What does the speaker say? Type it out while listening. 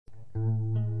Hey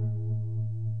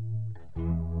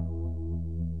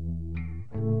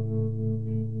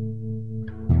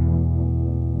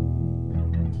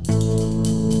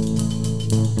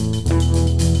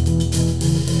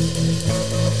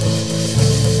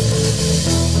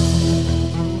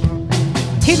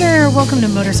there, welcome to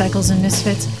Motorcycles and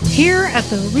Misfits here at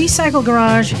the Recycle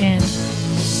Garage in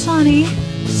sunny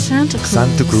Santa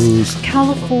Cruz,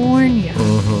 California.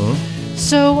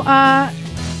 So,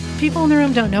 people in the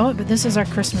room don't know it, but this is our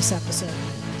Christmas episode.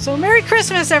 So, Merry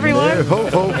Christmas, everyone! Ho,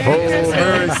 ho, ho!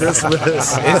 Merry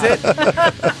Christmas! Is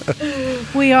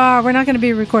it? We're not going to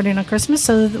be recording on Christmas,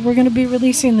 so we're going to be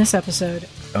releasing this episode.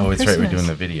 Oh, it's Christmas. right. We're doing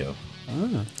the video.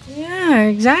 Yeah,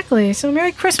 exactly. So,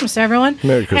 Merry Christmas, everyone.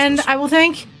 Merry Christmas. And I will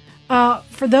thank,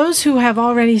 for those who have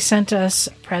already sent us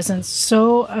presents,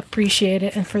 so appreciate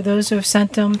it. And for those who have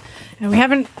sent them, and we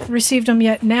haven't received them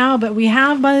yet now, but we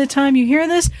have by the time you hear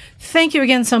this, thank you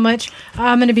again so much.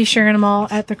 I'm going to be sharing them all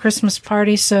at the Christmas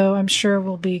party, so I'm sure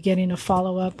we'll be getting a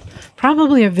follow-up,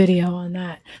 probably a video on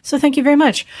that. So thank you very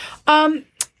much.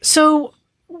 So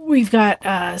we've got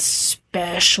a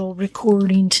special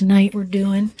recording tonight we're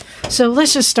doing. So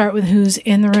let's just start with who's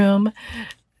in the room.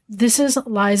 This is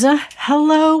Liza.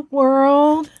 Hello,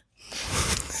 world.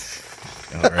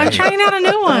 All right. I'm trying out a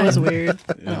new one. That was weird.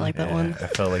 I don't like that one. I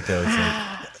felt like that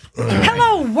was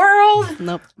Hello, world.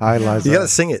 Nope. Hi, Liza. You gotta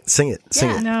sing it. Sing it. Sing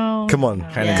it. No. Come on.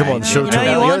 Kinda Come on. nice. Show You to know me.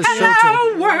 you You want- gotta show to me.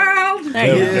 Hello, world. There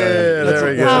you go. Yeah,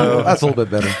 there we go. That's a little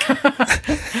bit better.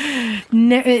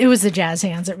 It was the jazz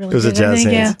hands. It really It was the did, I jazz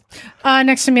think, hands. Yeah.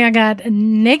 Next to me, I got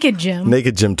Naked Jim.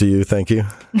 Naked Jim to you. Thank you.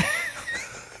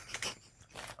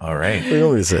 All right. What do you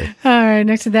want me to say? All right.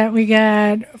 Next to that, we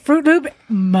got Fruit Loop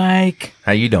Mike.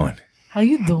 How you doing? How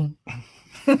you doing?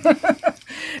 Next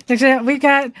to that, we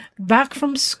got back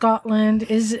from Scotland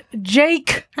is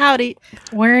Jake Howdy.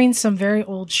 wearing some very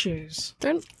old shoes.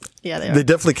 Yeah, they are. They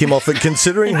definitely came off.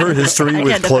 Considering her history I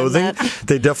with can't defend clothing, that.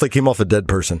 they definitely came off a dead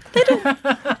person.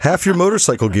 Half your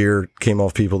motorcycle gear came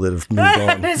off people that have moved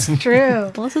on. That's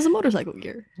true. Well, this is a motorcycle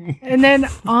gear. And then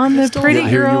on the pretty Yeah,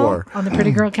 here you girl are. on the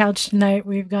pretty girl couch tonight,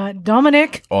 we've got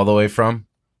Dominic. All the way from?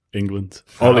 England.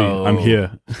 Ollie, Oh. I'm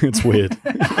here. It's weird.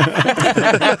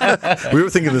 We were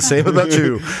thinking the same about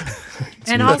you.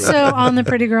 And also on the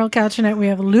pretty girl couch tonight, we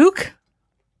have Luke.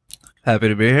 Happy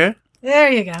to be here.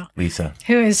 There you go. Lisa.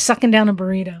 Who is sucking down a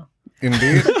burrito.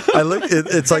 Indeed. I look.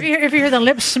 It's like If you hear the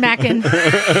lips smacking.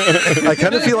 I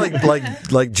kind of feel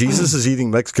like Jesus is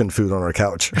eating Mexican food on our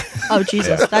couch. Oh,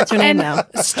 Jesus. That's your name And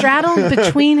now. straddled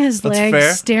between his That's legs,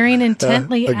 fair. staring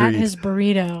intently at agreed. his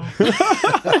burrito,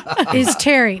 is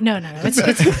Terry. No.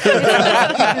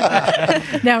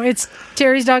 No, it's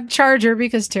Terry's dog Charger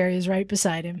because Terry is right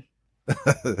beside him.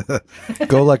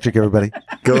 Go electric, everybody.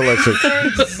 Go electric.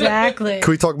 Exactly.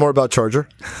 Can we talk more about Charger?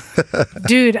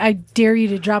 Dude, I dare you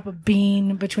to drop a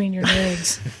bean between your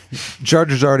legs.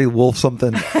 Charger's already wolfed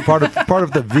something. Part of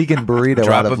the vegan burrito out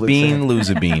Drop of a Luke's bean, hand. lose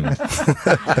a bean.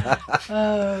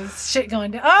 Oh, shit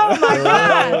going down. Oh, my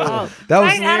God. That was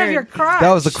Right out of your crotch.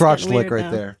 that was the crotch Getting lick weird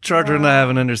right now. there. Charger and I have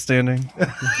an understanding.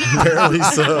 Apparently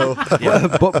so.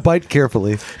 Bite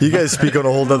carefully. You guys speak on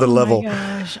a whole nother Oh, level. my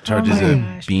gosh. Charges oh, my a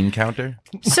gosh. bean counter.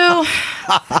 So,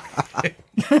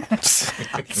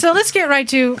 so let's get right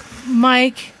to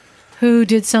Mike, who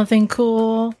did something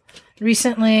cool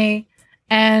recently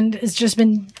and has just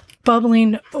been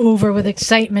bubbling over with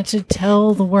excitement to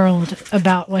tell the world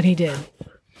about what he did.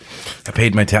 I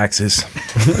paid my taxes.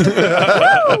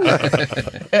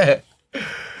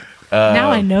 Now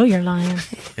I know you're lying.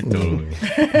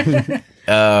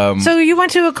 So you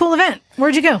went to a cool event.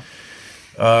 Where'd you go?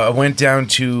 I went down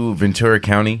to Ventura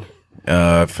County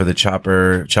for the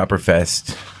Chopper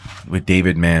Fest with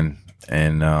David Mann.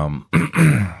 And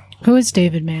Who is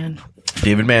David Mann?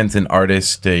 David Mann's an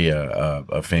artist,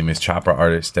 a famous chopper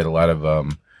artist that a lot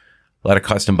of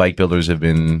custom bike builders have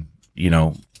been,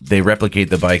 they replicate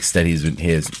the bikes that he's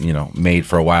made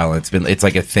for a while. And it's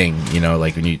like a thing,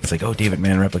 like when it's like, oh, David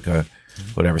Mann replica,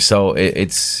 whatever. So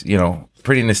it's,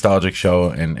 pretty nostalgic show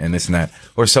and this and that.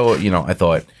 Or so, I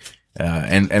thought.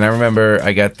 And I remember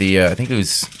I got the, I think it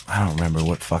was, I don't remember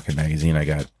what fucking magazine I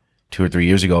got 2 or 3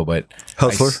 years ago, but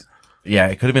Hustler? Yeah,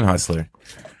 it could have been Hustler.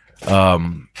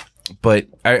 But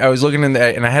I was looking in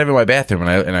and I had it in my bathroom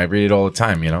and I read it all the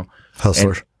time,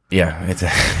 Hustler. And, yeah, it's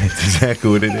exactly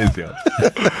what it is.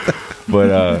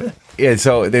 But yeah,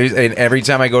 so and every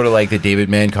time I go to like the David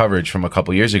Mann coverage from a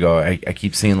couple years ago, I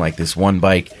keep seeing like this one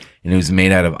bike and it was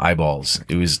made out of eyeballs.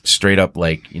 It was straight up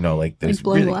like Like there's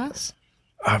blown really, glass?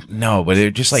 no, but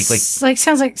they're just like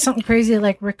Sounds like something crazy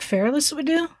like Rick Fairless would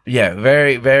do. yeah,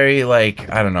 very very like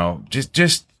I don't know,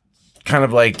 just kind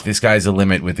of like the sky's the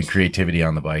limit with the creativity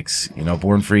on the bikes. You know,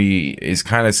 Born Free is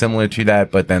kind of similar to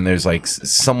that, but then there's like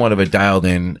somewhat of a dialed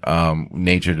in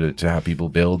nature to how people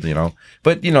build, you know.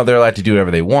 But, you know, they're allowed to do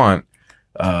whatever they want,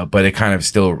 but it kind of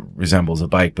still resembles a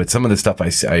bike. But some of the stuff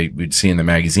I would see in the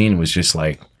magazine was just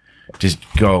like, just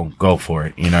go for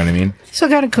it. You know what I mean? So I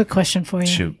got a quick question for you.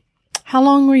 Shoot. How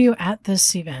long were you at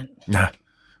this event? Nah.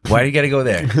 Why do you got to go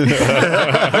there?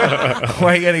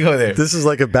 Why you got to go there? This is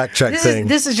like a backcheck thing.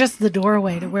 This is just the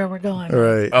doorway to where we're going.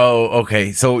 Right. Oh,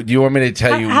 okay. So do you want me to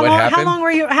tell you what happened?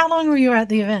 How long were you at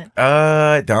the event?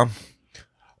 Dom.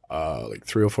 Like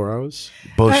 3 or 4 hours.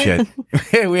 Bullshit. I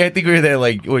think we were there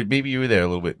like, wait, maybe you were there a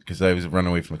little bit because I was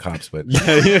running away from the cops, but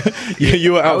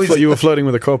You were out. You were floating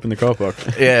with a cop in the car park.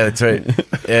 yeah, that's right.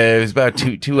 It was about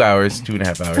 2 hours,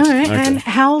 2.5 hours. All right. And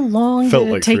how long Felt did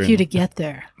it like take 3 you to get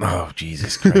there? Oh,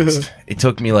 Jesus Christ. It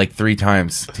took me like 3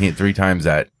 times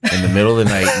that in the middle of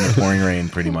the night in the pouring rain,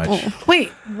 pretty much. Wait,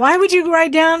 why would you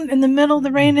ride down in the middle of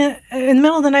the rain, in the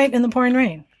middle of the night in the pouring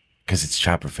rain? Because it's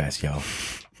Chopper Fest, yo.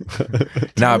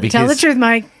 No, because Tell the truth,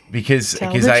 Mike. because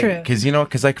Tell the truth.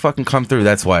 because I fucking come through.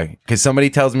 That's why. Because somebody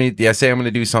tells me, I say I'm going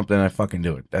to do something, and I fucking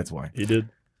do it. That's why. He did.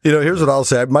 You know, here's what I'll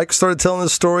say. Mike started telling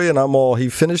his story, and he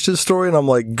finished his story, and I'm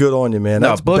like, good on you, man. No,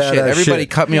 That's bullshit. badass Everybody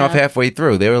shit. cut me off halfway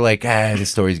through. They were like,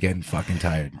 this story's getting fucking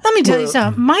tired. Let me tell you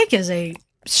something. Mike is a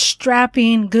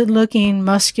strapping, good-looking,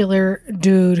 muscular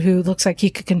dude who looks like he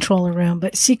could control a room,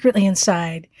 but secretly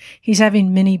inside, he's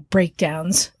having mini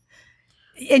breakdowns.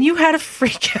 And you had a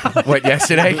freak out. What,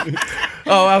 yesterday?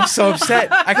 Oh, I was so upset.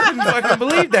 I couldn't fucking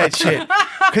believe that shit.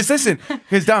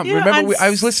 Because Dom, You know, remember,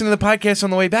 I was listening to the podcast on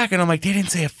the way back, and I'm like, they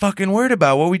didn't say a fucking word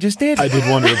about what we just did. I did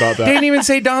wonder about They that. didn't even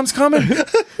say Dom's coming.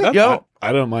 Yo,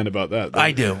 I don't mind about that.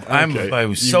 I do. Okay. I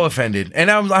was so offended. And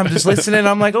I'm just listening.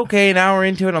 I'm like, okay, an hour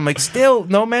into it. I'm like, still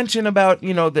no mention about,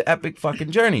 you know, the epic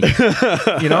fucking journey.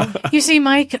 You know? You see,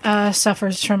 Mike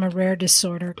suffers from a rare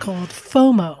disorder called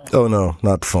FOMO. Oh, no,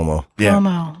 not FOMO. Yeah.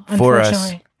 FOMO, For us.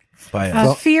 unfortunately. By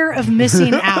us. Fear of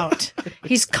missing out.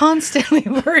 He's constantly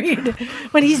worried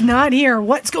when he's not here.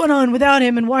 What's going on without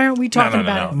him, and why aren't we talking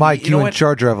about it? Mike, You you, know and what?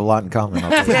 Charger have a lot in common. I'll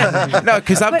tell you. Yeah, no,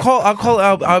 because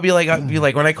I'll be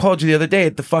like when I called you the other day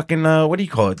at the fucking what do you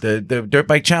call it, the dirt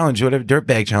bike challenge, whatever, dirt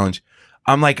bag challenge.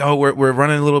 I'm like, oh, we're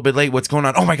running a little bit late. What's going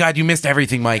on? Oh my God, you missed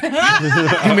everything, Mike.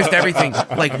 You missed everything.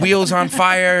 Like wheels on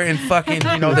fire and fucking,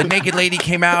 you know, the naked lady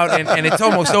came out and it's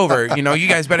almost over. You know, you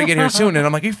guys better get here soon. And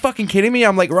I'm like, are you fucking kidding me?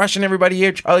 I'm like rushing everybody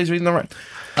here. Charlie's reading the run.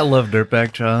 I love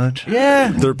Dirtbag Challenge.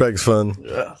 Yeah. Dirtbag's fun.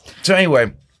 So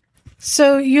anyway,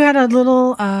 So you had a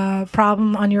little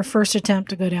problem on your first attempt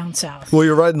to go down south. Well,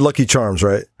 you're riding Lucky Charms,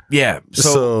 right? yeah.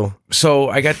 So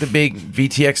I got the big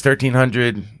VTX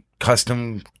 1300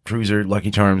 custom cruiser Lucky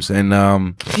Charms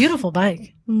and Beautiful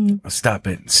bike. Stop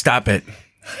it.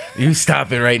 You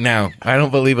stop it right now. I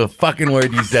don't believe a fucking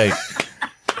word you say.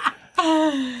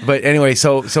 But anyway,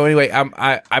 so anyway,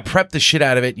 I prepped the shit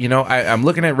out of it. You know, I'm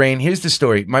looking at rain. Here's the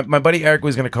story. My buddy Eric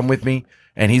was going to come with me,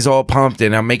 and he's all pumped,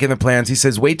 and I'm making the plans. He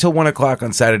says, wait till 1 o'clock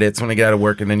on Saturday. It's when I get out of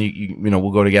work, and then you know,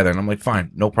 we'll go together. And I'm like,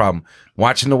 fine, no problem.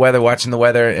 Watching the weather,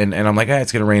 and I'm like,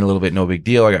 it's going to rain a little bit. No big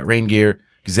deal. I got rain gear,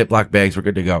 Ziploc bags. We're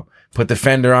good to go. Put the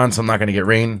fender on, so I'm not going to get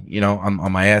rain, you know,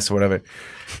 on my ass or whatever.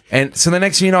 And so the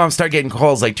next thing you know, I'm start getting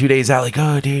calls like 2 days out, like,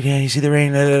 oh, dude, yeah, you see the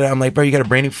rain? I'm like, bro, you got a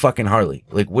brand new fucking Harley.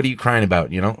 Like, what are you crying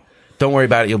about, you know? Don't worry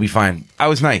about it. You'll be fine. I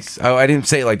was nice. I didn't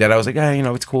say it like that. I was like, you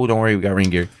know, it's cool. Don't worry. We got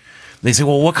rain gear. They say,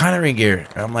 well, what kind of rain gear?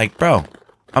 I'm like, bro.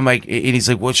 And he's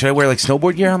like, well, should I wear like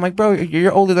snowboard gear? I'm like, bro,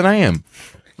 you're older than I am.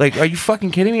 Like, are you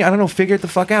fucking kidding me? I don't know. Figure it the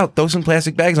fuck out. Throw some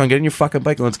plastic bags on. Get in your fucking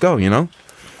bike and let's go, you know?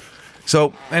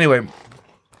 So anyway,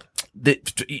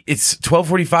 it's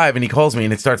 12:45 and he calls me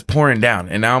and it starts pouring down.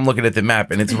 And now I'm looking at the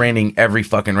map and it's raining every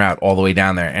fucking route all the way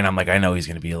down there. And I'm like, I know he's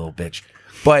going to be a little bitch.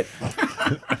 But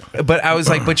I was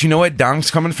like, but you know what? Dom's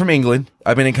coming from England.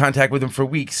 I've been in contact with him for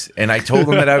weeks. And I told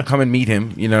him that I would come and meet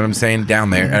him, you know what I'm saying,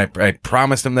 down there. And I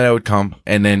promised him that I would come.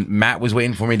 And then Matt was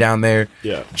waiting for me down there.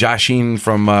 Yeah. Josh Sheen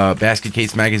from Basket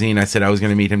Case Magazine, I said I was going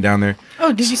to meet him down there.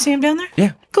 Oh, did you see him down there?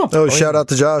 Yeah. Cool. Oh, shout out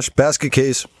to Josh. Basket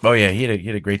Case. Oh, yeah. He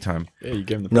had a great time. Yeah, you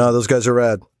gave him the No, those guys are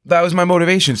rad. That was my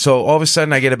motivation. So all of a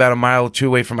sudden I get about a mile or two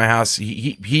away from my house.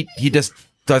 He just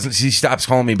doesn't, he stops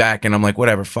calling me back and I'm like,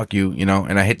 whatever, fuck you, you know,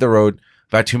 and I hit the road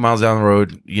about 2 miles down the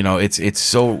road. You know, it's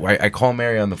so, I call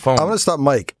Mary on the phone. I'm going to stop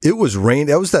Mike. It was rain.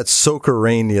 That was that soaker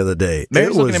rain the other day. Mary's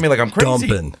it looking was at me like I'm crazy.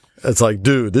 Dumping. It's like,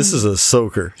 dude, this is a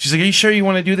soaker. She's like, are you sure you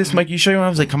want to do this, Mike? You sure you want?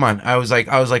 I was like, come on. I was like,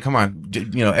 come on.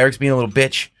 You know, Eric's being a little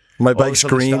bitch. My All bike's this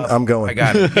other green. stuff. I'm going. I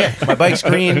got it. Yeah, my bike's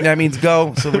green. That means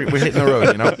go. So we're hitting the road,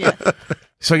 you know?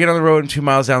 So I get on the road, 2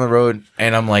 miles down the road,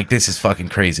 and I'm like, this is fucking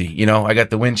crazy. You know, I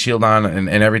got the windshield on and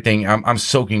everything. I'm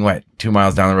soaking wet 2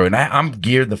 miles down the road. And I'm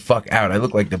geared the fuck out. I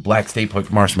look like the Black Stay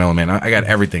Put Marshmallow Man. I got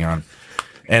everything on.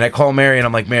 And I call Mary, and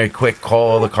I'm like, Mary, quick,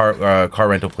 call all the car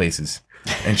rental places.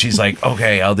 And she's like,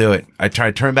 okay, I'll do it. I try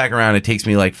to turn back around. It takes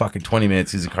me like fucking 20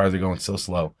 minutes because the cars are going so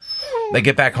slow. I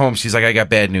get back home. She's like, I got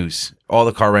bad news. All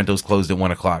the car rentals closed at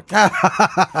 1 o'clock.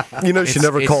 She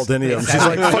never called any of them. She's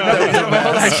like, fuck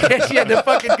that. She had the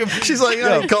fucking She's like,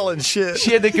 I ain't calling shit.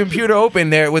 She had the computer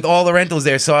open there with all the rentals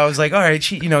there. So I was like, all right,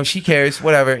 she cares,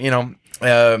 whatever,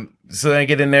 so then I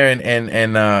get in there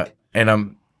and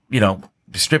I'm,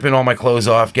 stripping all my clothes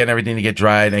off, getting everything to get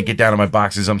dried. And I get down to my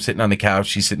boxes. I'm sitting on the couch.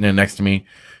 She's sitting there next to me,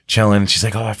 chilling. She's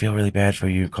like, oh, I feel really bad for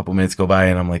you. A couple minutes go by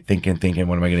and I'm like thinking,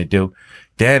 what am I going to do?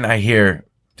 Then I hear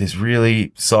this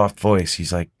really soft voice.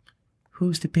 He's like,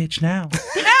 who's the bitch now?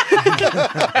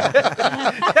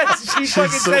 She's so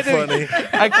funny.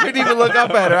 I couldn't even look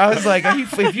up at her. I was like,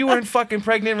 if you weren't fucking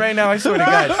pregnant right now, I swear to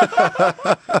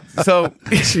God. So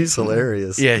she's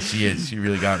hilarious. Yeah, she is. She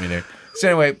really got me there. So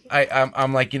anyway,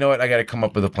 I'm like, you know what? I got to come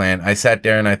up with a plan. I sat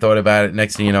there and I thought about it.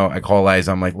 Next thing you know, I call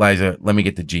Liza. I'm like, Liza, let me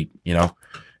get the Jeep,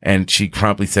 And she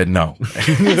promptly said no.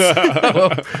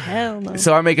 Hell no.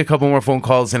 So I make a couple more phone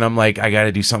calls and I'm like, I got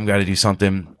to do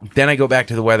something. Then I go back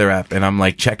to the weather app and I'm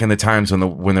like checking the times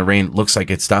when the rain looks like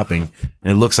it's stopping.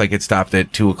 And it looks like it stopped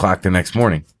at 2 o'clock the next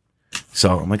morning.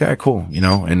 So I'm like, all right, cool.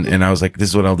 And I was like, this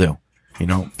is what I'll do.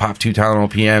 Pop 2 Tylenol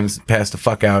PMs, pass the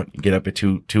fuck out, get up at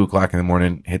 2 o'clock in the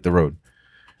morning, hit the road.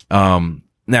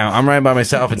 Now I'm riding by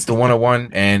myself. It's the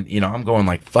 101 and, I'm going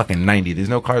like fucking 90. There's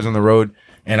no cars on the road.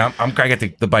 And I got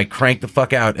the bike cranked the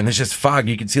fuck out, and there's just fog.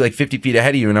 You can see like 50 feet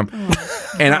ahead of you, and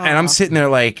I'm sitting there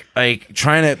like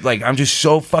trying to I'm just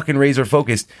so fucking razor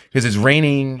focused because it's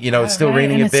raining. It's still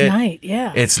raining a bit. It's night,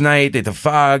 yeah. It's night. It's the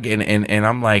fog, and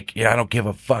I'm like, I don't give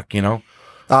a fuck.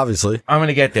 Obviously. I'm going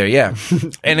to get there, yeah.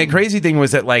 And the crazy thing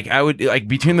was that, I would,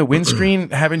 between the windscreen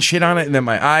having shit on it and then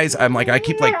my eyes, I'm like, I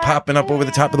keep, popping up over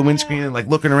the top of the windscreen and,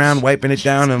 looking around, wiping it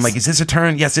down. And I'm like, is this a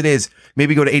turn? Yes, it is.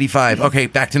 Maybe go to 85. Okay,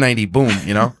 back to 90. Boom,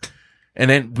 And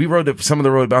then we rode some of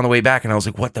the road on the way back, and I was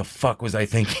like, what the fuck was I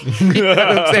thinking? You know what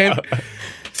I'm saying?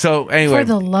 So, anyway. For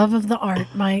the love of the art,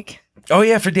 Mike. Oh,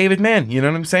 yeah, for David Mann. You know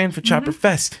what I'm saying? For Chopper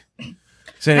Fest.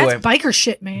 So anyway, that's biker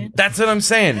shit, man. That's what I'm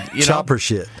saying. Chopper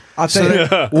shit. I'll tell you,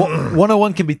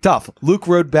 101 can be tough. Luke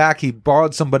rode back. He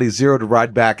borrowed somebody's Zero to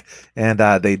ride back, and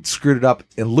they screwed it up.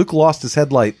 And Luke lost his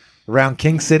headlight around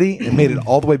King City and made it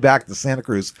all the way back to Santa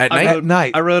Cruz at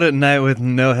night. I rode at night with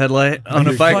no headlight on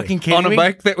a bike. On a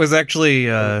bike that was actually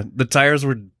the tires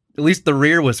were. At least the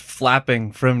rear was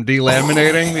flapping from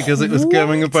delaminating because it was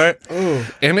coming apart,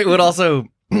 and it would also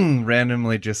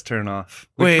randomly just turn off.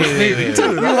 Wait.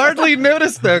 You hardly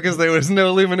noticed though because there was no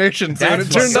illumination. So when it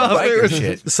turned off, it was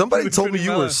shit. Somebody told me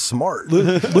you were smart.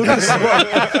 Luke is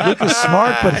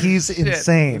smart, but he's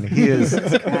insane. He is.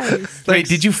 Wait,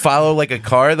 did you follow a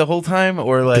car the whole time,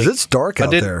 or Because it's dark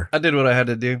out there. I did what I had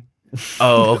to do.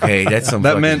 Oh, okay. That's some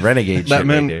fucking renegade shit. That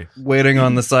meant right there. waiting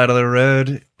on the side of the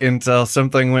road until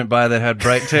something went by that had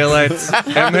bright taillights,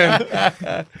 and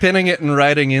then pinning it and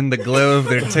riding in the glow of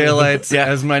their taillights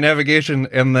as my navigation.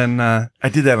 And then I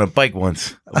did that on a bike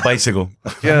once, a bicycle.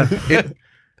 I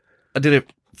did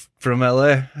it from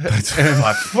LA. That's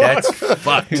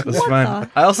fucked. It was fun.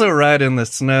 I also ride in the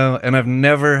snow, and I've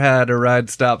never had a ride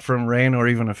stop from rain or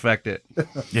even affect it.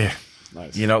 Yeah.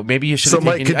 Nice. Maybe you should. So,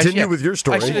 Mike, continue with your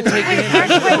story. I should have taken him.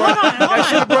 I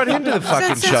should have brought him to the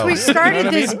fucking Since show. we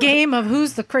started this game of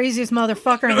who's the craziest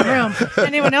motherfucker in the room,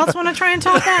 anyone else want to try and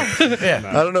top that? Yeah.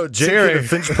 I don't know. Jake did a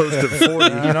Finch post at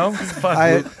 40.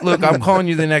 Fuck. Look, I'm calling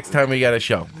you the next time we got a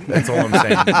show. That's all I'm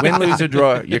saying. Win, lose, or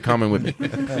draw, you're coming with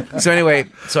me. So anyway,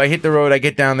 I hit the road. I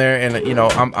get down there, and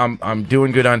I'm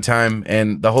doing good on time.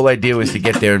 And the whole idea was to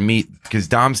get there and meet because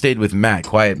Dom stayed with Matt,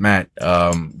 Quiet Matt.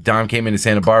 Dom came into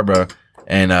Santa Barbara.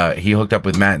 And he hooked up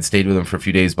with Matt and stayed with him for a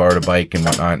few days, borrowed a bike and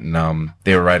whatnot, and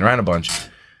they were riding around a bunch.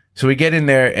 So we get in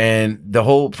there, and the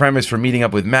whole premise for meeting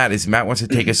up with Matt is Matt wants to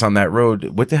take us on that road.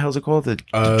 What the hell's it called? The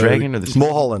Dragon or the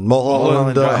Mulholland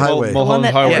Highway.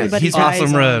 Mulholland Highway. Yeah, He's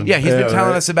awesome road. Yeah, he's been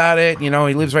telling us about it. He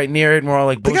lives right near it, and we're all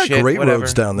like, They bullshit, got great whatever.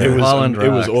 roads down It there.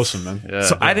 was awesome, man. Yeah.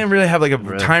 So I didn't really have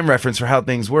a time reference for how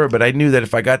things were, but I knew that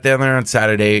if I got down there on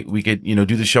Saturday, we could, do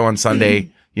the show on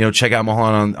Sunday, check out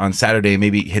Mulholland on Saturday,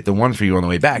 maybe hit the one for you on the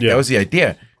way back. Yeah. That was the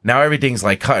idea. Now everything's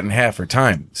cut in half for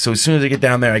time. So as soon as I get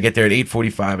down there, I get there at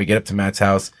 8:45. I get up to Matt's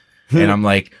house, and I'm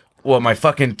like, well, my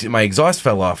exhaust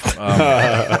fell off.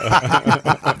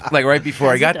 Right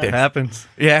before I got there. Happens.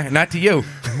 Yeah, not to you.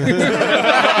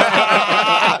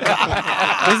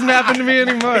 Doesn't happen to me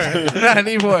anymore. Not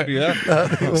anymore.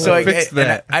 Yeah. So I Fix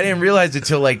that. I didn't realize it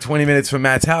till like 20 minutes from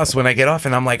Matt's house when I get off,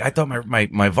 and I'm like, I thought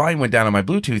my volume went down on my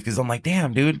Bluetooth because I'm like,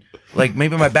 damn, dude, like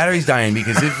maybe my battery's dying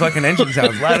because his fucking engine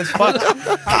sounds loud as fuck.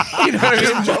 You know what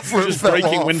I mean? Just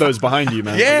breaking windows behind you,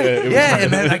 man. Yeah, It was- yeah.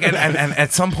 And then and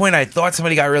at some point, I thought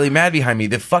somebody got really mad behind me.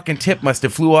 The fucking tip must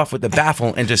have flew off with the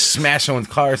baffle and just smashed someone's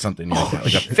car or something, you know,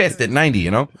 like a fist at 90,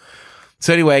 you know.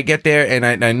 So anyway, I get there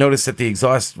and I notice that the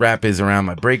exhaust wrap is around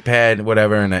my brake pad,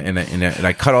 whatever, and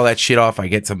I cut all that shit off. I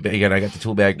got the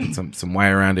tool bag, put some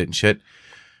wire around it and shit.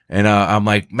 And I'm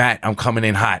like, Matt, I'm coming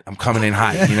in hot.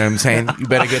 You know what I'm saying? You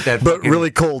better get that. But really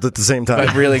cold at the same time.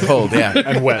 But really cold, yeah.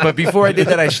 And wet. But before I did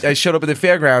that, I showed up at the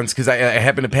fairgrounds because I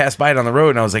happened to pass by it on the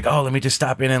road, and I was like, oh, let me just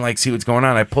stop in and like see what's going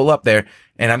on. I pull up there,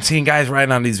 and I'm seeing guys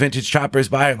riding on these vintage choppers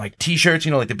by, like T-shirts,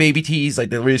 you know, like the baby tees, like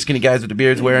the really skinny guys with the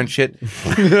beards wearing shit.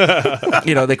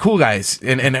 You know, the cool guys,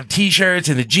 and the T-shirts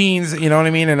and the jeans, you know what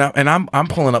I mean? And I'm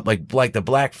pulling up like the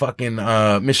black fucking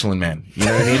Michelin Man, you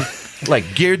know what I mean?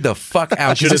 Like geared the fuck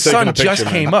out. should The have taken sun a picture, just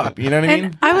man. came up, you know what I mean?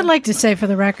 And I would like to say for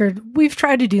the record, we've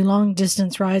tried to do long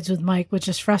distance rides with Mike, which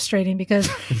is frustrating because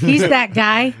he's that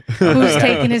guy who's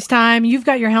taking his time. You've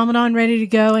got your helmet on ready to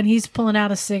go and he's pulling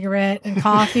out a cigarette and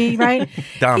coffee, right?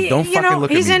 Dom, don't fucking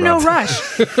look at he's me, in bro. no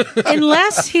rush.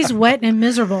 Unless he's wet and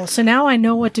miserable. So now I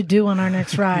know what to do on our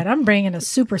next ride. I'm bringing a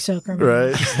super soaker. Man.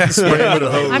 Right? Spray with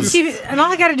a hose. I'm keeping, and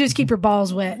all I got to do is keep your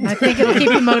balls wet, and I think it'll keep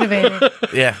you motivated.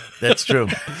 Yeah, that's true.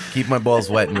 Keep my balls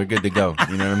wet and we're good to go.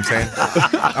 You know what I'm saying?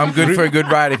 I'm good for a good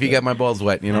ride if you get my balls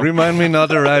wet, you know? Remind me not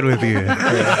to ride with you.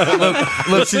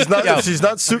 Look, She's not. yo, If she's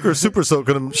not super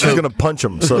soaking him, she's gonna punch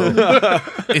him. So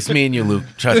it's me and you, Luke.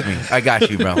 Trust me. I got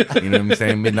you, bro. You know what I'm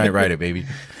saying? Midnight Rider, baby.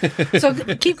 So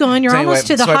keep going. You're So anyway, almost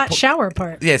to the so I hot pu- shower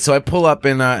part. Yeah, so I pull up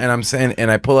and I'm saying,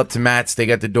 and I pull up to Matt's. They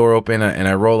got the door open, and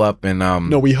I roll up and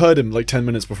No, we heard him like 10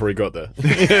 minutes before he got there.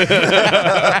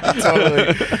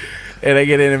 totally. And I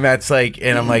get in and Matt's like,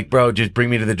 and I'm like, bro, just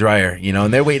bring me to the dryer, you know?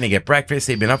 And they're waiting to get breakfast.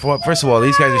 They've been up for, first of all,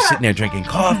 these guys are sitting there drinking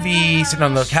coffee, sitting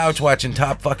on the couch watching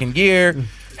Top fucking Gear,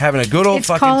 having a good old It's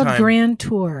fucking called time. Grand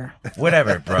Tour.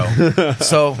 Whatever, bro.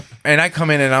 So, and I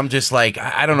come in and I'm just like,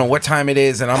 I don't know what time it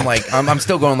is. And I'm like, I'm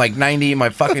still going like 90, my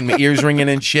fucking ears ringing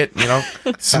and shit, you know?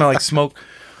 Smell like smoke.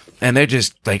 And they're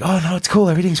just like, oh, no, it's cool.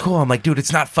 Everything's cool. I'm like, dude,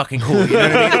 it's not fucking cool. You know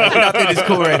what I mean? Nothing is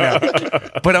cool right now.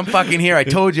 But I'm fucking here. I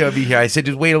told you I'd be here. I said,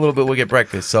 just wait a little bit. We'll get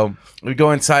breakfast. So we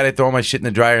go inside. I throw all my shit in the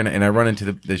dryer and I run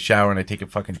into the shower and I take a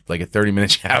fucking like a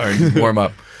 30-minute shower and warm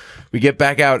up. We get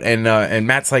back out and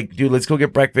Matt's like, dude, let's go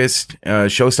get breakfast.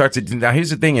 Show starts at, now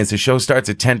here's the thing is the show starts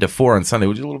at 10 to 4 on Sunday,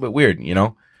 which is a little bit weird, you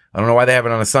know? I don't know why they have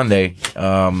it on a Sunday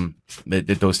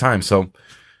at those times. So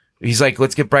he's like,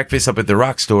 let's get breakfast up at the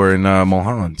Rock store in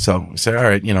Mulholland. So I said, all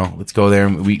right, you know, let's go there.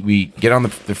 And we get on the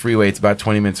freeway. It's about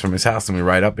 20 minutes from his house and we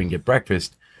ride up and get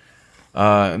breakfast.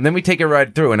 And then we take a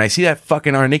ride through and I see that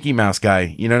fucking our Mickey Mouse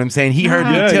guy. You know what I'm saying? He heard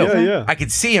Yeah, me too. yeah, yeah. I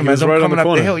could see him He as was I'm right on coming the up the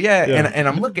corner. hill. Yeah. Yeah. And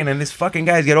I'm looking and this fucking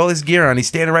guy's got all this gear on. He's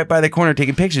standing right by the corner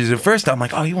taking pictures. At first I'm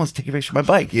like, oh, he wants to take a picture of my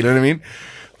bike. You know what I mean?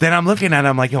 Then I'm looking at him,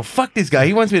 I'm like, yo, fuck this guy.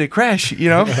 He wants me to crash, you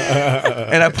know?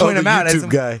 And I point the him out. as YouTube I'm-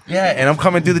 guy. Yeah, and I'm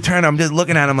coming through the turn. I'm just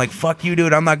looking at him like, fuck you,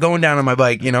 dude. I'm not going down on my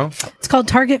bike, you know? It's called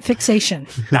target fixation.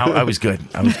 No, I was good.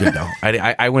 Though.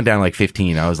 I went down like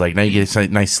 15. I was like, now you get a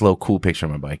nice, slow, cool picture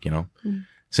of my bike, you know?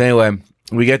 So anyway,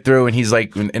 we get through and he's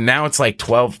like, and now it's like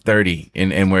 12:30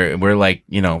 and we're like,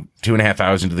 you know, 2.5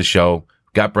 hours into the show.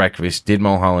 Got breakfast, did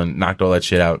Mulholland, knocked all that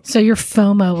shit out. So your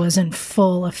FOMO was in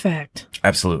full effect.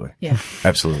 Absolutely. Yeah.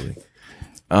 Absolutely.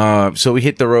 So we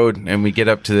hit the road and we get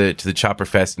up to the Chopper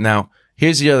Fest. Now,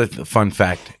 here's the other fun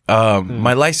fact.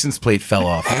 My license plate fell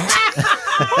off.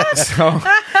 So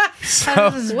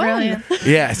This is brilliant.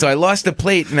 yeah, so I lost the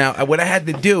plate. Now, what I had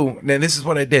to do, then this is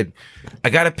what I did. I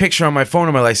got a picture on my phone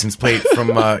of my license plate from,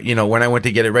 you know, when I went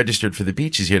to get it registered for the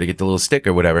beaches here to get the little stick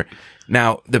or whatever.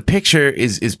 Now, the picture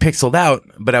is pixeled out,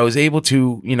 but I was able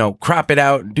to, you know, crop it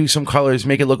out, do some colors,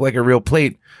 make it look like a real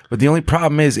plate. But the only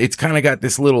problem is it's kind of got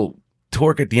this little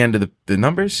torque at the end of the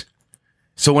numbers.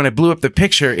 So when I blew up the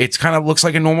picture, it's kind of looks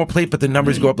like a normal plate, but the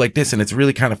numbers go up like this and it's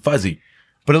really kind of fuzzy.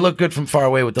 But it looked good from far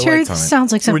away with the Terry, lights on this it.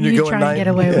 sounds like something you try and get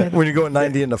away with. When you're going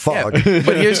 90 in the fog. But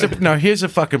here's the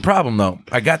fucking problem though.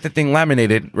 I got the thing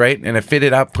laminated, right? And I fit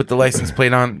it up, put the license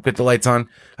plate on, put the lights on.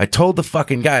 I told the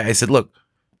fucking guy, I said, look,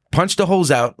 punch the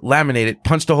holes out, laminate it,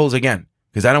 punch the holes again.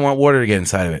 Because I don't want water to get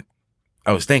inside of it.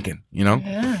 I was thinking, you know?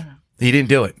 Yeah. He didn't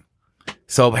do it.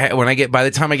 So by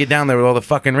the time I get down there with all the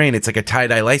fucking rain, it's like a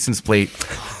tie-dye license plate.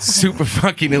 Super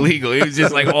fucking illegal. It was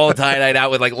just like all tie-dyed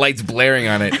out with like lights blaring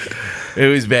on it. It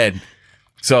was bad.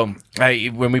 So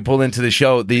when we pulled into the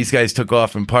show, these guys took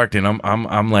off and parked, and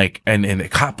I'm like, and the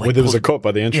cop like, Well, there was a cop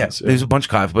by the entrance. yeah, there's a bunch of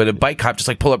cops, but a bike cop just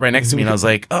like pulled up right next to me, and I was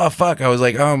like, oh fuck, I was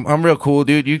like, I'm real cool,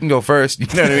 dude, you can go first, you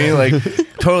know what I mean? Like,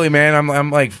 totally, man,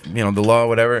 I'm like, you know, the law,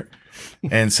 whatever.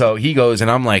 And so he goes, and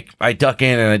I'm like, I duck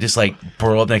in, and I just like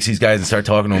burrow up next to these guys and start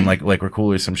talking to them like we're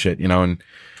cool or some shit, you know.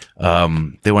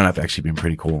 And they went up actually being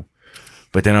pretty cool.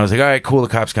 But then I was like, all right, cool, the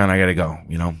cop's gone, I gotta go,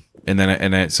 you know. And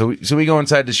then so we go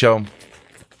inside the show.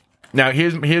 Now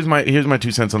here's my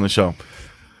 2 cents on the show.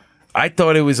 I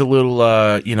thought it was a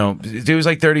little, you know, there was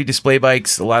like 30 display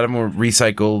bikes. A lot of them were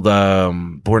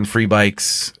recycled, born free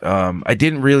bikes. I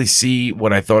didn't really see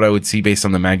what I thought I would see based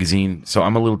on the magazine, so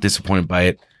I'm a little disappointed by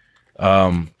it.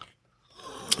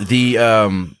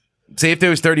 Say if there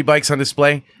was 30 bikes on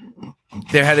display,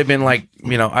 there had to have been like,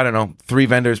 you know, I don't know, 3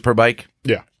 vendors per bike.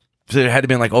 Yeah. So there had to have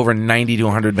been like over 90 to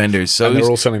 100 vendors. So And they're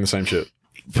all selling the same shit.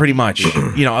 pretty much,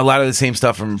 you know, a lot of the same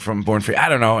stuff from Born Free. I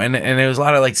don't know, and there was a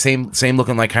lot of like same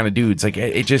looking like kind of dudes. Like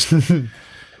it just,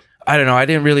 I don't know. I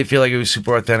didn't really feel like it was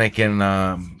super authentic, and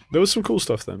There was some cool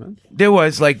stuff there, man. there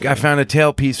was like I found a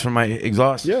tailpiece from my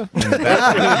exhaust. Yeah.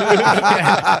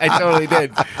 Yeah, I totally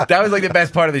did. That was like the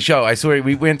best part of the show. I swear,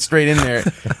 we went straight in there,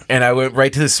 and I went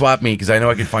right to the swap meet because I know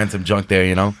I could find some junk there.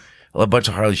 You know, a bunch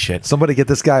of Harley shit. Somebody get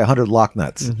this guy 100 lock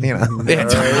nuts. You know. Yeah,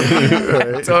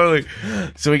 totally.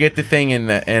 So we get the thing and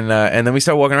then we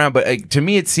start walking around. But to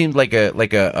me, it seemed like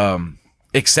a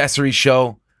accessory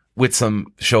show with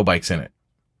some show bikes in it.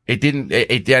 It didn't. I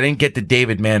didn't get the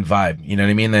David Mann vibe. You know what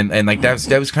I mean? And like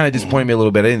that was kind of disappointing me a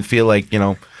little bit. I didn't feel like, you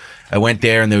know, I went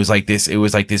there and there was like this. It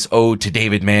was like this ode to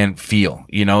David Mann feel.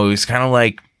 You know, it was kind of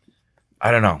like,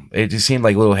 I don't know. It just seemed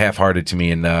like a little half-hearted to me,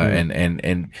 and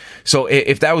so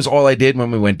if that was all I did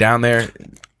when we went down there,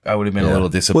 I would have been a little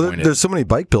disappointed. Well, there's so many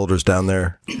bike builders down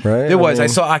there, right? There was. I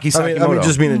saw Aki Sakimoto. I mean,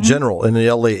 just mean in general, in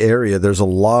the LA area, there's a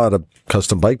lot of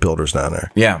custom bike builders down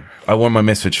there. Yeah, I wore my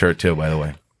Misfit shirt too, by the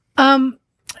way.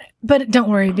 But don't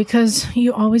worry, because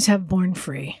you always have Born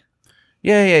Free.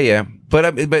 Yeah. But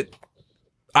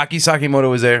Aki Sakimoto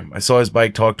was there. I saw his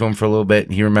bike, talked to him for a little bit.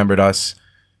 He remembered us.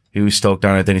 He was stoked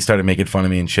on it. Then he started making fun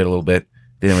of me and shit a little bit.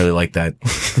 Didn't really like that.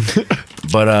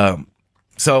 But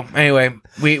so anyway,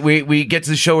 we get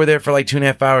to the show. We're there for like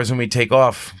 2.5 hours and we take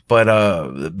off. But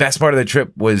the best part of the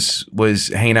trip was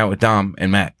hanging out with Dom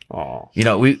and Matt. Oh, You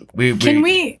know, we Can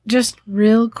we just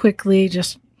real quickly,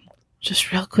 just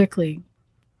real quickly,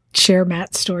 share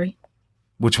Matt's story?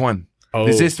 Which one? Oh,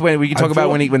 Is this when we can talk about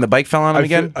when the bike fell on him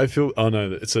again? I feel. Oh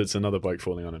no, it's another bike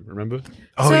falling on him. Remember?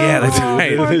 Oh yeah, that's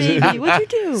right. Poor baby.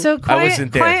 What'd you do? So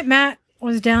wasn't there. Quiet Matt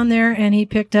was down there and he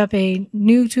picked up a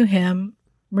new to him,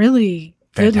 really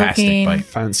good Fantastic looking. bike.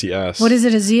 Fancy ass. What is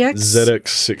it? A ZX?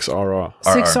 ZX6RR.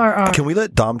 6RR. Can we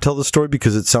let Dom tell the story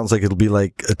because it sounds like it'll be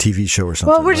like a TV show or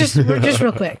something? Well, we're just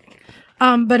real quick.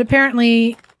 But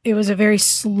apparently it was a very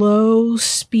slow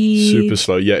speed. Super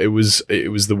slow. Yeah, it was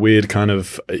the weird kind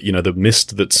of, the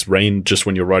mist that's rained just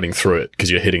when you're riding through it because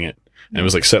you're hitting it. And it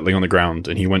was like settling on the ground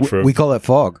and he went for We call that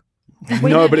fog.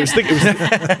 No, but it was thick.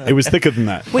 It was thicker than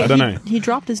that. Wait, I don't know. He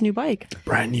dropped his new bike.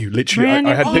 Brand new, literally. Brand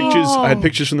I had new. pictures. I had Oh.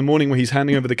 pictures from the morning where he's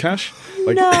handing over the cash.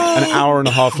 Like No. an hour and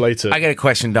a half later. I got a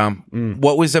question, Dom.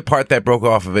 What was the part that broke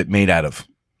off of it made out of?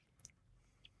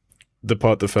 The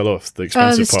part that fell off, the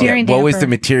expensive the part. steering What was damper. the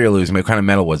material it was? What kind of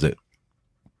metal was it?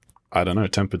 I don't know.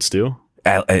 Tempered steel.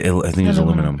 I think it was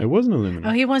aluminum. It wasn't aluminum.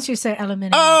 Oh, he wants you to say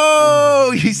aluminium.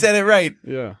 Oh, you said it right.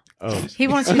 Yeah. Oh. He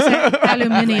wants you to say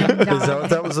aluminium. Is that what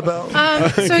that was about?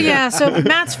 So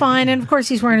Matt's fine, and of course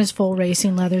he's wearing his full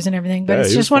racing leathers and everything. But Yeah, it's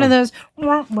he just was one of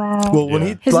fine. those. Well, when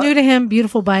he His new to him,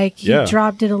 beautiful bike. He Yeah.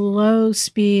 dropped it a low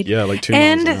speed. Yeah, like 2 miles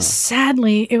an hour. And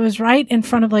sadly, it was right in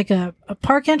front of like a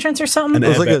park entrance or something. An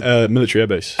was like military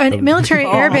airbase. A military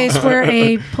airbase where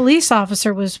a police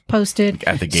officer was posted.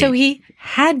 At the gate. So he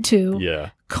had to Yeah.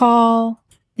 call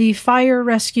the fire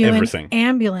rescue Everything. and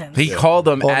ambulance. He called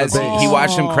them On the as base. he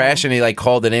watched him crash, and he like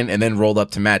called it in, and then rolled up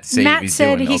to Matt to say Matt he's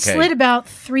said doing he okay. slid about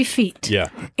 3 feet. Yeah.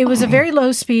 It was a very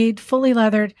low speed, fully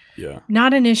leathered, Yeah.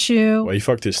 not an issue. Well, he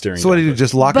fucked his steering. So what did he do? damper.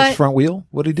 Just lock But- his front wheel?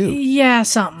 What did he do? Yeah,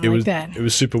 something It like was that. it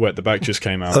was super wet. The back just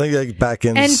came I out. think like back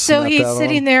end. And so snapped he's out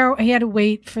sitting on. there. He had to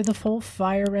wait for the full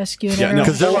fire rescue. And Yeah, no,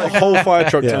 everything. they're the like- whole fire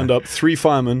truck Yeah. turned up. 3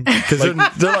 firemen. Because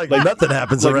they're like nothing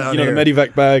happens Like, around the here.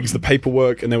 medevac bags, the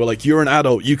paperwork, and they were like, "You're an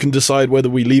adult. You can decide whether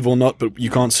we leave or not, but you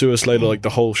can't sue us later." Like the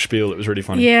whole spiel. It was really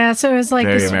funny. Yeah, so it was like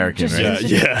Very this American, right?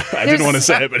 Yeah, yeah. I didn't want to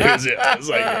say it, but it was it. It was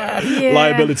like Yeah.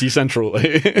 liability central.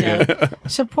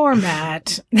 So poor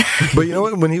Matt. But you know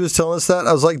what? When he was telling us that,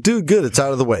 I was like, dude, good. It's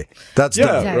out of the way. That's Yeah,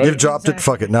 done. right. You've dropped it.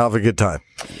 Exactly. Fuck it. Now have a good time.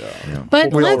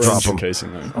 But We all let's drop 'em.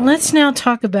 Casing though. now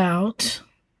talk about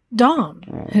Dom,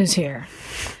 who's here.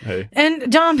 Hey.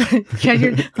 And Dom, yeah,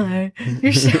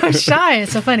 you're so shy.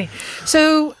 It's so funny.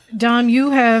 So, Dom,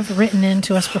 you have written in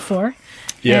to us before.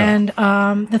 Yeah. And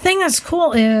the thing that's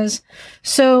cool is,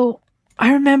 so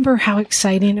I remember how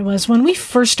exciting it was when we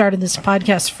first started this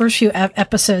podcast, first few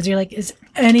episodes. You're like, is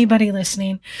anybody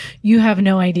listening? You have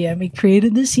no idea. We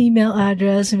created this email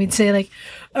address and we'd say like,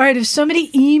 all right, if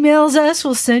somebody emails us,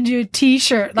 we'll send you a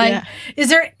t-shirt. Like, is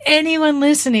there anyone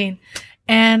listening?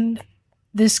 And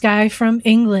this guy from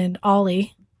England,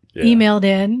 Ollie, emailed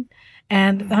in.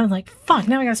 And I'm like, fuck,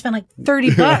 now I got to spend like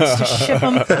 $30 to ship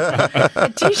him a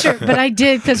t-shirt. But I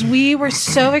did because we were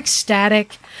so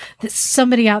ecstatic that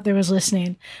somebody out there was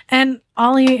listening. And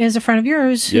Ollie is a friend of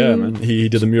yours. Yeah, man. He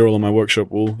did a mural on my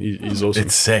workship wall. He's awesome.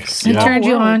 It's sick. And turned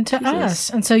you on to us.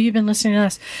 And so you've been listening to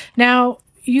us. Now,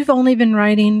 you've only been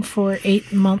writing for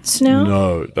 8 months now?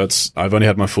 No, I've only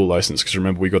had my full license because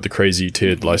remember we got the crazy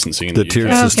tiered licensing in The the tiered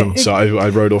UK. system. Okay. So I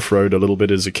rode off-road a little bit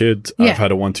as a kid. Yeah. I've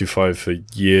had a 125 for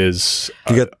years.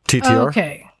 You got TTR?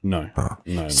 Okay. No.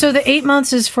 No. So the 8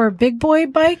 months is for a big boy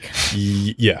bike?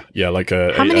 Yeah, like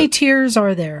a... How many tiers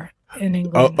are there in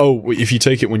England? If you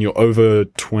take it when you're over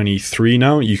 23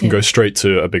 now, you can go straight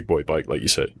to a big boy bike, like you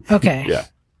said. Okay. Yeah.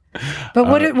 But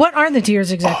what are the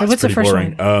tiers exactly? What's the Pretty first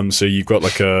boring. one? So you've got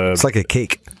like a... It's like a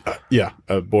cake.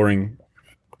 a boring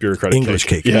bureaucratic English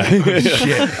cake. Yeah.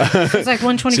 It's like So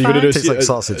you 125? got to do Tastes like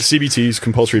sausage. CBT's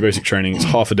compulsory basic training. It's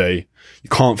half a day. You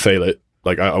can't fail it.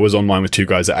 Like I was on mine with 2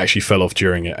 guys that actually fell off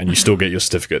during it, and you still get your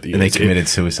certificate. At the And end. they committed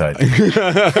suicide.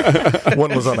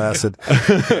 One was on acid.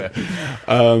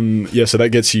 So that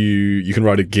gets you. You can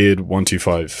ride a geared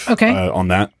 125. Okay. On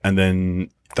that, and then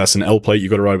that's an L plate. You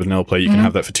got to ride with an L plate. You can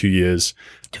have that for 2 years.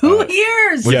 2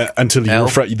 years? Yeah, until you L?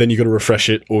 refresh. Then you got to refresh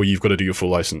it, or you've got to do your full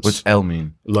license. What's L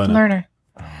mean? Learner. Learner.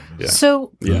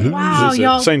 So, Yeah. wow, It's the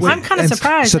y'all, same thing. I'm kind of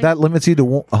surprised. So Like, that limits you to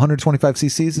 125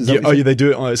 cc's? Is that Yeah. what you They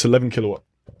do it. It's 11 kilowatt.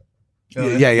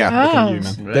 said? Yeah. oh, You,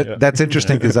 man. That, Yeah. That's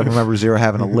interesting because I remember Zero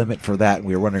having a limit for that, and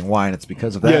we were wondering why, and it's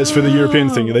because of that. Yeah, it's for the European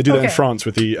thing. They do that in Okay. France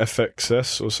with the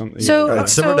FXS or something. So- All right,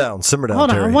 simmer down,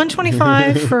 hold on. Terry.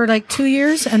 125 for like 2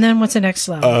 years, and then what's the next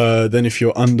level? Then if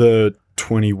you're under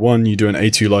 21, you do an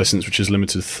A2 license, which is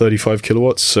limited to 35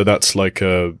 kilowatts. So that's like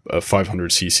a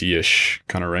 500 cc-ish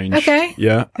kind of range. Okay.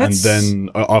 Yeah. That's- And then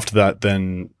after that,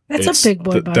 then That's a big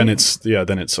boy bike. Then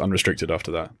it's unrestricted after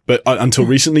that. But until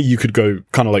recently, you could go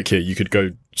kind of like here. You could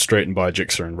go straight and buy a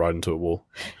Gixxer and ride into a wall.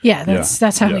 Yeah,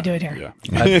 that's how we Yeah. do it here.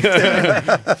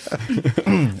 Yeah.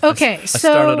 Okay, I so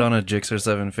started on a Gixxer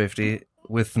 750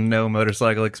 with no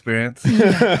motorcycle experience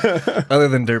other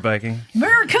than dirt biking.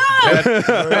 America!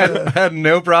 Had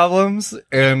no problems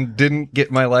and didn't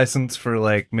get my license for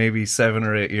like maybe 7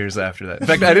 or 8 years after that. In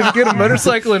fact, I didn't get a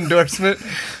motorcycle endorsement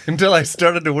until I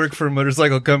started to work for a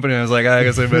motorcycle company. I was like, I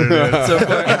guess I better do it at some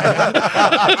point.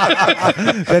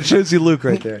 That shows you Luke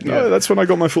right there. Yeah, that's when I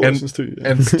got my full license too. Yeah.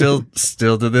 And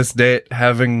still to this date,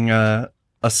 having a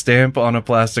stamp on a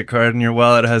plastic card in your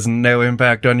wallet has no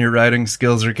impact on your riding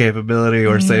skills or capability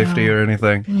or safety or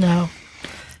anything. No.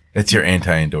 It's your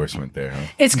anti-endorsement there, huh?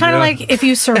 It's kind of like if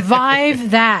you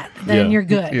survive that, then Yeah. you're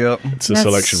good. Yep. It's a That's-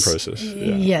 selection process.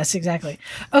 Yeah. Yes, exactly.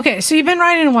 Okay, so you've been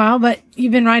riding a while, but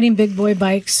you've been riding big boy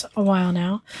bikes a while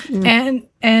now.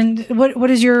 And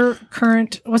what's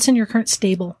in your current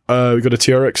stable? We got a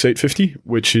TRX 850,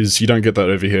 which is you don't get that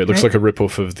over here. It looks Right. like a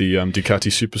rip-off of the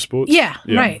Ducati Super Sports. Yeah,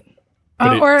 right.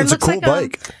 But Or it It's a looks cool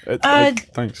like bike.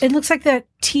 Thanks. it looks like the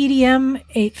TDM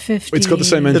 850. It's got the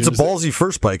same engine. It's a ballsy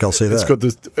first bike, I'll say that. It's got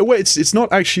the it's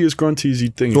not actually as grunty as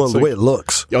you'd think. well, It's the like- way it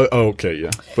looks. Oh, okay,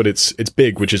 yeah, but it's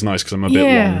big, which is nice because I'm a bit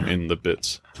Yeah. long in the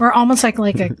bits. Or almost like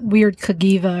a weird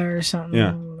Kagiva or something.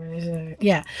 Yeah.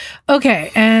 Yeah.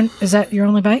 Okay, and is that your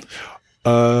only bike?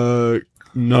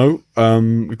 No,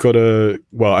 we've got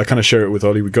I kind of share it with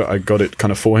Ollie. I got it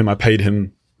kind of for him. I paid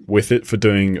him with it for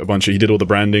doing a bunch of. He did all the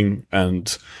branding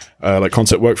and like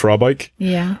concept work for our bike.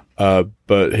 Yeah.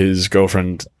 But his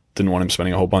girlfriend didn't want him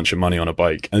spending a whole bunch of money on a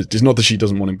bike. And it's not that she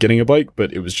doesn't want him getting a bike,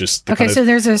 but it was just the Okay, kind so of,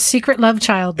 there's a secret love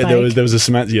child bike. there was a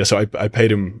semantic. Yeah, so I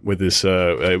paid him with this.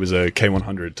 It was a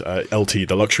K100 LT,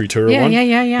 the luxury tourer Yeah, one. yeah.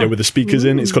 Yeah, with the speakers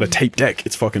in. It's got a tape deck.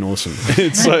 It's fucking awesome.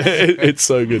 It's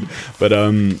so good. But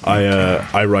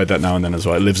I ride that now and then as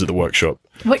well. It lives at the workshop.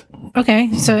 Wait,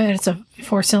 okay, so it's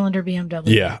 4-cylinder BMW.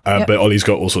 Yeah, Yep. but Ollie's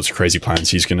got all sorts of crazy plans.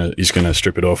 He's gonna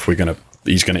strip it off.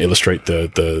 He's gonna illustrate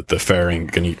the fairing.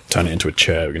 Gonna turn it into a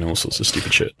chair. We're gonna all sorts of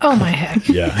stupid shit. Oh my heck!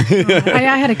 Yeah,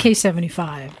 I had a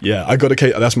K75. yeah. I got a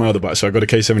K. That's my other bike. So I got a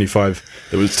K75.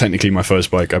 It was technically my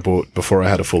first bike I bought before I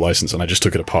had a full license, and I just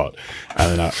took it apart.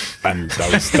 And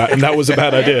that was a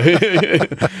bad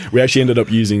idea. We actually ended up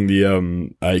using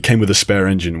the. It came with a spare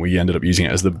engine. We ended up using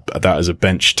it as a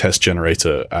bench test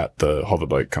generator at the hover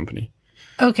bike company.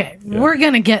 Okay, we're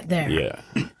gonna get there. Yeah.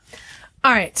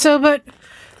 All right. So, but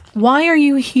why are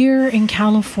you here in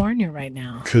California right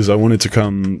now? Because I wanted to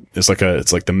come. It's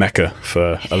like the mecca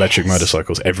for electric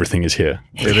motorcycles. Everything is here.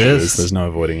 It is. There's no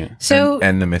avoiding it. So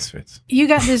and the Misfits. you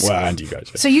got this. Well, and you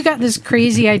guys. So you got this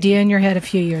crazy idea in your head a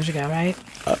few years ago, right?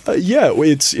 Yeah,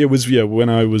 it was when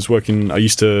I was working. I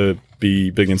used to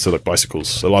be big into like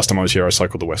bicycles. The last time I was here, I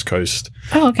cycled the West Coast.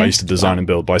 Oh, okay. I used to design and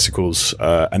build bicycles,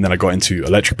 and then I got into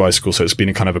electric bicycles. So it's been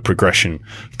a kind of a progression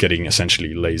of getting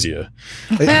essentially lazier.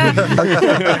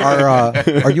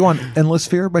 Are you on Endless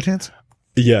Sphere by chance?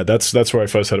 Yeah, that's where I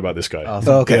first heard about this guy.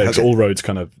 Okay, Yeah, 'cause okay. all roads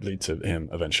kind of lead to him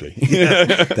eventually.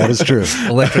 That is true.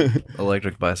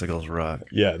 Electric bicycles rock.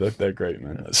 Yeah, they're great,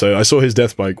 man. So I saw his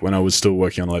death bike when I was still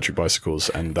working on electric bicycles,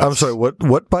 and that's I'm sorry,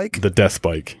 what bike? the death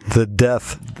bike. The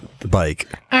death bike.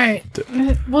 All right.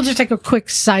 We'll just take a quick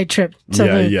side trip.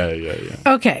 To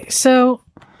Yeah. Okay, so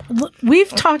we've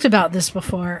talked about this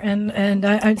before, and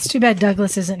it's too bad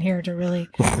Douglas isn't here to really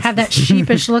have that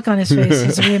sheepish look on his face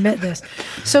as we admit this.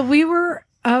 So we were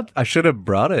up. I should have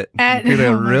brought it. At- Could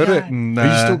have oh my wrote God. it. And, But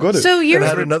you still got it. So And years I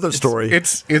had another story.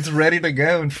 It's ready to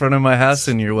go in front of my house,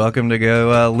 and you're welcome to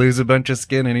go lose a bunch of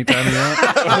skin anytime you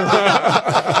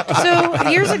want. so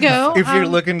years ago, If you're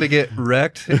looking to get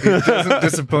wrecked, it doesn't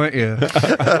disappoint you.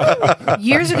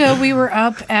 years ago, we were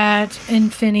up at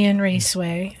Infineon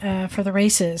Raceway for the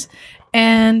races,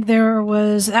 and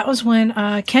that was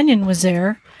when Kenyon was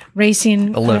there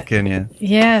racing. I love Kenya.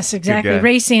 Yes, exactly. guy.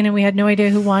 Racing, and we had no idea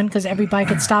who won because every bike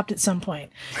had stopped at some point.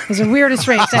 It was the weirdest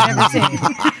race I'd ever seen.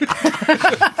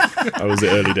 That was the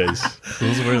early days.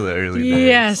 Those were the early days.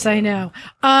 Yes, I know.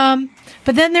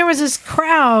 But then there was this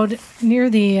crowd near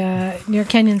near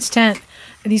Kenyon's tent.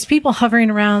 These people hovering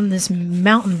around this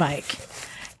mountain bike,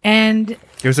 and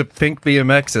There was a pink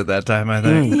BMX at that time, I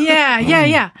think.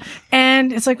 yeah.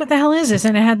 And it's like, what the hell is this?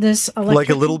 And it had this electric. Like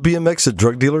a little BMX that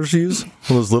drug dealers use? One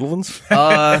of those little ones?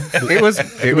 It was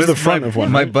the front of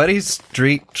one, My right? buddy's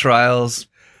street trials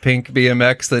pink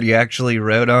BMX that he actually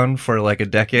rode on for like a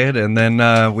decade, and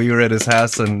then we were at his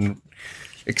house and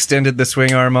extended the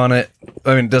swing arm on it.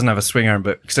 I mean, it doesn't have a swing arm,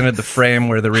 but extended the frame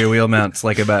where the rear wheel mounts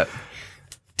like about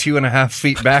 2.5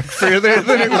 feet back further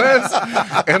than it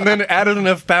was, and then added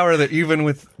enough power that even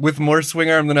with more swing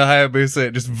arm than a Hayabusa,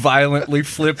 it just violently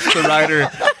flips the rider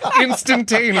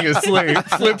instantaneously.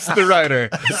 Flips the rider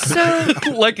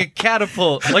So like a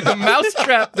catapult, like a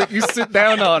mousetrap that you sit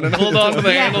down on and hold on to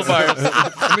the handlebars,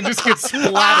 and then just gets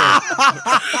splattered.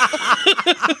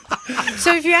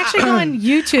 So if you actually go on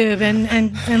YouTube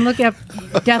and look up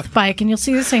Death Bike, and you'll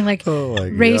see this thing like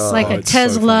race like a it's so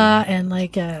Tesla and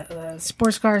like a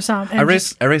sports car or something. I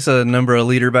race a number of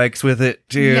leader bikes with it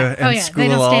too, Yeah. Oh, and yeah. They school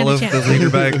don't stand all a of the chance. leader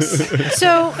bikes.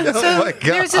 So my God.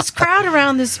 there's this crowd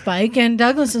around this bike, and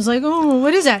Douglas is like, "Oh,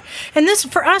 what is that?" And this,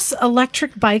 for us,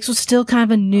 electric bikes was still kind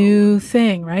of a new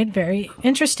thing, right? Very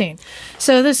interesting.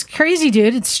 So this crazy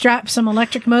dude had strapped some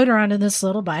electric motor onto this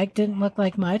little bike, didn't look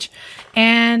like much,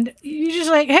 and you just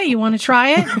like, "Hey, you want to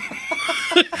try it?"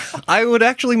 I would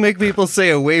actually make people say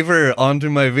a waiver onto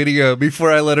my video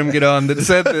before I let them get on that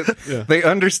said that they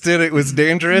understood it was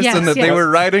dangerous Yes, and that they yes. were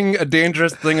riding a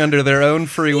dangerous thing under their own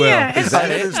free will. Yeah, it's, I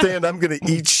understand I'm going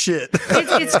to eat shit.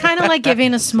 it's kind of like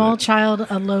giving a small child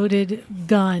a loaded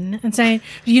gun and saying,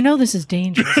 "You know this is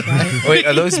dangerous, right?" Wait,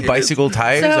 are those bicycle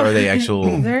tires or are they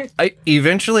actual? They're-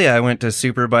 Eventually, I went to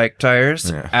Superbike tires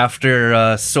Yeah.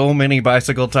 after so many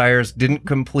bicycle tires didn't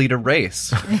complete a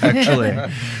race, actually.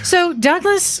 So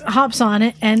Douglas hops on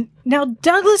it, and now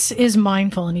Douglas is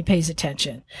mindful and he pays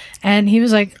attention. And he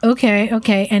was like,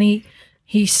 okay. And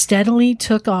he steadily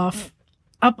took off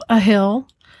up a hill,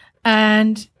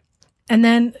 and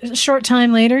then a short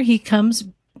time later, he comes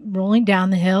rolling down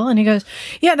the hill, and he goes,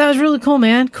 "Yeah, that was really cool,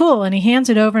 man. Cool." And he hands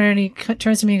it over, and he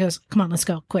turns to me and goes, "Come on, let's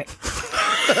go, quick."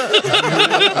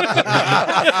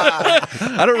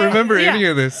 I don't remember Yeah. any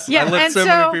of this. Yeah, I let and so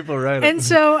many people ride it. And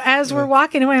so as we're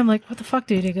walking away, I'm like, "What the fuck,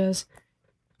 dude?" He goes,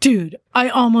 "Dude, I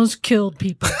almost killed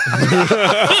people."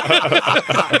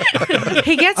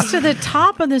 He gets to the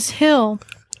top of this hill,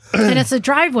 and it's a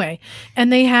driveway,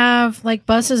 and they have like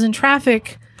buses and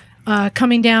traffic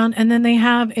coming down, and then they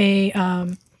have a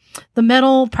the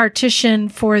metal partition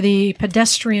for the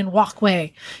pedestrian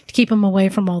walkway to keep him away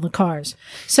from all the cars.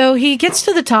 So he gets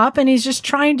to the top and he's just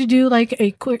trying to do like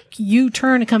a quick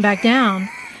U-turn to come back down.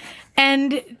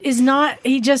 And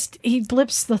he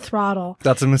blips the throttle.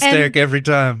 That's a mistake every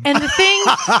time. And the thing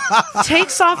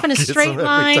takes off in a straight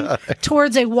line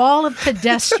towards a wall of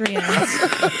pedestrians.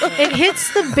 It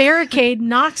hits the barricade,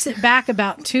 knocks it back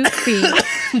about 2 feet.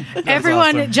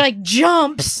 Everyone awesome.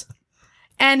 Jumps,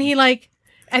 and he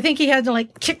I think he had to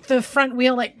kick the front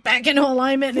wheel back into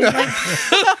alignment and he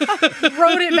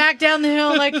rode it back down the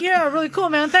hill yeah, really cool,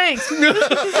 man, thanks.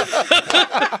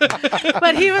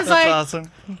 But he was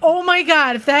awesome. Oh my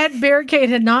God, if that barricade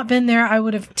had not been there, I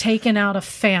would have taken out a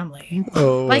family.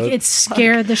 It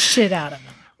scared the shit out of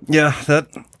him. Yeah, that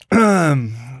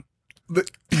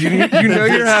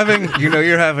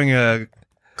you're having a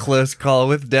close call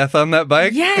with death on that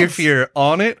bike. Yes. If you're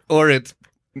on it or it's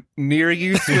near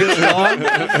you switched on,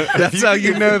 that's how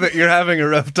you know that you're having a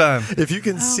rough time. If you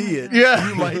can see it, Yeah,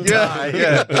 you might die.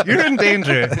 yeah, you're in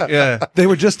danger. Yeah, They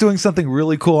were just doing something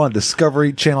really cool on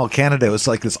Discovery Channel Canada. It was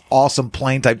like this awesome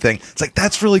plane type thing. It's like,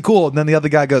 that's really cool. And then the other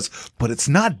guy goes, but it's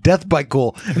not Death Bike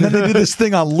cool. And then they did this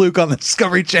thing on Luke on the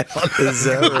Discovery Channel. Is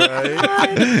that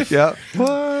right? Yeah.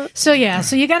 What? So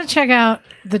you got to check out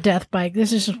the Death Bike.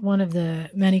 This is just one of the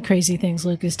many crazy things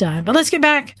Luke has done. But let's get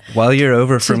back. while you're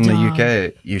over from the Dom.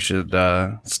 UK, you should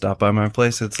stop by my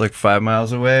place. It's 5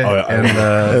 miles away, Oh, yeah. and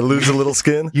And lose a little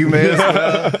skin. you may as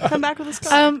well Come back with a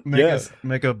scar.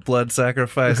 make a blood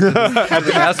sacrifice to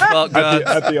the asphalt gods.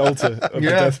 At the altar of the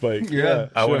Yeah. death bike. Yeah.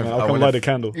 I Sure, would've- man. I I'll come would've- light a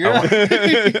candle.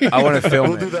 I want to film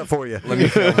We'll do it. that for you. Let me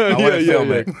film. I want to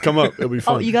film it. Come up. It'll be Oh,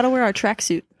 fun. you got to wear our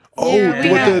tracksuit. Oh, Yeah,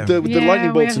 we with have- the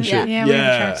lightning bolts and shit. Yeah, we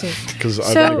have a tracksuit. Because I've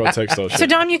So- only got textile shit. So,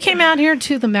 Dom, you came out here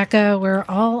to the Mecca where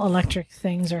all electric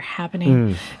things are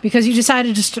happening because you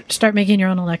decided to start making your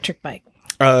own electric bike.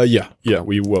 Yeah,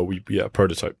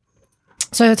 prototype.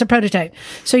 So it's a prototype.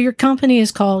 So your company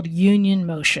is called Union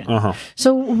Motion. Uh-huh.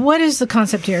 So what is the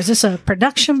concept here? Is this a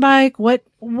production bike? What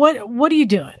are you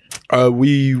doing?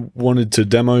 We wanted to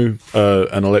demo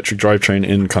an electric drivetrain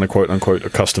in kind of quote unquote a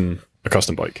custom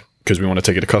bike, because we want to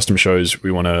take it to custom shows.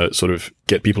 We want to sort of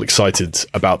get people excited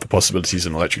about the possibilities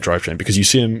of an electric drivetrain, because you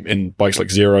see them in bikes like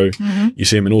Zero, you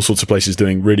see them in all sorts of places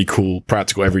doing really cool,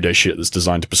 practical, everyday shit that's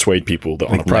designed to persuade people that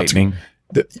on a practical.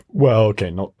 Lightning. Well,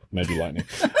 okay, not maybe lightning,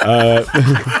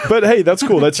 but hey, that's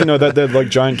cool. That's that they're like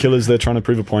giant killers. They're trying to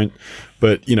prove a point,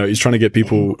 but he's trying to get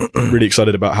people really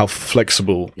excited about how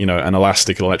flexible and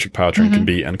elastic an electric powertrain can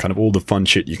be, and kind of all the fun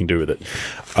shit you can do with it.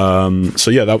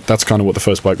 So yeah, that's kind of what the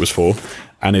first bike was for,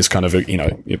 and is kind of a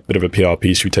bit of a PR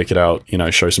piece. We take it out,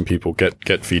 show some people,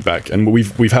 get feedback, and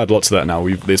we've had lots of that now.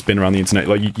 It's been around the internet.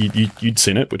 Like you'd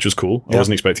seen it, which was cool. I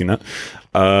wasn't expecting that.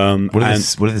 What are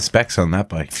the specs on that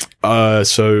bike?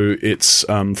 So it's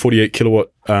 48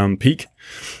 kilowatt peak.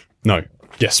 No,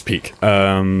 yes, peak.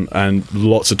 And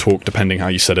lots of torque depending how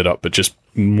you set it up, but just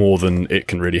more than it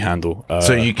can really handle.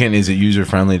 So is it user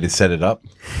friendly to set it up?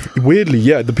 Weirdly,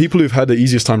 yeah. The people who've had the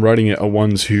easiest time riding it are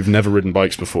ones who've never ridden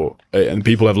bikes before, and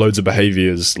people have loads of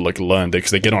behaviors learned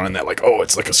because they get on and they're like, "Oh,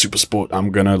 it's like a super sport. I'm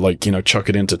gonna chuck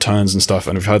it into turns and stuff."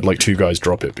 And we've had 2 guys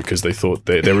drop it because they thought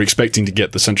they were expecting to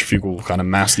get the centrifugal kind of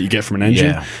mass that you get from an engine,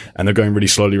 Yeah. and they're going really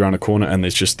slowly around a corner, and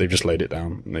they've just laid it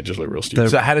down, and they just look real stupid.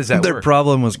 So how does that Their work?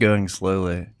 problem was going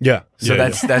slowly. Yeah. So yeah,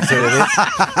 that's what it is.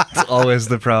 It's always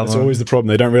the problem. That's always the problem.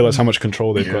 They don't realize how much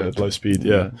control they've got at low speed.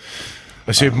 Yeah.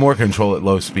 So you have more control at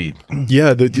low speed.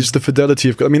 Yeah, just the fidelity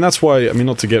of. I mean, that's why. I mean,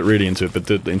 not to get really into it, but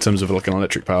in terms of an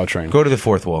electric powertrain. Go to the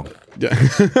fourth wall. Yeah.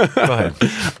 Go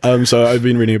ahead. So I've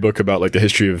been reading a book about the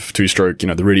history of two-stroke.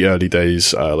 The really early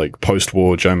days,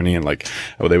 post-war Germany, and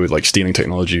how they were stealing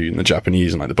technology in the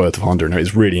Japanese, and the birth of Honda. And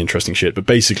it's really interesting shit. But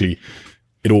basically,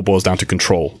 it all boils down to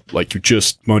control.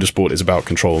 Motorsport is about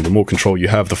control. The more control you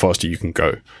have, the faster you can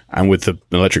go. And with the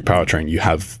electric powertrain, you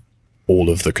have all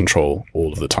of the control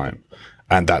all of the time.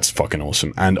 And that's fucking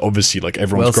awesome. And obviously,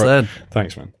 everyone's Well said.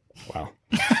 Thanks, man. Wow.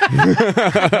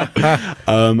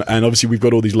 And obviously we've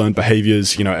got all these learned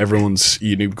behaviors, everyone's,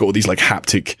 we've got all these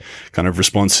haptic kind of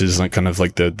responses,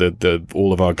 the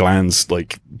all of our glands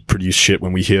produce shit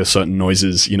when we hear certain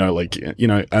noises,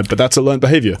 but that's a learned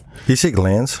behavior. You say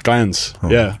glands? Glands.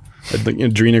 Yeah.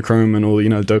 Adrenochrome and all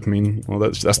dopamine. Well,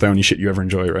 that's the only shit you ever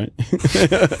enjoy, right?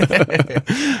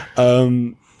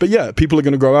 But yeah, people are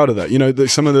going to grow out of that.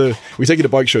 We take it to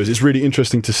bike shows. It's really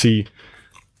interesting to see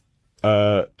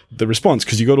the response,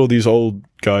 because you got all these old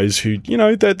guys who,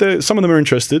 they're some of them are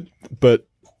interested, but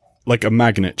like a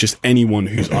magnet, just anyone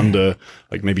who's under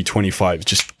maybe 25,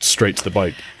 just straight to the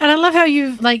bike. And I love how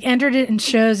you've entered it in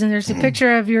shows, and there's a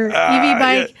picture of your EV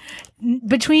bike. Yeah.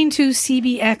 between two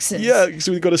CBXs. Yeah,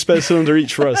 so we've got a spare cylinder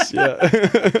each for us. Yeah.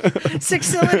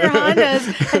 6-cylinder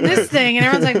Hondas and this thing, and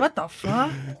everyone's like, "What the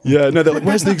fuck?" Yeah, no, they're like,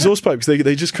 "Where's the exhaust pipe?" Because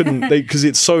they just couldn't. Because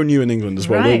it's so new in England as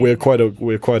well. Right. We're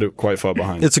quite far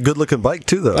behind. It's a good looking bike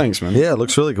too, though. Thanks, man. Yeah, it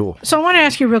looks really cool. So I want to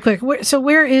ask you real quick.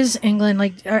 Where is England?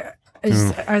 Like,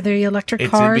 are there electric It's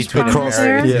in cars between problems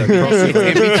America. there? Yeah, It's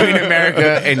in between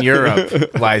America and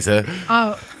Europe, Liza.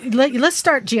 Oh, let's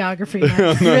start geography.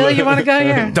 Now. Really, you want to go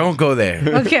here? Don't go there.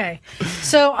 Okay.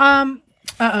 So,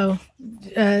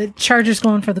 Charger's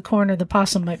going for the corner. The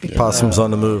possum might be. Possum's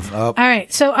on the move. All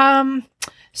right.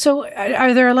 So,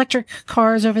 are there electric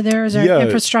cars over there? Is there Yeah.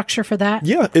 infrastructure for that?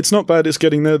 Yeah, it's not bad. It's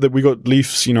getting there. That we got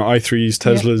Leafs, i3s,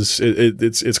 Teslas.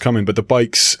 It's coming. But the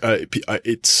bikes,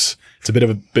 it's a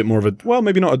bit more of a, well,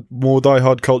 maybe not a more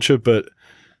diehard culture, but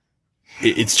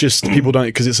it's just people don't,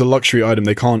 because it's a luxury item.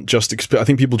 They can't just. I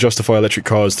think people justify electric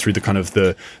cars through the kind of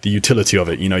the utility of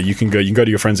it. You can go to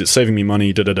your friends. It's saving me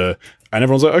money. And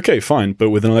everyone's like, okay, fine. But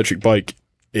with an electric bike,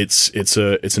 it's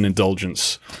an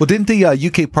indulgence. Well, didn't the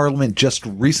UK Parliament just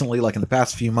recently, like in the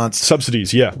past few months,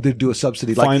 Subsidies, yeah. they do a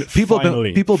subsidy? Like people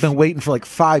have been waiting for like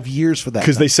 5 years for that.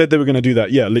 Because they said they were going to do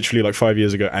that, literally like 5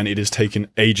 years ago, and it has taken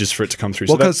ages for it to come through.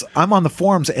 Well, because I'm on the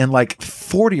forums and like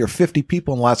 40 or 50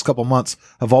 people in the last couple of months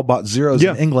have all bought Zeros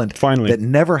in England finally. that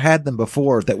never had them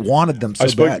before, that wanted them so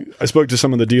bad. I spoke to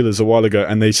some of the dealers a while ago,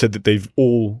 and they said that they'd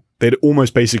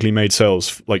almost basically made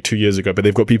sales like 2 years ago, but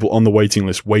they've got people on the waiting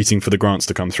list waiting for the grants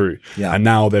to come through. Yeah. And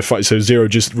now they're so Zero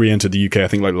just re-entered the UK, I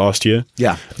think like last year.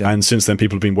 Yeah. And since then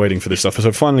people have been waiting for this stuff.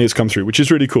 So finally it's come through, which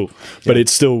is really cool. But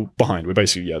it's still behind. We're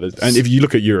basically, and if you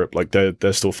look at Europe, like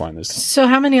they're still fine. So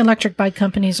how many electric bike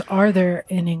companies are there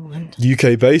in England?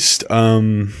 UK based,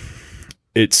 I've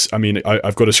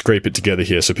got to scrape it together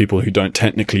here. So people who don't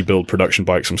technically build production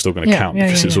bikes, I'm still going to count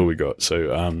because it's all we got. So,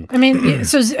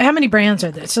 so how many brands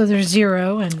are there? So there's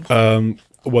Zero and.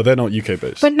 Well, they're not UK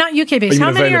based. But not UK based.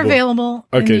 How many are available?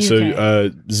 Okay, in the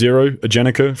UK? Zero,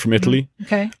 Agenica from Italy.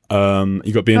 Okay.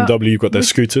 You got BMW, you've got their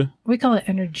scooter. We call it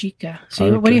Energica.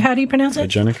 So how do you pronounce it?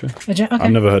 Agenica. Okay.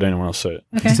 I've never heard anyone else say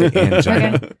it. Okay.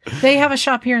 Okay. They have a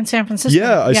shop here in San Francisco.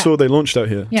 Yeah, I saw they launched out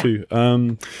here too.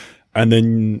 And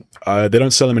then they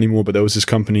don't sell them anymore, but there was this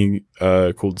company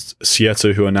called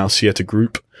Sieta, who are now Sieta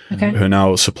Group, who are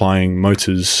now supplying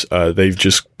motors. They've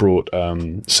just brought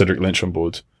Cedric Lynch on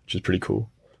board, which is pretty cool.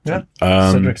 Yeah,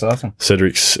 Cedric's awesome.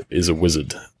 Cedric's is a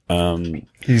wizard. Have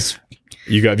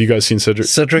you guys seen Cedric?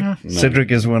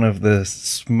 Cedric is one of the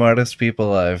smartest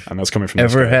people I've and that's coming from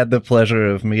ever had the pleasure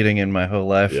of meeting in my whole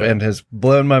life, and has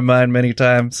blown my mind many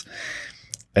times.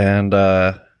 And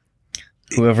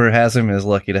whoever has him is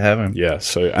lucky to have him. Yeah.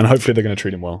 So, and hopefully they're going to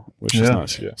treat him well, which is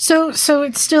nice. Yeah. So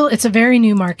it's a very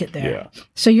new market there. Yeah.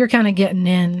 So you're kind of getting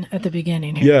in at the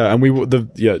beginning here. Yeah, and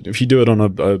if you do it on a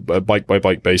bike by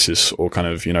bike basis or kind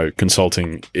of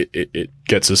consulting, it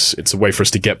gets us. It's a way for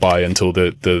us to get by until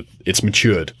it's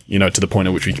matured, to the point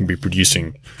at which we can be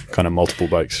producing kind of multiple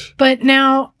bikes. But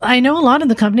now I know a lot of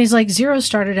the companies, like Zero,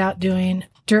 started out doing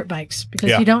dirt bikes because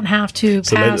you don't have to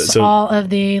pass all of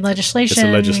the legislation. It's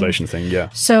a legislation thing, yeah.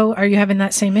 So are you having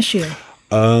that same issue?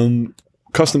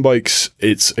 Custom bikes,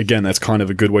 that's kind of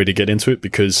a good way to get into it,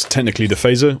 because technically the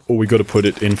phaser, all we got to put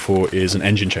it in for is an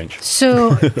engine change.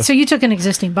 So you took an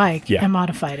existing bike and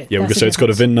modified it. Yeah, so it's got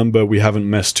a VIN number. We haven't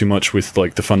messed too much with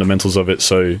like the fundamentals of it,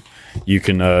 so you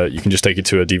can just take it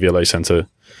to a DVLA center,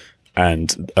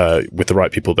 and with the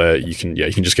right people there, you can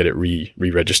just get it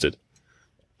re-registered.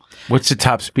 What's the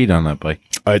top speed on that bike?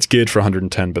 It's geared for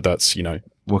 110, but that's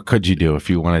What could you do if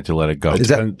you wanted to let it go? Is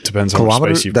that depends on how much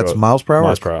space you've got. That's miles per hour?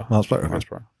 Miles per hour. Miles per hour. Miles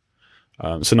per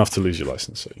hour. It's enough to lose your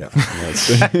license. So,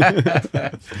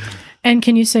 And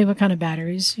can you say what kind of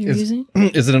batteries you're using?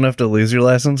 Is it enough to lose your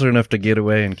license or enough to get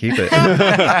away and keep it?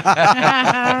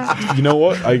 You know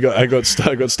what? I got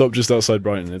stopped just outside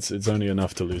Brighton. It's only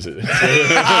enough to lose it.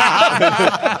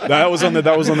 That was on the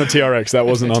TRX. That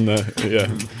wasn't on the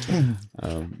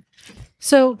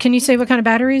So can you say what kind of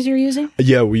batteries you're using?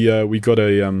 Yeah, we got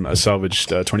a salvaged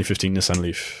 2015 Nissan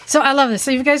Leaf. So I love this. So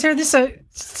you guys heard this? So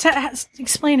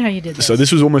explain how you did this. So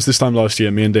this was almost this time last year.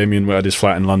 Me and Damien were at his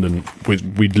flat in London.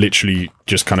 We'd literally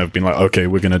just kind of been like, okay,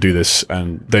 we're going to do this.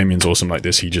 And Damien's awesome like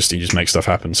this. He just makes stuff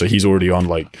happen. So he's already on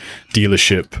like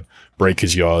dealership,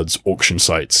 breakers yards, auction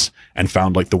sites, and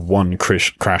found like the one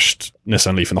crashed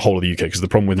Nissan Leaf in the whole of the UK. Because the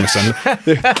problem with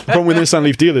Nissan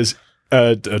Leaf dealers,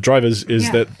 drivers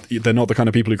is that they're not the kind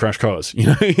of people who crash cars,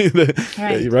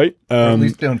 right? Or at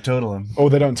least don't total them. Oh,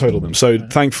 they don't total them. So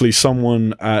thankfully,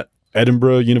 someone at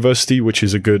Edinburgh University, which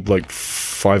is a good like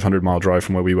 500-mile drive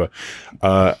from where we were,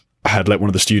 had let one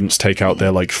of the students take out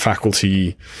their like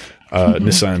faculty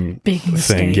Nissan Big thing.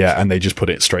 mistake. Yeah, and they just put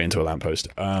it straight into a lamppost.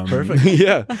 Perfect.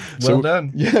 Yeah. Well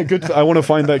done. Yeah, good. I want to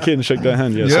find that kid and shake their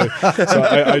hand. Yeah. So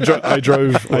I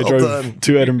drove done.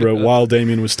 to Edinburgh while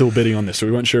Damien was still bidding on this, so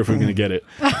we weren't sure if we were going to get it.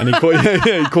 And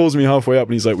he calls me halfway up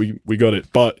and he's like, "We got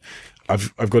it, but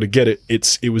I've got to get it.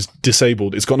 It was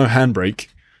disabled. It's got no handbrake."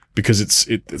 Because it's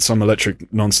some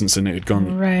electric nonsense and it had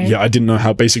gone. Right. Yeah, I didn't know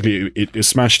how. Basically, it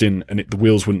smashed in and the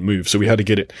wheels wouldn't move. So we had to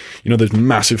get it. You know those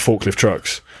massive forklift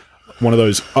trucks, one of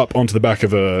those up onto the back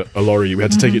of a lorry. We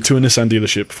had to take it to a Nissan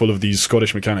dealership full of these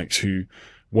Scottish mechanics who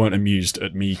weren't amused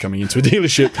at me coming into a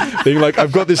dealership, being like,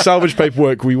 "I've got this salvage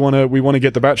paperwork. We want to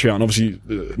get the battery out." And obviously,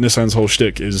 Nissan's whole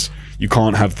shtick is you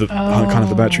can't have the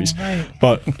batteries. Right.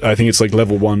 But I think it's like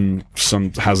level 1,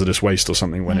 some hazardous waste or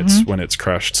something when it's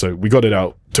crashed. So we got it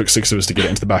out. Took 6 of us to get it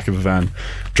into the back of a van,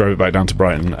 drove it back down to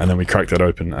Brighton, and then we cracked that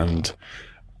open. And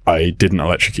I didn't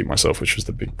electrocute myself, which was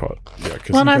the big part. Yeah,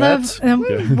 Well, and I love.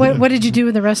 What did you do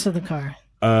with the rest of the car?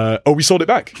 We sold it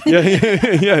back.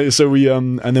 Yeah. So we,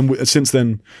 and then since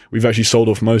then, we've actually sold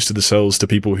off most of the cells to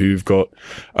people who've got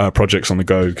projects on the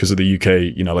go because of the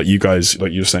UK. You know, like you guys,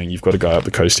 like you were saying, you've got a guy up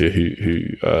the coast here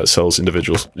who sells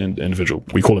individual.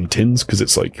 We call them tins because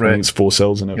it's like I think it's 4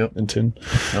 cells in a tin.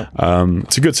 Yep.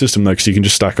 It's a good system though because you can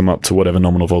just stack them up to whatever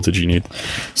nominal voltage you need.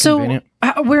 So,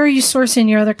 where are you sourcing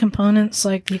your other components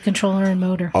like the controller and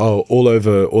motor? Oh, all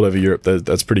over Europe.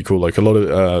 That's pretty cool. Like a lot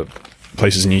of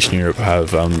places in Eastern Europe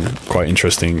have quite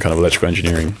interesting kind of electrical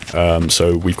engineering.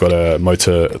 So we've got a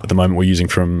motor at the moment we're using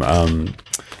from I'm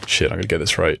gonna get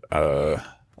this right. I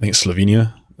think it's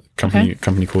Slovenia,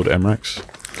 company called MRAX.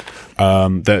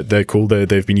 They're cool.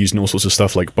 They've been using all sorts of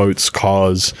stuff like boats,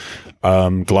 cars,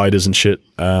 gliders and shit.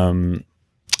 And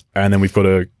then we've got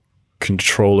a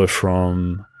controller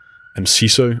from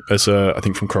MCISO, I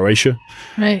think from Croatia.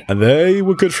 Right. And they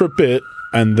were good for a bit,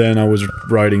 and then I was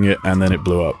riding it, and then it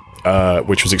blew up.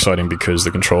 Which was exciting because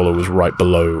the controller was right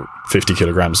below 50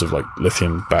 kilograms of like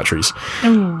lithium batteries.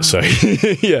 Ooh. So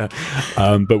yeah,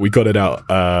 but we got it out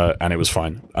and it was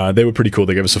fine. They were pretty cool.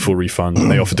 They gave us a full refund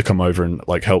and they offered to come over and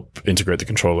like help integrate the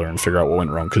controller and figure out what went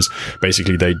wrong because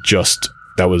basically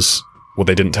that was what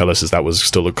they didn't tell us is that was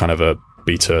still a kind of a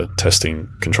beta testing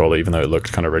controller, even though it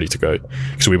looked kind of ready to go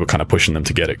because we were kind of pushing them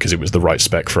to get it because it was the right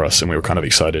spec for us and we were kind of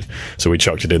excited. So we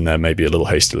chucked it in there maybe a little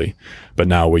hastily, but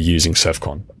now we're using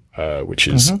Sevcon. Which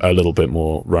is a little bit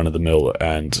more run-of-the-mill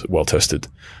and well-tested.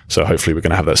 So hopefully we're going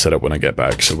to have that set up when I get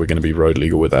back. So we're going to be road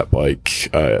legal with that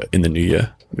bike in the new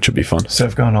year, which would be fun.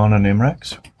 Sevcon on an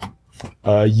MRAX?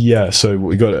 Yeah, so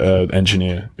we got an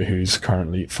engineer who's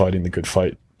currently fighting the good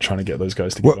fight, trying to get those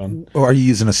guys to get on. Or are you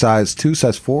using a size 2,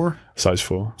 size 4? Size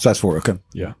 4. Size 4, okay.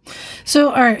 Yeah. So,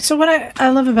 all right. So what I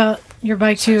love about your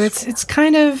bike, too, it's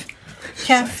kind of...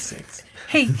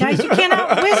 Hey, guys, you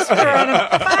cannot whisper on a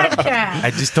podcast.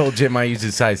 I just told Jim I use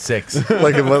a size 6.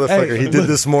 Like a motherfucker. He did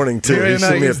this morning, too. He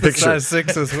sent me a picture. Size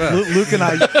 6 as well. Luke and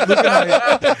I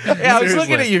Yeah, I was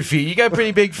looking at your feet. You got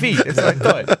pretty big feet. It's what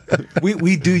I thought.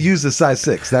 we do use a size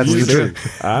 6. That's the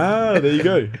truth. There you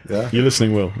go. Yeah. You're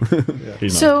listening, Will.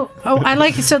 So, I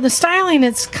like it. So the styling,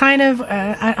 it's kind of,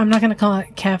 I'm not going to call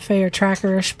it cafe or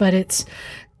trackerish, but it's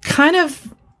kind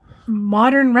of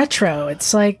modern retro.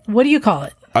 It's like, what do you call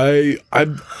it? I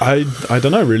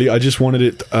don't know really. I just wanted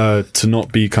it to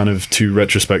not be kind of too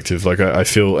retrospective. Like I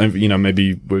feel,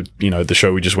 maybe with the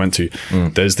show we just went to,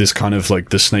 there's this kind of like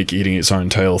the snake eating its own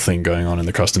tail thing going on in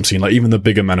the custom scene. Like even the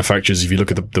bigger manufacturers, if you look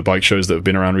at the bike shows that have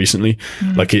been around recently,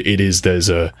 like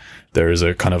there is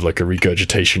a kind of like a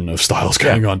regurgitation of styles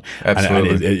going on,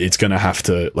 absolutely. and it's going to have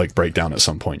to like break down at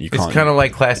some point. It's kind of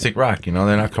like classic rock, they're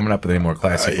not coming up with any more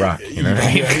classic rock, Yeah.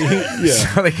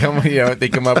 So they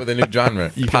come up with a new genre.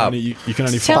 You can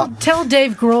only tell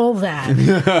Dave Grohl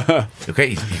that.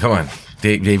 Okay, come on.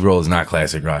 Dave Grohl is not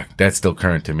classic rock. That's still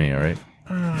current to me. All right.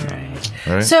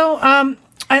 All right. So,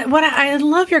 I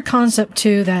love your concept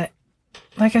too. That,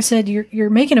 like I said, you're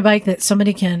making a bike that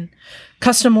somebody can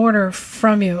custom order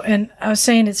from you. And I was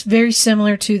saying it's very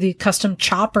similar to the custom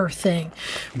chopper thing,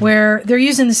 where they're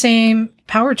using the same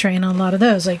powertrain on a lot of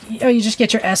those. Like, you just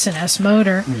get your S&S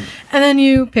motor, and then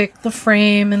you pick the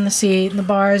frame and the seat and the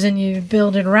bars, and you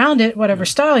build it around it, whatever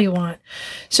style you want.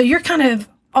 So you're kind of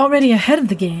already ahead of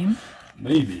the game.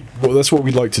 Maybe. Well, that's what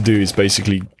we'd like to do is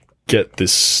basically get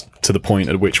this to the point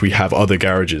at which we have other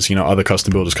garages, other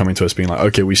custom builders coming to us being like,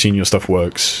 okay, we've seen your stuff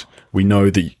works. We know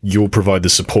that you'll provide the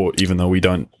support, even though we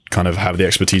don't kind of have the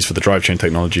expertise for the drive chain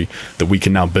technology, that we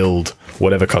can now build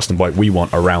whatever custom bike we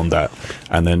want around that.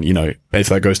 And then, if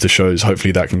that goes to shows,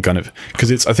 hopefully that can kind of,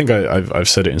 because I think I've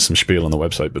said it in some spiel on the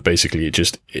website, but basically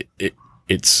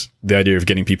it's the idea of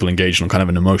getting people engaged on kind of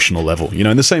an emotional level,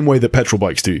 in the same way that petrol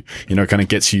bikes do, kind of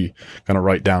gets you kind of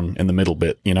right down in the middle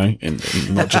bit, and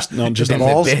not just the up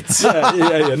balls.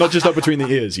 yeah, not just up between the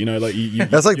ears, like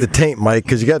That's like the taint, Mike,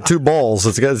 because you got two balls.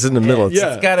 It's in the middle. It's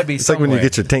got to be. It's like when you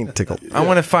get your taint tickled. I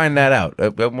want to find that out. I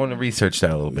want to research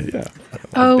that a little bit. Yeah.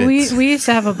 Oh, we used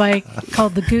to have a bike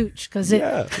called the Gooch because it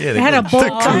had a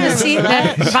bolt on the seat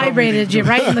that vibrated you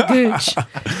right in the gooch.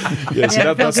 Yeah,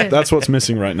 so that's what's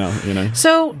missing right now,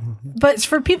 So, but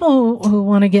for people who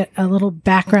want to get a little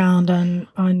background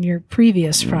on your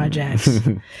previous projects,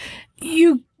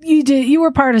 you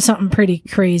were part of something pretty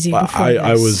crazy before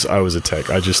I this. was a tech.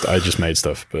 I just made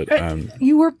stuff, but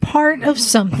You were part of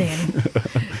something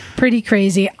pretty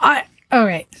crazy. All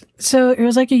right. So it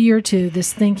was like a year or two.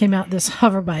 This thing came out, this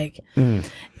hover bike,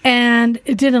 and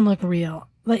it didn't look real.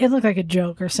 Like it looked like a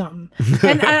joke or something.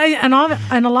 And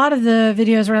and a lot of the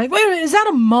videos were like, "Wait a minute, is that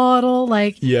a model?"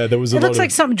 Like, yeah, there was. It looks like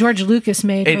something George Lucas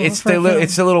made. It's the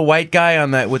little white guy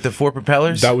on that with the 4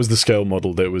 propellers. That was the scale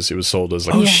model that it was sold as.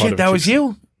 Like, oh shit, that was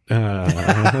you. You mean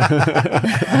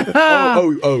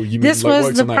this like was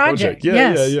works the on that project?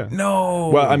 Yeah, yeah. No.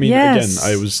 Well, I mean, Yes.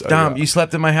 again, I was Dom, you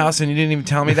slept in my house and you didn't even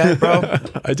tell me that, bro.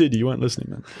 I did. You weren't listening,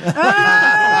 man.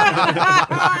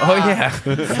 Oh yeah.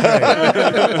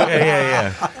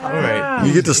 Yeah. All right.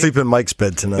 You get to sleep in Mike's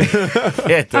bed tonight.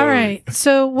 Yeah, All right.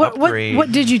 So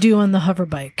what did you do on the hover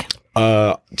bike?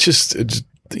 Just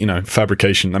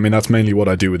fabrication. I mean, that's mainly what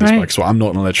I do with this bike. So I'm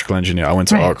not an electrical engineer. I went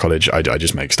to art college. I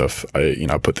just make stuff.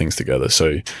 I put things together.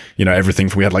 So, everything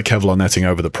we had like Kevlar netting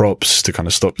over the props to kind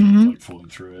of stop like falling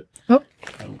through it. Oh,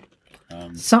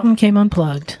 something came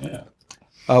unplugged.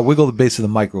 Yeah. Wiggle the base of the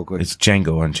mic real quick. It's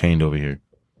Django Unchained over here.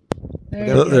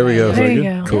 There we go. There you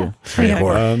go. Cool.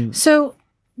 Yeah. So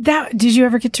did you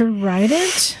ever get to ride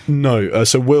it? No.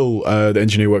 So Will, the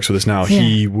engineer who works with us now,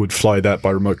 he would fly that by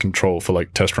remote control for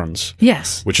like test runs.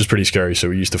 Yes. Which is pretty scary. So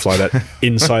we used to fly that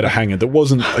inside a hangar that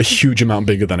wasn't a huge amount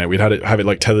bigger than it. We'd have it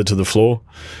like tethered to the floor.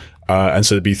 And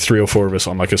so there'd be 3 or 4 of us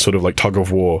on like a sort of like tug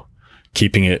of war,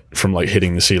 keeping it from like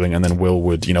hitting the ceiling. And then Will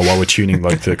would, while we're tuning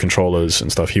like the controllers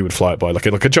and stuff, he would fly it by like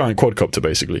a giant quadcopter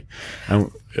basically.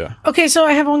 And yeah. Okay. So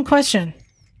I have one question.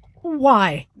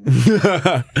 Why?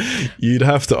 You'd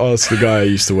have to ask the guy I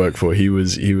used to work for. He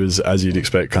was, as you'd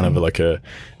expect, kind of like an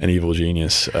evil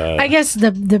genius. I guess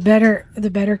the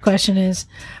better question is,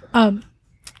 I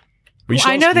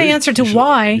know the answer to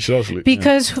why,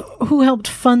 because who helped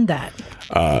fund that?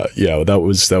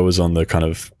 That was on the kind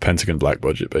of Pentagon black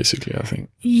budget, basically, I think.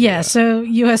 Yeah, so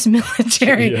U.S.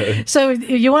 military. Yeah. So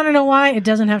you want to know why? It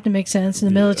doesn't have to make sense in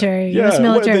the military. U.S.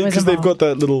 military was because they've got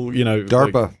that little,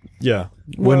 DARPA.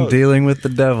 When dealing with the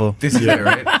devil. This is it,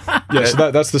 right? Yeah,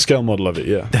 so that's the scale model of it.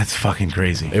 Yeah, That's fucking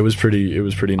crazy. it was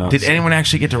pretty nuts. Did anyone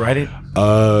actually get to ride it?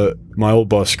 My old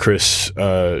boss Chris,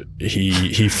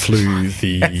 he flew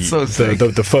so sick.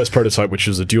 the first prototype, which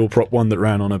was a dual prop one that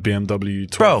ran on a BMW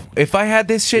 12. Bro, if I had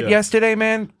this shit yesterday,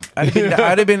 man, I'd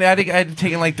have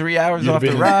taken like 3 hours off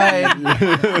the ride.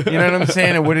 You know what I'm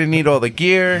saying? I wouldn't need all the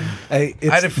gear. Hey,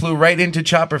 I'd have flew right into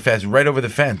Chopper Fest, right over the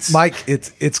fence. Mike,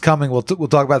 it's coming. We'll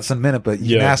talk about this in a minute, but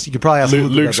you could probably ask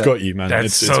Luke's about got that. you, man. That's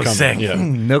it's so coming. sick. Yeah.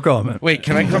 No comment. Wait,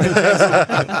 can I come and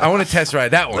test? I want to test ride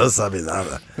that one.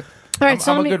 All right,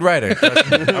 so I'm a good rider.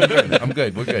 I'm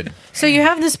good. We're good. So you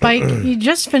have this bike. You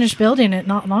just finished building it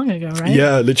not long ago, right?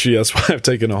 Yeah, literally. That's why I've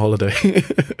taken a holiday.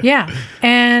 Yeah,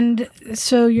 and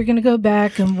so you're going to go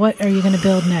back, and what are you going to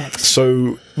build next?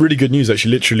 So really good news,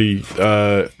 actually. Literally,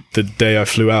 the day I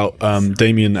flew out,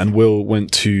 Damien and Will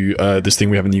went to this thing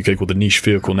we have in the UK called the Niche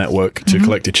Vehicle Network to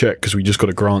collect a check because we just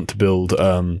got a grant to build.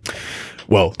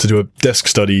 To do a desk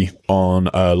study on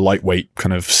a lightweight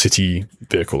kind of city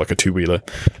vehicle, like a 2-wheeler.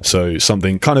 So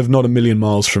something kind of not a million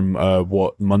miles from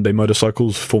what Monday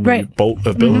Motorcycles, formerly Bolt,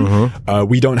 have built.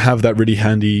 We don't have that really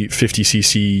handy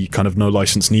 50cc kind of no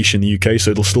license niche in the UK,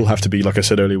 so it'll still have to be, like I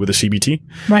said earlier, with a CBT.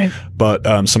 Right. But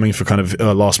something for kind of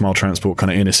last mile transport,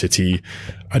 kind of inner city,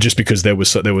 just because there was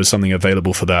something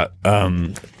available for that.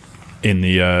 In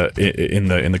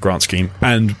the grant scheme,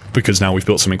 and because now we've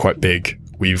built something quite big,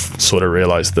 we've sort of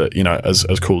realized that,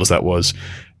 as cool as that was,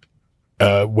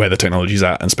 where the technology's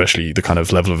at, and especially the kind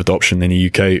of level of adoption in the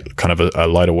UK, kind of a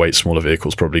lighter weight, smaller vehicle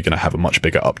is probably going to have a much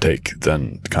bigger uptake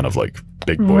than kind of like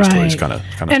big boys toys kind of.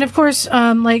 And of course,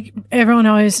 like everyone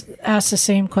always asks the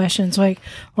same questions, like,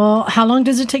 well, how long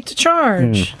does it take to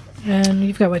charge? And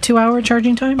you've got 2-hour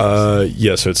charging time?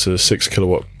 So it's a 6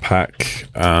 kilowatt pack.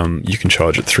 You can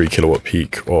charge at 3 kilowatt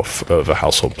peak off of a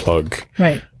household plug.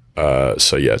 Right.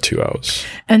 So yeah, 2 hours.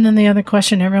 And then the other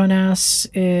question everyone asks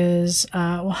is,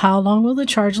 well, how long will the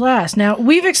charge last? Now,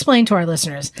 we've explained to our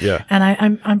listeners, Yeah.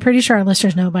 and I'm pretty sure our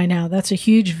listeners know by now, that's a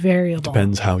huge variable.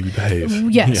 Depends how you behave.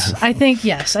 Yes, Yeah. I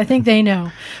think they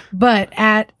know. But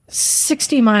at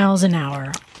 60 miles an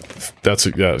hour, I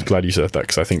was glad you said that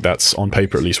because I think that's on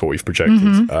paper at least what we've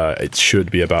projected. It should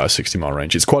be about a 60-mile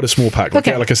range. It's quite a small pack. Like,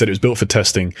 Okay. like I said, it was built for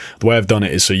testing. The way I've done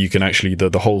it is so you can actually the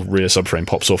whole rear subframe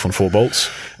pops off on 4 bolts,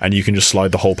 and you can just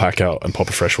slide the whole pack out and pop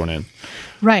a fresh one in.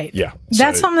 right? Yeah,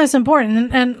 That's so- something that's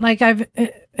important. And like I've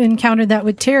encountered that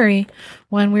with Terry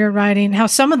when we were riding, how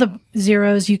some of the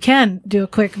Zeros you can do a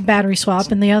quick battery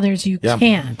swap and the others you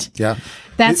can't. Yeah.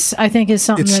 That's, I think, is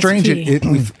something It's that's strange. key.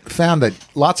 We've found that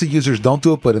lots of users don't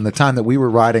do it, but in the time that we were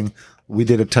riding, we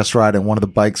did a test ride on one of the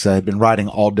bikes I had been riding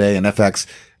all day, and FX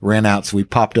ran out. So we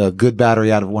popped a good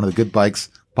battery out of one of the good bikes,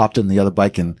 popped it in the other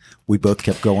bike, and we both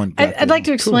kept going. I'd like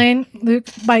to explain, Luke,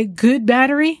 by good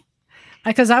battery,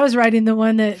 because I was riding the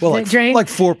one that, that drained. like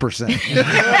 4%.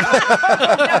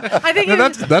 I think it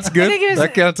was, that's good. I think it was,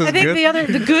 That counts as I think good.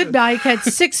 the good bike had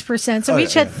 6%, so we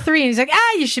each had 3, and he's like,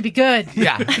 you should be good.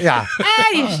 yeah.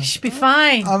 You should be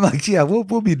fine. I'm like, yeah,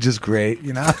 we'll be just great,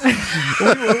 you know.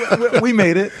 we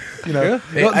made it, you know.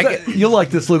 Well, you'll like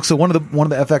this, Luke. So one of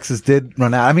the FXs did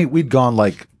run out. I mean, we'd gone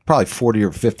like probably 40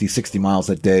 or 50, 60 miles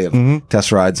that day of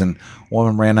test rides, and one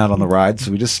of them ran out on the ride.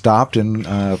 So we just stopped and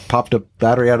popped a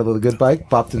battery out of the good bike,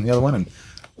 popped in the other one, and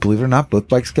believe it or not, both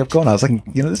bikes kept going. I was like,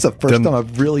 you know, this is the first time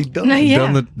I've really done it.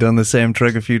 Yeah, Done the same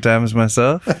trick a few times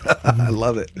myself. I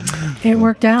love it. it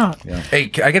worked out.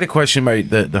 Hey, I got a question about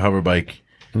the hover bike.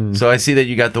 So I see that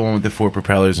you got the one with the 4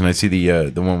 propellers, and I see the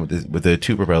one with the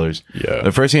 2 propellers. Yeah.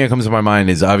 The first thing that comes to my mind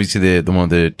is obviously the one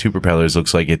with the 2 propellers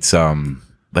looks like it's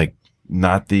like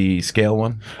not the scale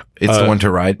one. It's the one to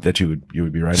ride that you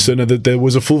would be riding. So no,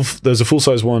 there's a full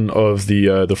size one of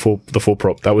the full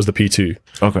prop. That was the P2.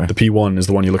 Okay. The P1 is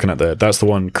the one you're looking at there. That's the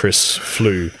one Chris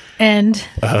flew, And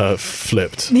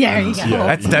flipped. there you go.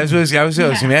 That's what I was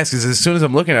going to ask. Is as soon as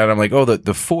I'm looking at it, I'm like, oh,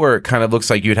 the 4 kind of looks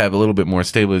like you'd have a little bit more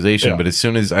stabilization, Yeah. but as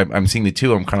soon as I'm seeing the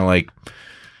 2, I'm kind of like,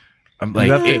 it would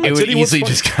tell you what's easily funny.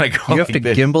 just kind of go. You have to like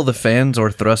this. gimbal the fans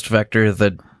or thrust vector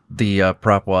the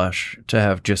prop wash to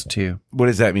have just 2. What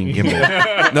does that mean,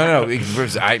 gimbal? no.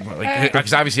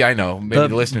 Because obviously I know. Maybe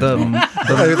the listeners. don't.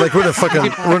 Like we're in a think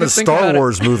about Star it.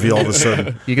 Wars movie all of a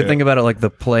sudden. You can think about it like the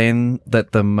plane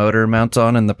that the motor mounts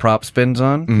on and the prop spins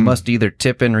on must either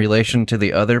tip in relation to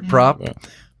the other prop,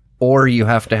 or you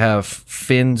have to have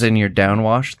fins in your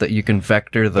downwash that you can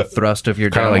vector the thrust of your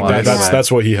Kinda downwash. like this.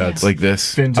 That's what he had. like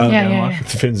this. Yeah, yeah.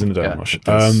 Fins in the downwash.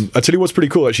 I tell you what's pretty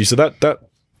cool actually. So that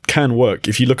can work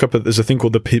if you look up at. There's a thing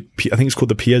called I think it's called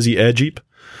the Piezzi Air Jeep.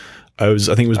 I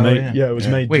think it was made. Yeah, it was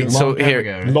made. Wait, so long,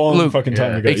 here, long Luke, fucking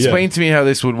time ago. explain to me how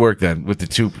this would work then with the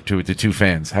two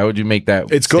fans. How would you make that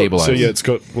It's got stabilized? so yeah, it's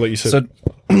got like you said.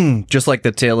 So just like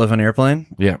the tail of an airplane,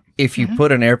 yeah. if you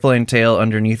put an airplane tail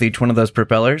underneath each one of those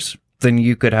propellers, then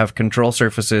you could have control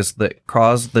surfaces that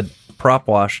cause the prop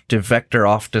wash to vector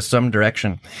off to some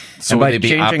direction. So And would by they be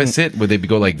changing- opposite? Would they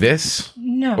go like this,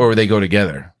 No. or would they go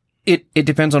together? It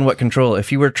depends on what control.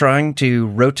 If you were trying to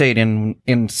rotate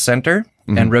in center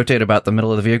and rotate about the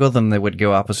middle of the vehicle, then they would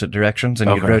go opposite directions, and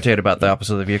you'd Okay. rotate about the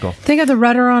opposite of the vehicle. Think of the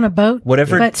rudder on a boat,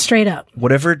 Whatever- but straight up.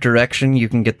 Whatever direction you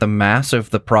can get the mass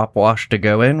of the prop wash to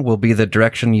go in will be the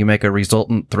direction you make a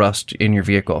resultant thrust in your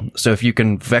vehicle. So if you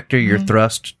can vector your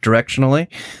thrust directionally,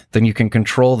 then you can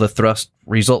control the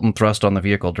resultant thrust on the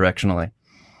vehicle directionally.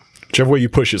 Whichever way you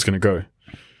push, it's going to go.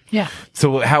 Yeah.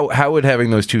 So how would having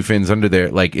those 2 fins under there,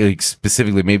 like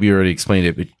specifically, maybe you already explained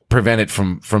it, but prevent it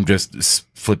from just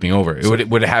flipping over?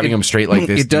 Would having them straight like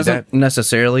this It doesn't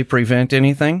necessarily prevent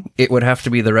anything. It would have to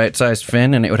be the right sized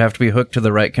fin, and it would have to be hooked to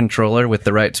the right controller with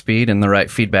the right speed and the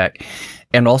right feedback.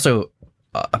 And also,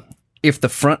 if the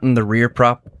front and the rear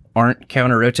prop aren't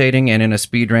counter rotating and in a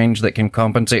speed range that can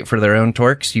compensate for their own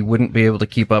torques, you wouldn't be able to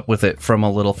keep up with it from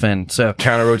a little fin. So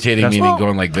counter rotating, meaning Well-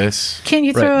 going like this? Can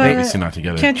you Right, throw Obviously not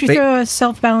together. Can't you throw a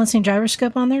self-balancing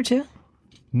gyroscope on there too?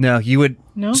 no, you would.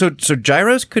 No? So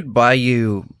gyros could buy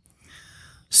you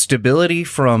stability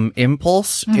from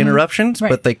impulse interruptions, Right.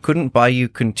 but they couldn't buy you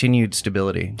continued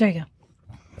stability. There you go.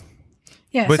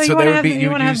 Yeah, But so so you want there to would have be- you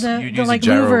want to have you'd the use like a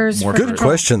gyro movers more for for- Good control.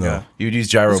 question though. You'd use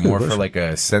gyro a good more for question. like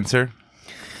a sensor.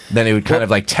 Then it would kind of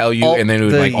like tell you, and then it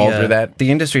would like The, alter that. The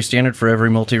industry standard for every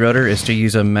multi-rotor is to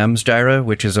use a MEMS gyro,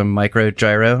 which is a micro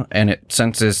gyro, and it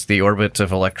senses the orbits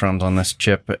of electrons on this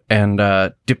chip. And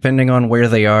depending on where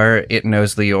they are, it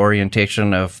knows the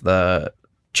orientation of the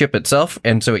chip itself,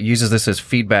 and so it uses this as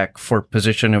feedback for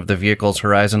position of the vehicle's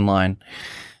horizon line.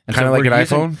 Kind of like an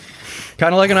iPhone?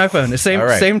 Kind of like an iPhone. The same All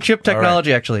right. same chip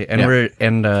technology, actually. And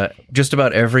Yeah. just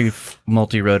about every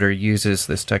multi-rotor uses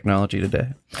this technology today.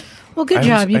 Well, good I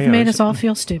job. was- You've I made was- us all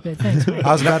feel stupid. Thanks, Mike.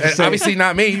 I was about to say. Obviously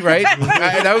not me, right?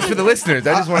 That was for the listeners.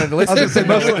 I just wanted the listeners to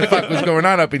know what the fuck was going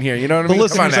on up in here. You know what I The mean?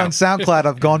 Come on listeners now. on SoundCloud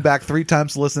have gone back 3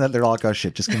 times to listen to that. They're all like, oh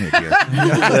shit, just give me a beer.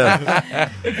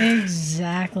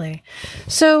 Exactly.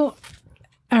 So,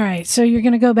 all right. So you're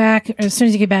going to go back as soon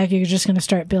as you get back. You're just going to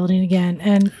start building again,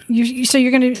 and so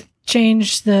you're going to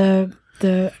change the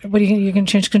what are you're going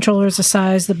to change controllers, the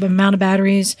size, the amount of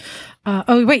batteries.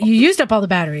 Oh wait, you used up all the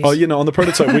batteries. Oh, on the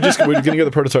prototype, we're going to get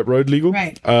the prototype road legal.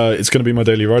 Right. It's going to be my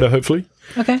daily rider, hopefully.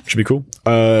 Okay. Should be cool.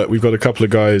 We've got a couple of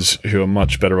guys who are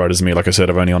much better riders than me. Like I said,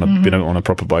 I've only been on a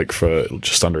proper bike for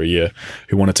just under a year,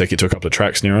 who want to take it to a couple of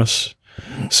tracks near us.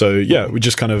 So yeah, we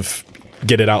just kind of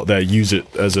get it out there, use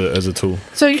it as a tool.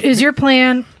 So is your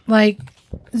plan like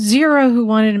Zero, who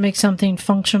wanted to make something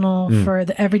functional for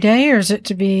the everyday, or is it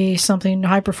to be something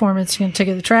high performance you can take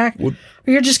it to the track? Or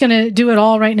you're just going to do it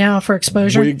all right now for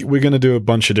exposure? We're going to do a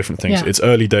bunch of different things. Yeah. It's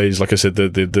early days. Like I said,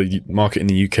 the market in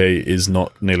the UK is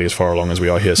not nearly as far along as we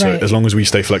are here. So Right. as long as we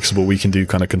stay flexible, we can do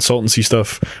kind of consultancy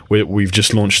stuff. We've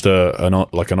just launched an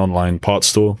online parts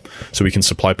store, so we can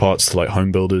supply parts to like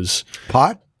home builders.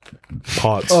 Parts.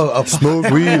 Smoke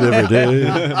weed every day.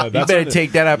 You better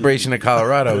take that operation to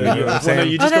Colorado. You know what I'm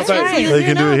saying? you Oh, just that's got back. right. They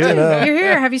can do it here now. You're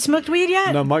here. Have you smoked weed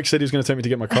yet? No, Mike said he was going to take me to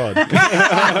get my card.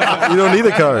 You don't need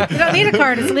a card. You don't need a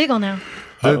card. It's legal now.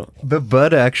 The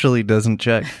bud actually doesn't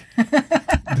check.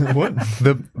 What?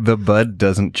 The bud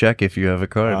doesn't check if you have a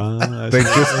card. They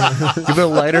just the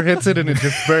lighter hits it and it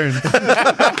just burns.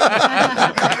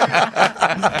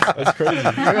 That's crazy.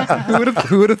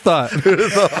 Who would have thought?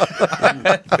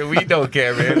 We don't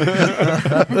care, man.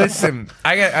 Listen,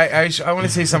 I want to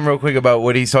say something real quick about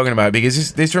what he's talking about,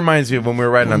 because this reminds me of when we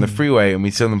were riding on the freeway and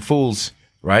we saw them fools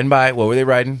riding by. What were they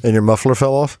riding? And your muffler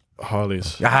fell off?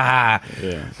 Harleys. Yeah.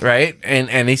 Right.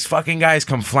 And these fucking guys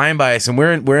come flying by us, and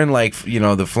we're in like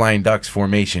the Flying Ducks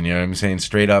formation. You know what I'm saying?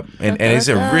 Straight up. And it's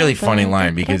a really funny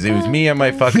line, because it was me on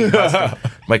my fucking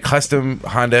custom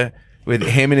Honda, with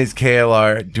him and his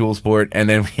KLR dual sport, and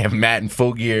then we have Matt in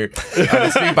full gear on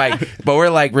the street bike. But we're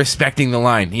like respecting the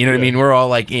line. You know what I mean? We're all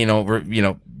like,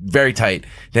 we're very tight.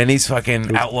 Then these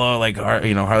fucking outlaw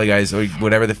Harley guys or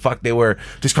whatever the fuck they were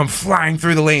just come flying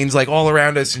through the lanes like all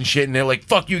around us and shit, and they're like,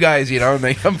 fuck you guys, and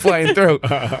they come flying through.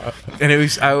 And it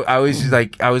was I was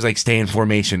like, stay in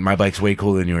formation. My bike's way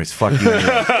cooler than yours. Fuck you.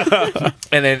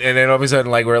 and then all of a sudden,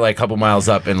 like, we're like a couple miles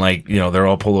up, and like, they're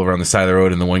all pulled over on the side of the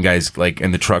road, and the one guy's like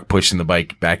in the truck pushing the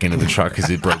bike back into the truck because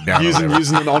it broke down.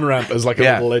 using an on-ramp as like a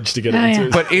little edge to get it into. Yeah.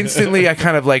 But instantly I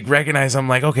kind of like recognize, I'm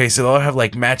like, okay, so they'll have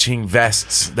like matching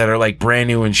vests that are like brand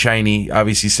new and shiny,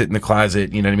 obviously sit in the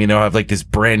closet, you know what I mean? They'll have like this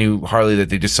brand new Harley that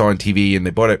they just saw on TV and they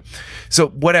bought it. So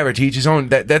whatever, to each his own.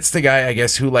 That's the guy, I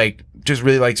guess, who like just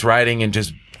really likes riding and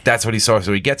just that's what he saw,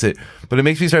 so he gets it. But it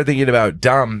makes me start thinking about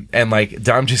Dom, and like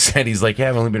Dom just said, he's like, yeah,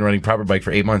 I've only been running proper bike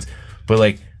for 8 months, but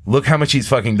like, look how much he's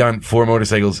fucking done for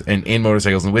motorcycles and in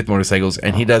motorcycles and with motorcycles,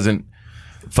 and he doesn't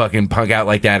fucking punk out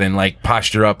like that and like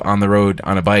posture up on the road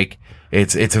on a bike.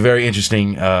 It's a very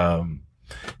interesting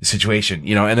situation,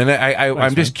 and then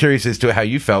I'm just curious as to how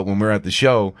you felt when we were at the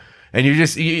show, and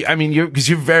because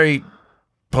you're very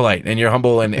polite and you're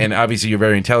humble and obviously you're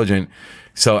very intelligent.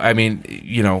 So, I mean,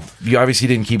 you obviously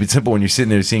didn't keep it simple when you're sitting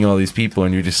there seeing all these people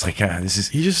and you're just like,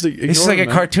 this is like a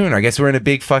cartoon. I guess we're in a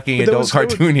big fucking adult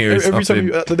cartoon here. Every time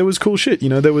there was cool shit,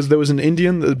 there was an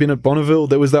Indian that had been at Bonneville.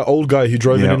 There was that old guy who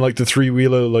drove in like the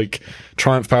 3-wheeler, like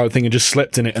Triumph powered thing and just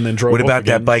slept in it and then drove What off about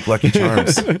again. that bike, Lucky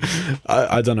Charms?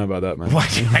 I don't know about that, man.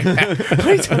 What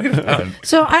are you talking about?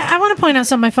 So I want to point out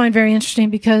something I find very interesting,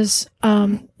 because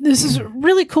this is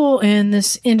really cool in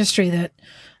this industry that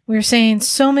we're saying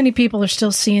so many people are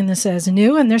still seeing this as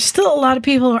new, and there's still a lot of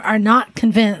people who are not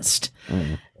convinced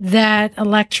that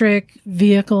electric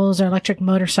vehicles or electric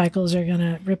motorcycles are going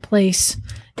to replace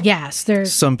gas.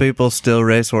 There's Some people still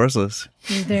race horses.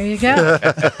 There you go.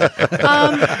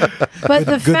 But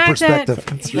the fact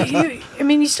that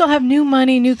you still have new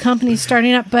money, new companies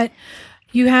starting up, but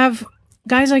you have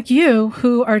guys like you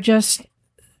who are just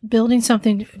building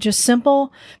something just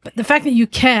simple, but the fact that you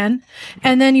can,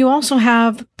 and then you also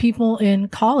have people in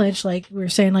college, like we were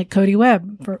saying, like Cody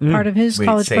Webb, for part of his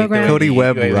college program. Cody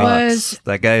Webb was rocks.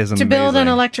 That guy is amazing. To build an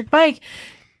electric bike.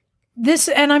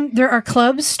 There are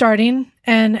clubs starting,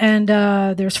 and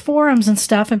there's forums and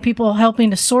stuff, and people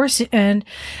helping to source it, and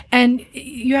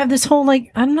you have this whole,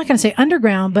 like, I'm not going to say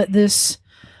underground, but this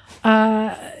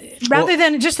rather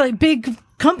than just like big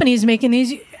companies making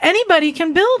these, anybody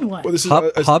can build one. Well, this is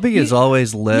Hobby has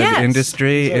always led Yes.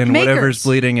 industry in Makers. whatever's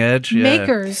bleeding edge. Yeah.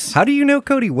 Makers. How do you know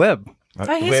Cody Webb?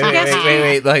 Oh, he's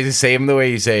Wait. Like, say him the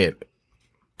way you say it.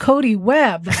 Cody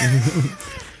Webb.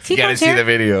 You gotta see the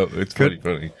video. It's pretty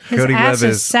funny. His Cody ass Webb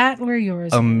is is sat where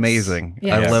yours Amazing. is.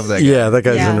 Yeah. I love that guy. Yeah, that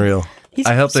guy's Yeah. unreal. He's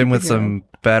I helped him with superhero. some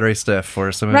battery stuff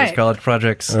for some of Right. his college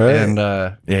projects, Right. and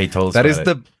Yeah, he told us that about is it.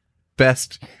 the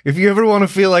best. If you ever want to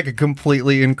feel like a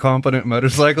completely incompetent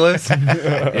motorcyclist,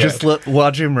 just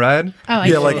watch him ride. Oh,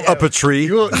 Yeah, like up a tree.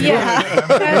 yeah.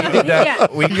 yeah.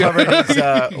 We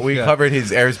covered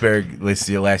his Erzberg list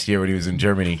last year when he was in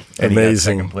Germany. And He got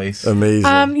Amazing. second place.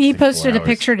 Amazing. He posted a 4 hours.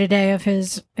 picture today of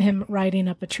him riding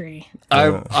up a tree.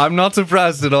 I'm not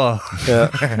surprised at all. yeah.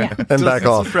 And back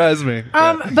off. Surprise me.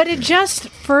 But it just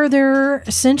further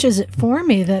cinches it for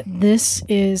me that this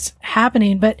is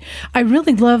happening. But I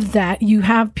really love that you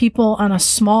have people on a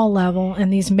small level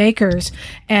and these makers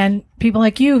and people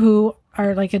like you who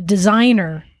are like a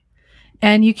designer,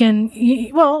 and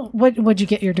what'd you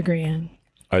get your degree in?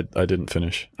 I didn't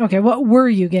finish. Okay, what were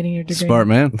you getting your degree Smart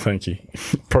man. Thank you.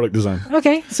 Product design. in?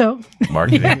 Okay, so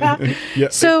Marketing. yeah. Yeah.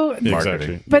 So, Yeah, Marketing.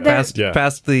 exactly. but that, Yeah.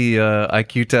 Passed the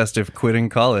IQ test of quitting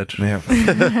college. Yeah.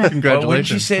 Congratulations. Well, wouldn't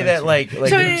you say that like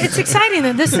so it's exciting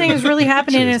that this thing is really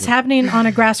happening, and it's happening on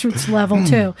a grassroots level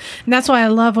too. And that's why I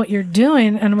love what you're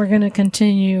doing, and we're going to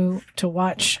continue to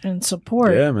watch and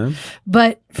support. Yeah, man.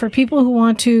 But for people who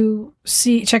want to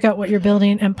check out what you're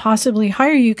building and possibly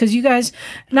hire you, because you guys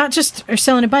not just are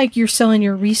selling a bike, you're selling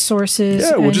your resources.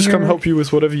 Yeah, we'll and just come your- help you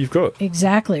with whatever you've got.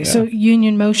 Exactly. So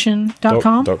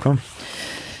unionmotion.com, .com.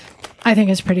 I think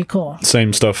is pretty cool.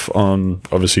 Same stuff on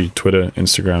obviously Twitter,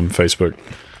 Instagram, Facebook.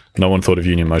 No one thought of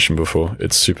Union Motion before.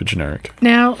 It's super generic.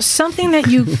 Now, something that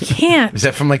you can't. Is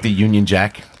that from like the Union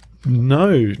Jack? No.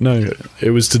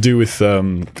 It was to do with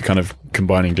kind of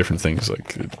combining different things.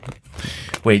 Like,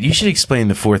 Wait, you should explain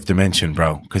the fourth dimension,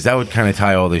 bro, because that would kind of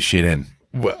tie all this shit in.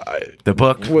 The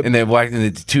book What- and then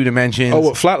the 2 dimensions.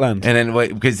 what, Flatland? And then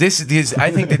because this I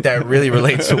think that really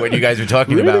relates to what you guys were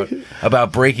talking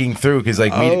about breaking through, because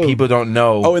like people don't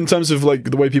know. Oh, in terms of like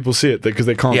the way people see it, because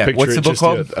they can't Yeah, picture what's it the book just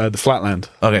called? yet. The Flatland.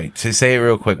 Okay, so say it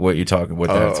real quick what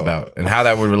that's about and how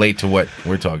that would relate to what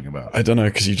we're talking about. I don't know,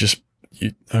 because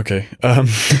okay.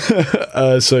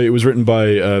 So it was written by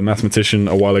a mathematician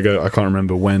a while ago. I can't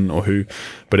remember when or who,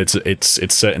 but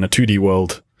it's set in a 2D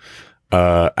world,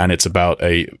 and it's about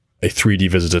a 3D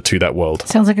visitor to that world.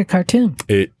 Sounds like a cartoon.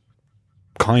 It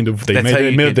kind of That's how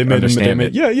you can understand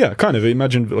it. Yeah, kind of.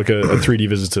 Imagine like a 3D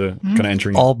visitor kind of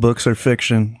entering. All books are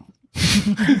fiction.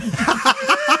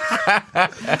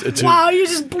 Wow, you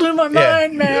just blew my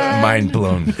mind, man. Mind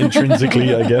blown.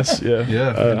 intrinsically, I guess.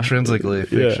 Yeah. Intrinsically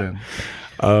fiction.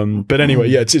 But anyway,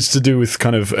 yeah, it's to do with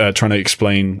kind of trying to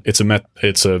explain. It's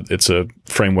a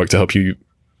framework to help you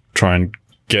try and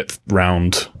get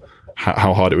round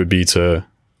how hard it would be to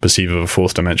perceive of a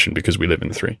fourth dimension, because we live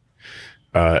in 3.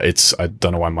 I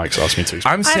don't know why Mike's asked me to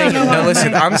explain. I'm saying don't know why.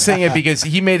 listen. I'm saying it because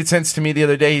he made it sense to me the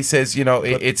other day. He says,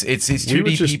 it's these 2D we were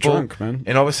just people, drunk, man.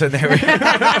 and all of a sudden they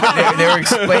were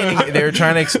explaining. They were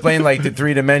trying to explain like the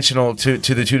 3-dimensional to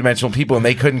the 2-dimensional people, and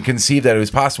they couldn't conceive that it was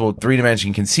possible.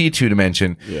 3-dimension can see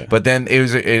 2-dimension, Yeah. but then it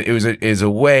was a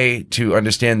way to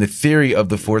understand the theory of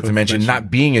the fourth dimension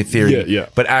not being a theory, Yeah.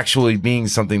 but actually being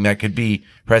something that could be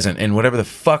present, and whatever the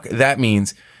fuck that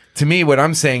means. To me, what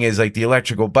I'm saying is like the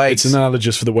electrical bikes. It's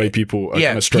analogous for the way people are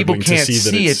kind of People struggling can't to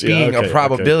see that it being a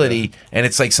probability, and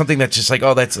it's like something that's just like,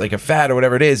 oh, that's like a fad or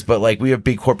whatever it is. But like we have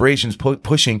big corporations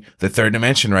pushing the 3rd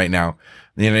dimension right now.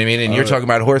 You know what I mean? And you're talking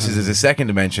about horses as a 2nd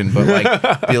dimension, but like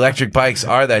the electric bikes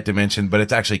are that dimension, but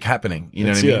it's actually happening. You know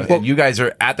what I mean? yeah. And you guys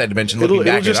are at that dimension looking It'll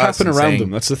back just at us happen and around saying,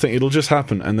 them. That's the thing. It'll just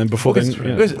happen, and then before then,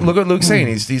 Look what Luke's saying.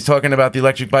 He's talking about the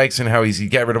electric bikes and how he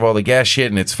got rid of all the gas shit,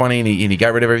 and it's funny, and he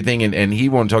got rid of everything, and he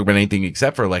won't talk about anything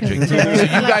except for electric. So you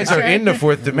guys are in the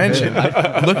 4th dimension,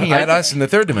 looking at us in the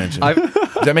 3rd dimension.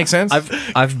 Does that make sense?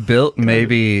 I've built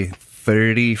maybe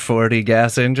 30, 40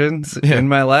 gas engines in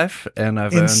my life, and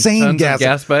I've Insane owned tons gas- of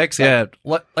gas bikes. Yeah,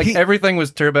 like everything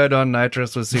was turbed on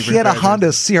nitrous with super. He had a Honda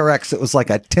CRX that was like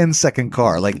a 10-second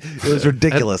car. Like, it was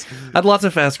ridiculous. I had lots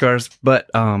of fast cars, but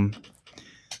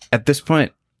at this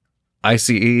point,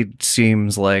 ICE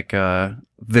seems like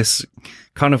this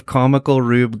kind of comical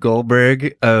Rube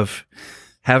Goldberg of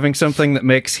having something that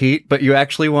makes heat, but you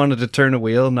actually wanted to turn a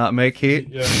wheel, not make heat.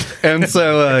 Yeah. And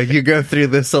so you go through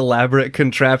this elaborate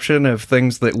contraption of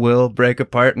things that will break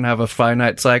apart and have a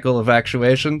finite cycle of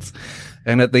actuations.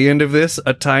 And at the end of this,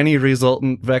 a tiny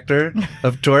resultant vector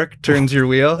of torque turns your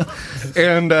wheel.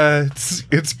 And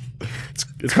it's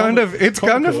kind of isn't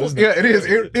it? yeah, it is.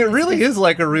 It really is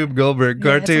like a Rube Goldberg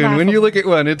Yeah, it's cartoon. When you look at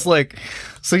one, it's like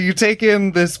So you take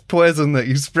in this poison that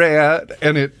you spray out,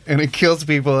 and it kills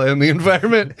people and the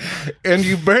environment, and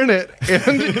you burn it,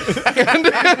 and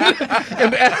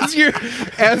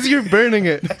as you're burning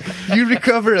it, you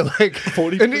recover like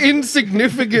 40%. An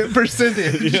insignificant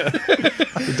percentage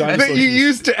that you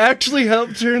use to actually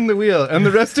help turn the wheel, and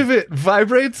the rest of it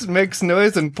vibrates, makes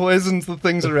noise, and poisons the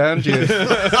things around you.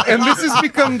 And this has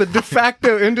become the de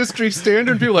facto industry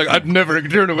standard. People are like, I'd never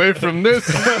turn away from this.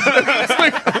 It's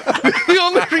like,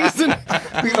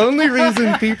 the only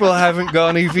reason people haven't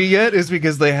gone EV yet is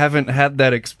because they haven't had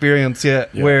that experience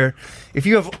yet, where if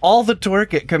you have all the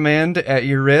torque at command at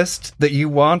your wrist that you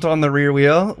want on the rear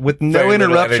wheel with no Very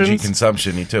little interruptions, energy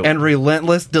consumption too, and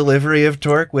relentless delivery of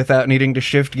torque without needing to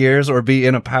shift gears or be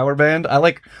in a power band. I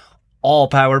like all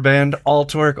power band, all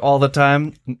torque, all the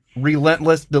time.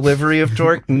 Relentless delivery of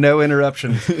torque, no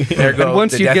interruptions. There goes And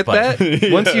once the you death get button.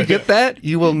 that, once you get that,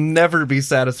 you will never be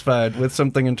satisfied with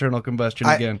something internal combustion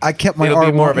again. I kept my It'll R1.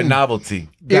 be more of a novelty.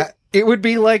 It would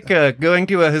be like going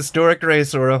to a historic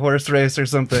race or a horse race or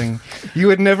something. You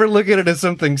would never look at it as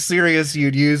something serious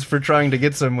you'd use for trying to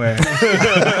get somewhere.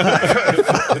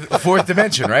 Fourth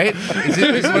dimension, right?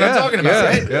 Is what I'm talking about,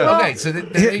 right? Yeah. Okay, so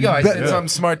there you go. I said something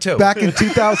smart too. Back in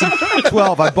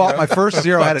 2012, I bought my first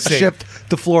Zero. I had it shipped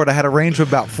to Florida. I had a range of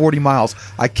about 40 miles.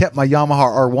 I kept my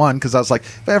Yamaha R1 because I was like,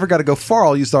 if I ever got to go far,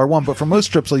 I'll use the R1. But for most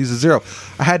trips, I'll use a Zero.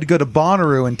 I had to go to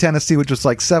Bonnaroo in Tennessee, which was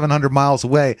like 700 miles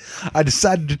away. I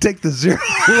decided to take the Zero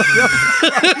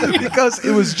because it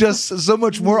was just so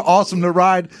much more awesome to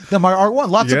ride than my R1.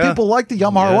 Lots of people like the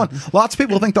Yamaha R1. Lots of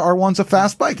people think the R1's a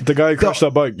fast bike. The guy who crashed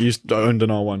that bike owned an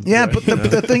R1. Yeah, but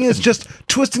the thing is, just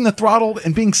twisting the throttle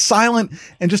and being silent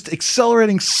and just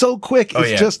accelerating so quick.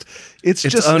 It's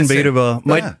just unbeatable.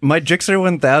 Yeah. My Gixxer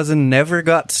 1000 never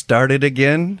got started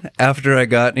again after I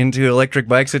got into electric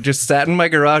bikes. It just sat in my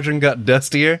garage and got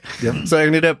dustier. Yep. So I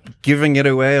ended up giving it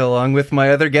away along with my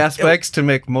other gas bikes to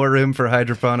make more room for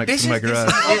hydroponics in my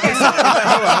garage.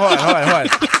 Hold on.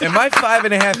 In my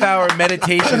 5.5 hour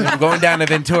meditation going down to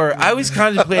Ventura, I was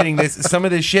contemplating some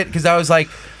of this shit because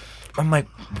I'm like,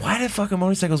 why do fucking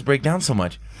motorcycles break down so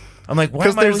much? I'm like, why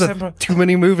Because am I there's always having too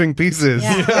many moving pieces.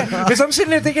 Because I'm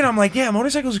sitting there thinking, I'm like, yeah,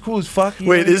 motorcycles are cool as fuck. You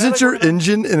Wait, know, isn't your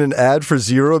engine in an ad for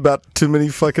Zero about too many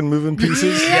fucking moving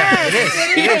pieces? Yeah, it is.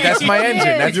 That's my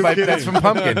engine. That's from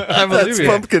Pumpkin. I believe That's you.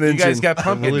 Pumpkin You engine. guys got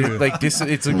Pumpkin. Like this,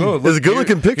 it's a good. It's a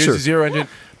good-looking picture. Here's a Zero engine.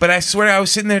 But I swear, I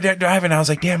was sitting there driving. I was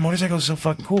like, damn, motorcycles are so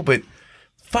fucking cool. But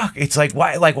fuck, it's like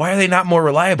why are they not more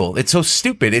reliable? It's so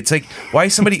stupid. It's like, why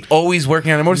is somebody always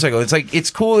working on a motorcycle? It's like, it's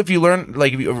cool if you learn,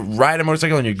 like if you ride a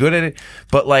motorcycle and you're good at it,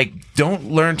 but like don't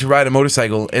learn to ride a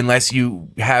motorcycle unless you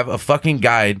have a fucking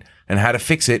guide and how to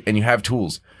fix it and you have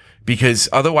tools. Because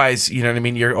otherwise, you know what I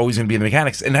mean, you're always going to be in the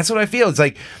mechanics. And that's what I feel. It's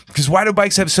like, because why do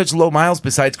bikes have such low miles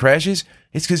besides crashes?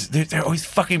 It's because they're always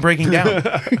fucking breaking down.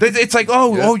 It's like,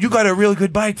 oh, you got a really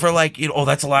good bike for like,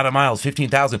 that's a lot of miles,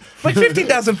 15,000. Like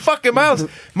 15,000 fucking miles.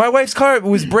 My wife's car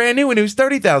was brand new and it was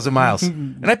 30,000 miles.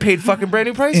 And I paid fucking brand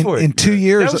new price for it. In 2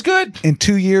 years, That was good. In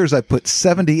 2 years, I put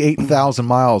 78,000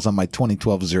 miles on my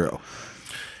 2012 Zero.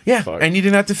 Yeah, and you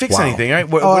didn't have to fix anything,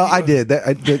 right? I did.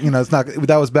 It's not.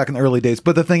 That was back in the early days.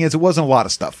 But the thing is, it wasn't a lot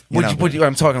of stuff. I'm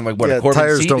talking like Yeah, a Corbin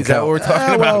tires seat? don't Is that count. what we're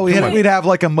talking about? Well, we'd have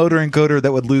like a motor encoder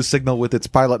that would lose signal with its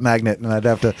pilot magnet, and I'd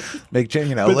have to make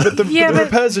change. But the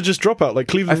repairs are just drop out. Like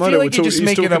I Cleveland feel Motor, like you're just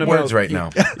making up words right now.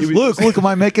 Luke, am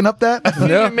I making up that?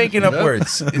 You're making up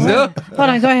words. No. Hold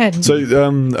on, go ahead.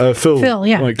 So Phil,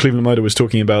 yeah. like Cleveland Motor was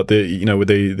talking about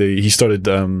he started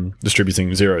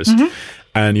distributing Zeros, Mm-hmm.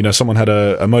 and someone had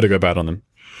a motor go bad on them.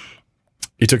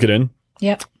 He took it in.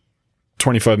 Yep.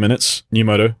 25 minutes, new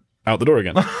motor, out the door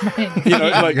again.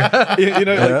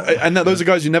 And those are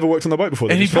guys who never worked on the bike before.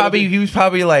 They And he just followed was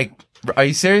probably like, "Are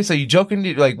you serious? Are you joking?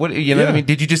 Like, what? You know what I mean?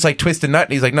 Did you just like twist a nut?"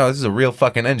 And he's like, "No, this is a real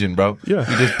fucking engine, bro. Yeah.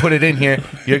 You just put it in here.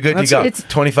 You're good to go. It's-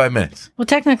 25 minutes. Well,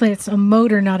 technically, it's a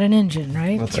motor, not an engine,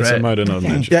 right? It's a motor, not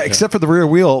an engine. Yeah, except for the rear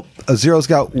wheel, a Zero's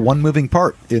got one moving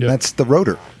part, and that's the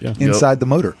rotor inside the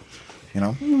motor.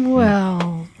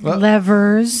 Well,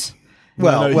 levers,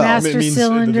 master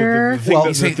cylinder.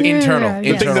 You say internal.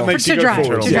 Yeah. The thing that makes To you go drive,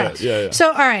 forward. to drive. Yeah. So,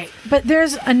 all right, but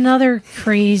there's another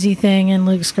crazy thing in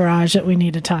Luke's garage that we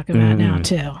need to talk about now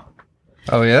too.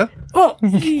 Oh, yeah? Oh,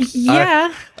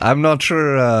 yeah. I'm not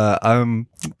sure I'm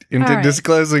into All right.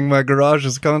 disclosing my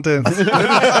garage's contents.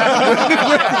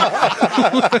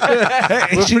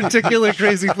 What particular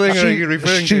crazy thing are you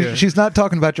referring to? She's not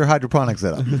talking about your hydroponics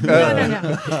setup.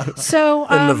 No. So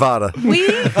In Nevada.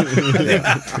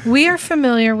 we are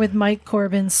familiar with Mike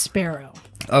Corbin's Sparrow.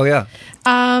 Oh, yeah.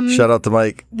 Shout out to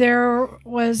Mike. There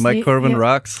was Mike Corbin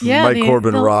rocks. Yeah, Mike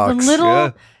Corbin rocks. The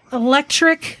little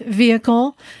electric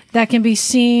vehicle that can be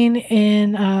seen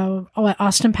in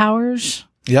Austin Powers.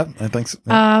 Yep, I think so.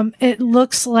 It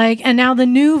looks like, and now the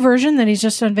new version that he's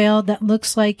just unveiled that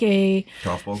looks like a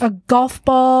golf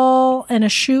ball and a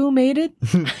shoe mated.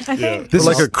 I think This is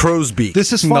like a crow's beak.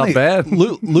 This is Not funny. bad.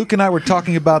 Luke and I were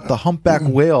talking about the humpback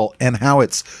whale and how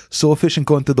it's so efficient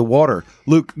going through the water.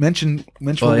 Luke, mention.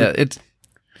 Well, yeah,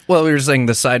 we were saying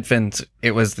the side fins.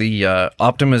 It was the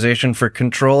optimization for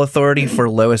control authority for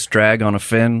lowest drag on a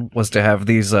fin was to have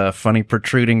these funny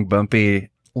protruding, bumpy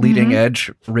leading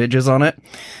edge ridges on it.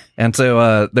 And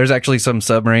so there's actually some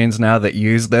submarines now that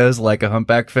use those like a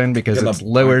humpback fin because it's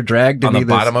lower drag to On the be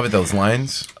bottom of it, those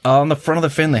lines. on the front of the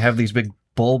fin. They have these big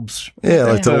bulbs. Yeah,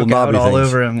 like the old poke out knobby all things.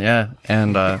 over them. Yeah,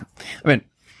 and I mean,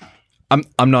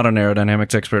 I'm not an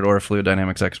aerodynamics expert or a fluid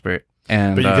dynamics expert.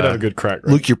 And But you could have a good crack.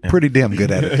 Right? Luke, you're pretty damn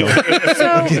good at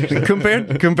it.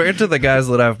 compared to the guys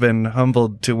that I've been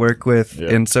humbled to work with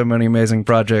in so many amazing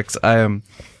projects, I am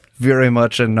very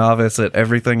much a novice at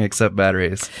everything except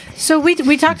batteries. so. We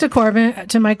talked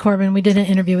to Mike Corbin. We did an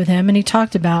interview with him, and he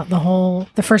talked about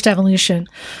the first evolution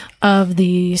of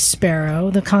the Sparrow,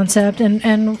 the concept,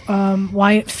 and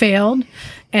why it failed,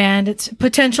 and its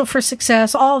potential for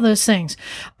success, all those things.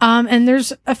 And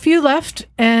there's a few left,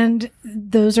 and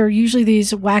those are usually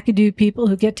these wackadoo people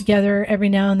who get together every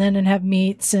now and then and have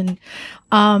meets. And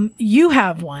you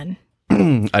have one.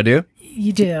 I do.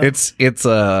 You do. It's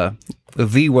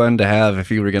the one to have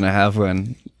if you were going to have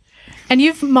one. And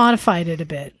you've modified it a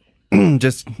bit.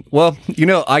 Just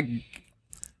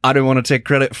I don't want to take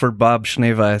credit for Bob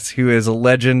Schneeweiss, who is a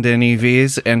legend in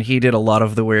EVs, and he did a lot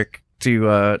of the work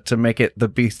to make it the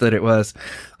beast that it was.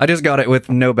 I just got it with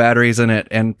no batteries in it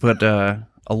and put a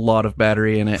lot of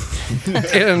battery in it.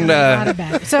 And Not a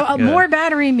battery. So more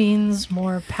battery means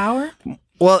more power.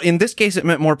 well, in this case, it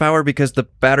meant more power because the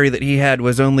battery that he had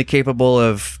was only capable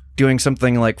of doing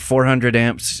something like 400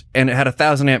 amps, and it had a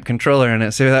 1,000 amp controller in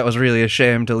it. So that was really a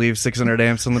shame to leave 600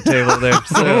 amps on the table there.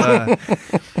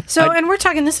 So And we're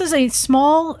talking, this is a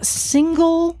small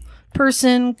single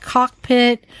person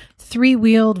cockpit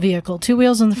 3-wheeled vehicle, 2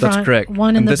 wheels in the front, that's correct.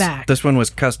 one in And the this, back. This one was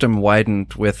custom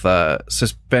widened with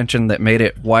suspension that made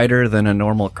it wider than a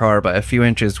normal car by a few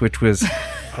inches, which was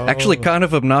actually kind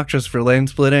of obnoxious for lane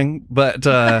splitting, but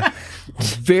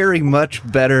very much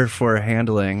better for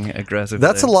handling aggressive.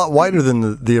 That's a things. lot wider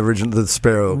than the original, the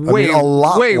Sparrow. Way, a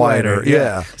lot way wider.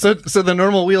 Yeah. So the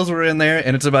normal wheels were in there,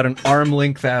 and it's about an arm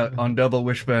length out on double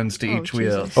wishbones to each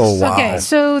wheel. Oh wow. Okay,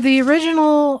 so the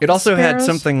original It also had Sparrows-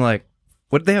 something like,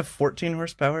 what did they have, 14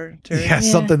 horsepower, Terry? Yeah,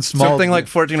 something small. Something like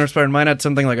 14 horsepower. Mine had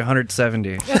something like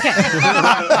 170. Okay, so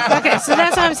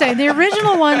that's what I'm saying. The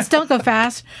original ones don't go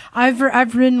fast. I've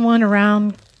ridden one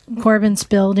around Corbin's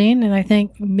building, and I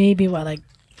think maybe like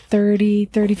 30,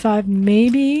 35,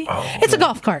 maybe. It's a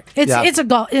golf cart. It's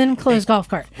a enclosed golf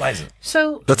cart. Liza.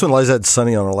 So That's when Liza had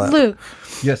Sunny on her lap. Luke,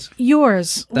 Yes.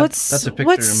 yours. that's a picture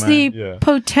what's of the mine. Yeah.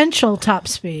 potential top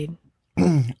speed?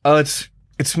 Oh, it's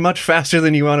much faster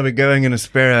than you want to be going in a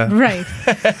Sparrow. Right.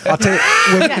 I'll tell you,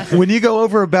 when you go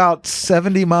over about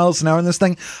 70 miles an hour in this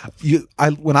thing,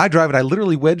 when I drive it, I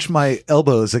literally wedge my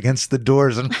elbows against the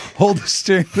doors and hold the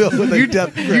steering wheel with a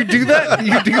death grip. You do that?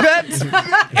 You do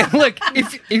that? And like,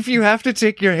 if you have to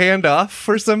take your hand off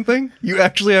for something, you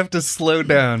actually have to slow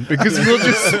down because you'll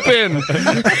just spin.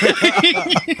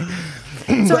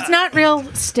 So it's not real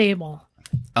stable.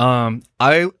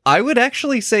 I would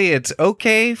actually say it's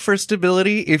okay for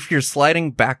stability if you're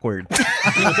sliding backward. It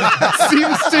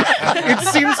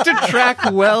seems to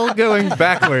track well going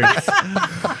backwards.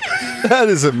 That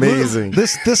is amazing.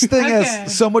 This thing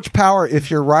has so much power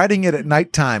if you're riding it at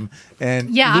nighttime. And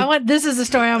Yeah, this is the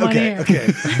story I want to hear. Okay.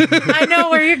 I know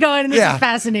where you're going, and this Yeah. is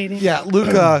fascinating. Yeah,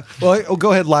 Luke.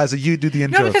 Go ahead, Liza. You do the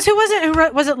intro. No, because who was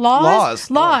it? Was it Laws?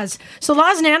 Laws. So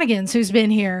Laws Nanigans, who's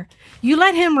been here, you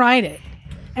let him ride it.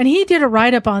 And he did a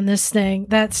write-up on this thing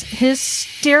that's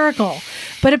hysterical.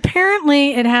 But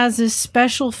apparently it has this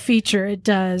special feature it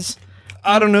does.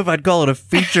 I don't know if I'd call it a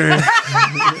feature. A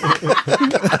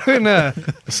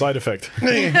side effect.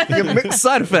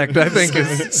 Side effect, I think,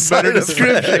 is better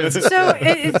description. So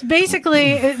it's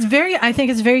basically, I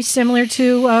think it's very similar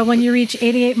to when you reach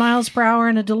 88 miles per hour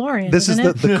in a DeLorean. This is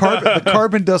isn't it? the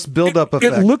carbon dust buildup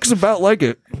effect. It looks about like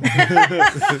it.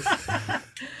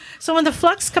 So when the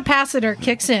flux capacitor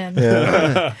kicks in,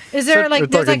 Yeah. is there We're there's like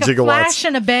a talking gigawatts. flash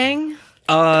and a bang?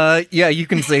 Yeah, you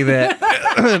can say that.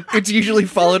 It's usually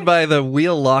followed by the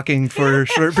wheel locking for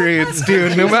short periods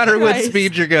too, no matter what Christ.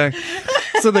 speed you're going.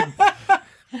 So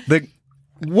the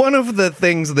one of the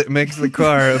things that makes the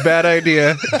car a bad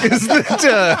idea is that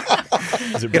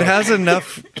it has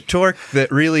enough torque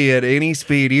that really at any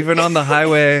speed, even on the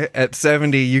highway at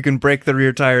 70, you can break the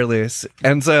rear tire loose.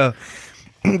 And so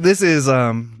this is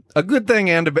a good thing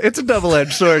and it's a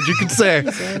double-edged sword, you could say.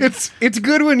 It's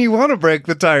good when you want to break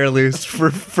the tire loose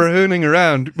for hooning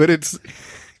around, but it's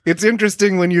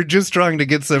interesting when you're just trying to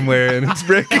get somewhere and it's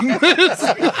breaking loose.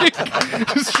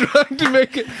 Just trying to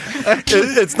make it.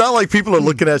 It's not like people are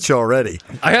looking at you already.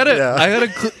 I had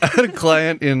a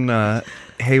client in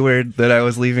Hayward that I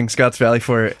was leaving Scotts Valley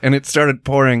for, and it started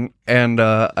pouring, and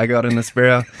I got in the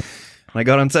Sparrow. I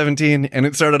got on 17 and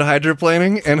it started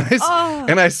hydroplaning,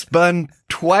 and I spun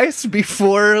twice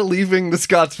before leaving the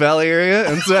Scotts Valley area,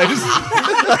 and so I just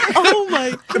Oh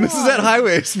my god! and this is at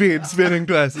highway speed, spinning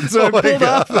twice, and so I pulled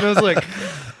off, and I was like,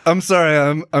 "I'm sorry,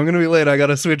 I'm gonna be late. I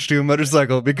gotta switch to a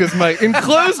motorcycle because my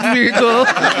enclosed vehicle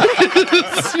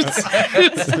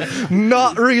is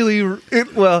not really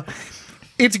well."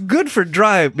 It's good for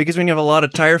drive because when you have a lot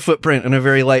of tire footprint in a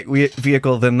very light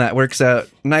vehicle, then that works out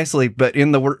nicely. But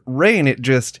in the rain, it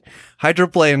just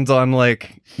hydroplanes on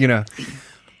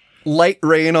light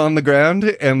rain on the ground,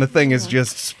 and the thing is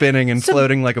just spinning and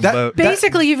floating like a boat.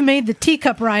 Basically, you've made the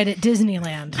teacup ride at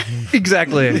Disneyland.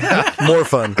 Exactly. More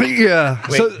fun. Yeah.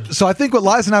 So I think what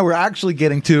Liza and I were actually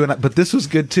getting to, but this was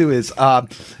good too, is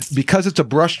because it's a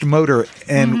brushed motor,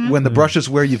 and when the brush is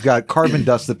where you've got carbon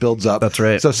dust that builds up. That's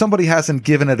right. So if somebody hasn't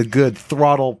given it a good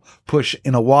throttle push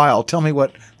in a while, tell me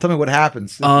what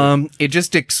happens. It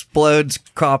just explodes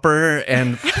copper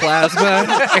and plasma,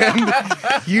 and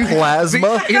you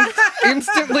Plasma?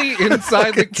 instantly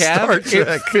inside the cab.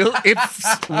 It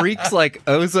reeks like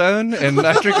ozone and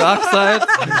nitric oxide,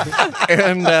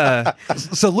 and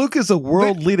So Luke is a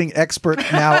world-leading expert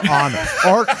now on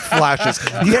arc flashes.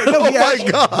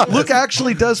 God. Luke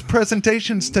actually does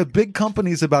presentations to big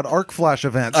companies about arc flash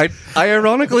events. I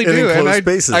ironically In do, and enclosed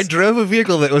spaces. I drove a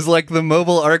vehicle that was like the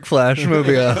mobile arc flash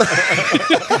mobile.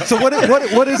 So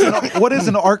what is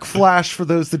an arc flash for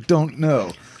those that don't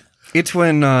know? It's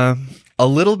when a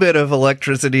little bit of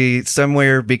electricity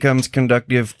somewhere becomes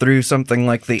conductive through something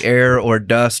like the air or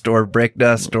dust or brake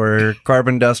dust or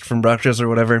carbon dust from brushes or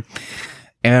whatever.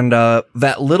 And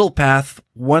that little path,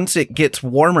 once it gets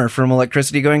warmer from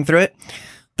electricity going through it,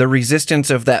 the resistance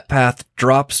of that path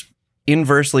drops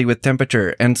inversely with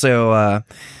temperature. And so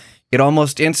it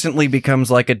almost instantly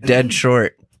becomes like a dead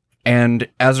short. And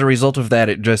as a result of that,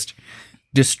 it just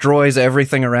destroys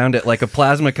everything around it like a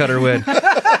plasma cutter would.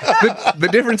 The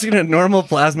difference in a normal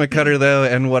plasma cutter, though,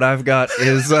 and what I've got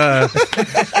is a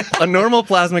normal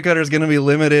plasma cutter is going to be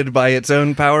limited by its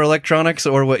own power electronics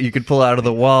or what you could pull out of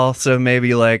the wall. So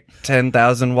maybe like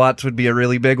 10,000 watts would be a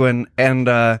really big one. And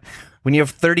when you have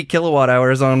 30 kilowatt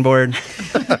hours on board,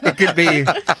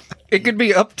 it could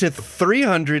be up to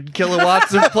 300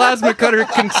 kilowatts of plasma cutter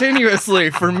continuously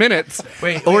for minutes.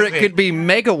 Or it could be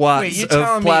megawatts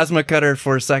of plasma cutter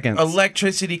for seconds.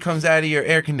 Electricity comes out of your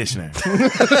air conditioner. Is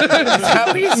that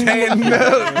what you're saying?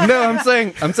 No,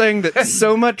 I'm saying that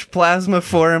so much plasma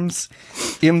forms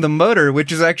in the motor,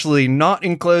 which is actually not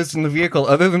enclosed in the vehicle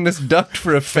other than this duct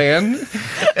for a fan,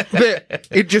 that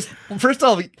it just, first of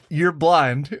all, you're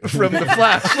blind from the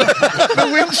flash. The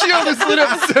windshield is lit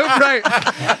up so bright.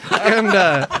 And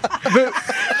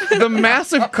the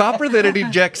massive copper that it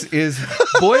ejects is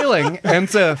boiling, and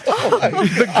so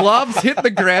the globs hit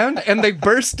the ground and they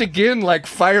burst again like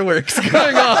fireworks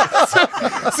going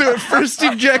off. So it first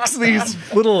ejects these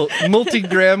little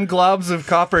multi-gram globs of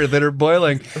copper that are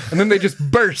boiling, and then they just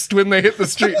burst when they hit the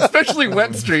street, especially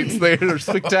wet streets. They are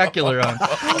spectacular on.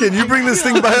 Can you bring this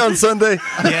thing by on Sunday?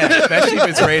 Yeah, especially if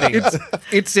it's raining.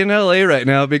 It's in LA right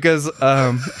now because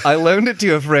I loaned it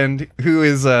to a friend who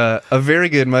is a very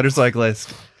good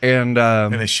motorcyclist. And a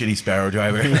shitty Sparrow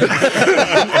driver.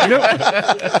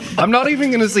 I'm not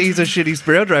even going to say he's a shitty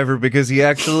Sparrow driver because he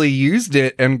actually used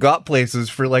it and got places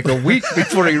for like a week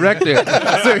before he wrecked it.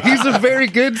 So he's a very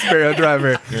good Sparrow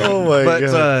driver. Oh my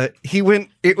god! But he went.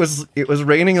 It was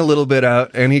raining a little bit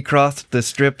out, and he crossed the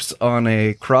strips on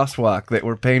a crosswalk that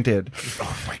were painted.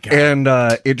 Oh my god! And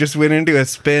it just went into a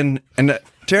spin. And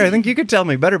Terry, I think you could tell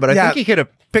me better, but I think he hit a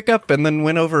pickup and then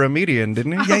went over a median,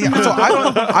 didn't he? Yeah. So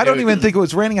I don't even think it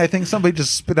was raining. I think somebody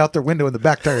just spit out their window and the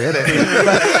back tire hit it.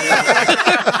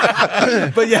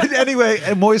 But yeah, anyway,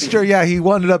 moisture. Yeah, he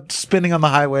wound up spinning on the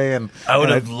highway, and I would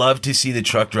have loved to see the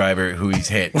truck driver who he's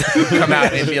hit come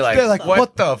out and be like,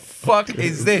 what the fuck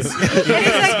is this? He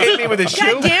just hit me with a shoe.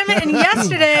 God damn it! And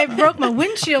yesterday I broke broke my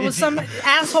windshield with some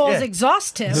asshole's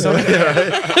exhaust tip. Some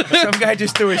guy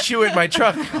just threw a shoe at my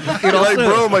truck. Like,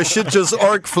 bro, my shit just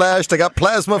arc flashed. I got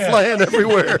plasma flying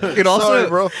everywhere. Sorry,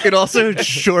 bro. It also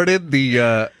shorted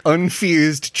the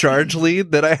unfused charge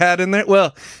lead that I had in there. Well,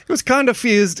 it was kind of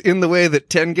fused in the way that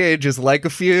 10 gauge is like a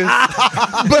fuse,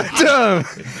 but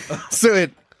so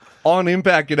it. On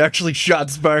impact, it actually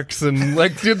shot sparks and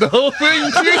like did the whole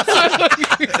thing.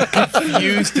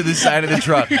 Fused to the side of the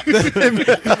truck.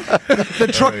 The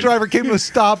truck driver came to a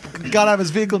stop, got out of his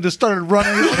vehicle, and just started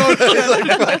running.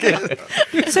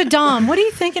 So, Dom, what are you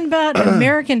thinking about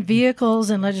American vehicles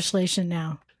and legislation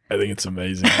now? I think it's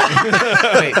amazing.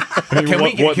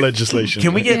 Wait, what legislation?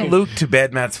 Can we get Luke to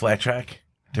Bad Matt's flat track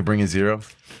to bring a zero?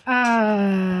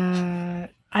 I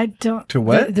don't. To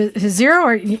what? His Zero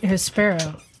or his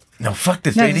Sparrow? No, fuck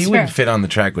this. No, He wouldn't fit on the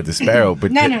track with the Sparrow, but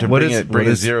to bring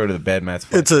a zero to the Bad Matt's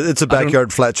flat It's a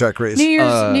backyard flat track race. New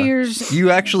Year's.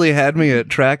 You actually had me at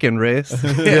track and race.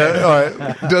 Yeah, all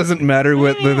right. Doesn't matter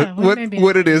what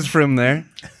what it is from there.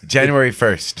 January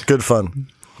 1st. Good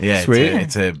fun. Yeah, Sweet.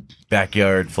 it's a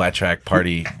backyard flat track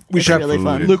party. We should really have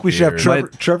fun. Luke. We should have beer.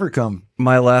 Trevor come.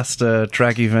 My last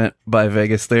track event by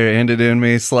Vegas there ended in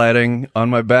me sliding on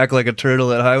my back like a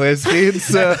turtle at highway speed.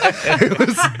 So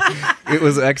it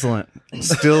was excellent.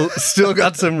 Still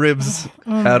got some ribs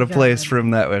out of place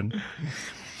from that one.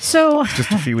 So Just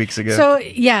a few weeks ago.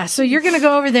 So you're going to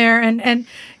go over there, and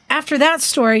after that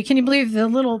story, can you believe the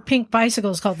little pink bicycle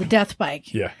is called the Death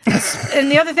Bike? Yeah. And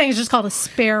the other thing is just called a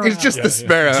Sparrow. it's just the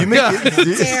Sparrow.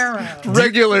 Sparrow.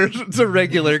 Regular. It's a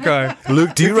regular car.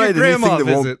 Luke, do you If your ride anything grandma that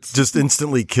won't visits. just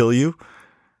instantly kill you?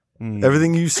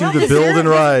 Everything you seem to build and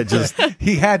ride just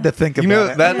He had to think about You know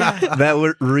it.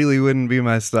 that really wouldn't be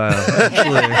my style.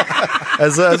 Actually,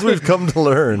 as we've come to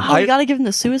learn. Oh, you gotta give him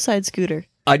the suicide scooter.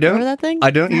 I don't. Remember that thing?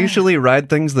 I don't usually ride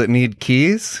things that need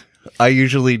keys. I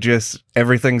usually just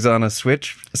everything's on a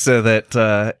switch so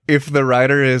that if the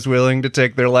rider is willing to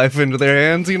take their life into their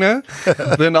hands,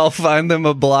 then I'll find them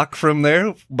a block from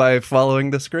there by following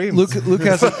the screams. Luke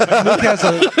has a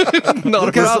Not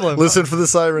a problem. Listen for the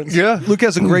sirens. Yeah. Luke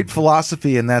has a great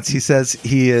philosophy, and that's he says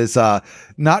he is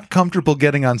not comfortable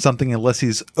getting on something unless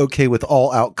he's okay with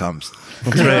all outcomes.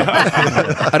 That's right.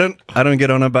 I don't get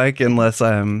on a bike unless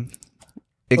I'm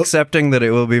accepting that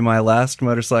it will be my last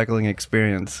motorcycling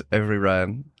experience every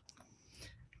ride.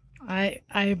 I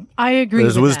agree.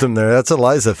 There's with wisdom there. That's a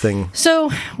Liza thing.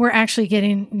 So we're actually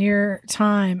getting near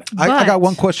time. I but- got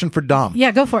one question for Dom.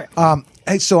 Yeah, go for it.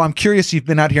 Hey, so I'm curious. You've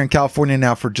been out here in California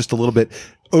now for just a little bit.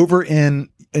 Over in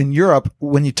Europe,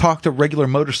 when you talk to regular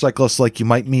motorcyclists, like you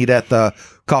might meet at the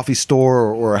coffee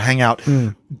store or a hangout,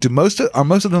 are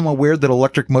most of them aware that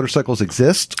electric motorcycles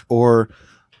exist, or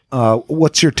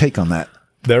what's your take on that?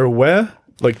 They're aware,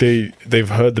 like they've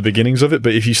heard the beginnings of it,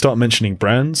 but if you start mentioning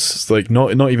brands, it's like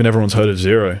not even everyone's heard of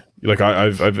Zero. Like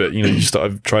I've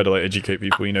tried to like educate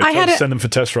people, try to send them for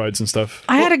test rides and stuff.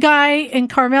 I had a guy in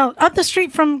Carmel up the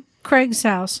street from Craig's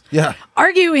house, Yeah,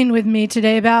 arguing with me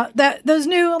today about those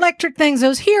new electric things,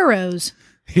 those Heroes.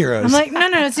 heroes. I'm like, no,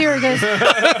 it's Zero. He goes, no,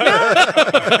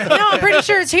 I'm pretty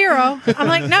sure it's Hero. I'm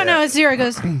like, no, it's Zero. He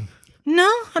goes,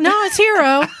 no, it's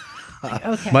Hero. Like,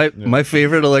 okay. My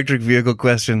favorite electric vehicle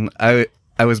question. I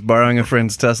was borrowing a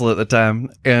friend's Tesla at the time,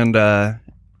 and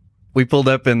we pulled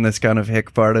up in this kind of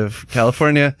hick part of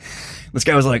California. This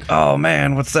guy was like, "Oh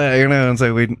man, what's that?" And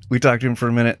so we talked to him for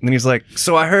a minute, and then he's like,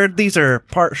 "So I heard these are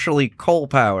partially coal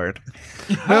powered."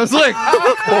 And I was like,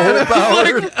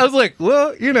 I was like,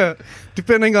 well,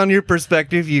 depending on your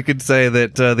perspective, you could say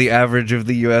that the average of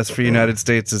the U.S. for United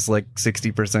States is like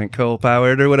 60% coal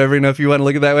powered or whatever. If you want to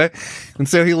look at it that way. And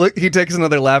so he takes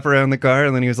another lap around the car,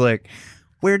 and then he was like,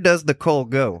 "Where does the coal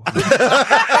go?"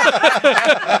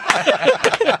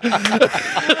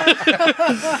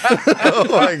 Oh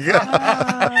my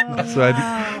god! So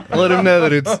I let him know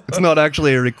that it's not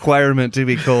actually a requirement to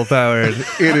be coal powered.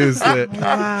 It is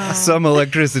that some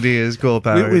electricity is coal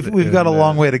powered. We've got a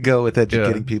long way to go with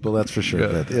educating people. That's for sure.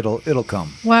 Yeah. But it'll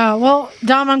come. Wow. Well,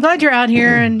 Dom, I'm glad you're out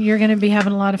here and you're going to be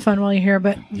having a lot of fun while you're here.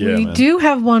 But we do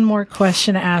have one more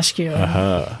question to ask you.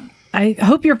 I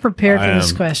hope you're prepared for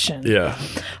this question. Yeah.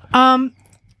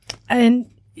 And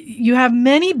you have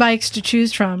many bikes to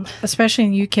choose from, especially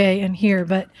in UK and here.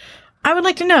 But I would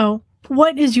like to know,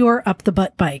 what is your up the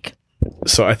butt bike?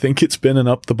 So I think it's been an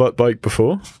up the butt bike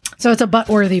before. So it's a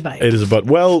butt-worthy bike. It is a butt.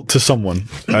 Well, to someone.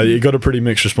 You got a pretty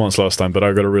mixed response last time, but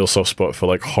I got a real soft spot for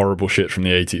like horrible shit from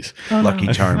the 80s. Lucky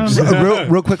Charms.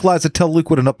 Real quick, Liza, tell Luke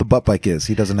what an up the butt bike is.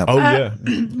 He doesn't know. Oh, yeah.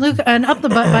 Luke, an up the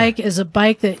butt bike is a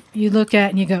bike that you look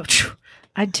at and you go, "Phew,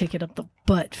 I'd take it up the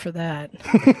butt for that."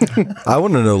 I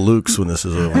want to know Luke's when this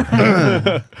is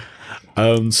over.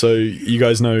 So you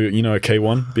guys know, a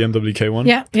K1, BMW K1.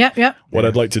 Yep. What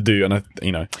I'd like to do, and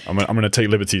I'm going to take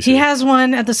liberties. He here. has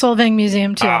one at the Solvang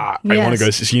Museum too. I want to go.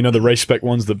 So the race spec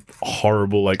ones, the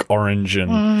horrible like orange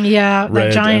and that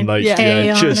red giant and like K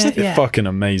on just it, yeah. fucking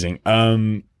amazing.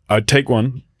 I'd take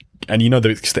one, and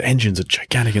the engines are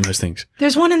gigantic in those things.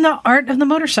 There's one in the Art of the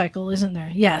Motorcycle, isn't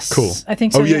there? Yes. Cool. I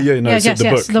think so. Oh yeah. No, it's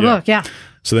the book. Yeah.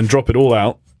 So then drop it all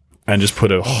out and just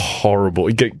put a horrible.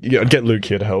 Get Luke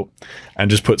here to help, and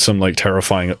just put some like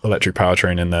terrifying electric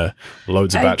powertrain in there,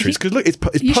 loads of batteries. Because look, it's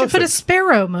perfect. You should put a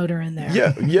Sparrow motor in there.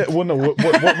 Yeah. Well, no. What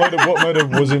motor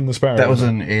was in the Sparrow? That was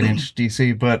an 8-inch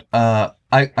DC, but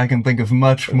I can think of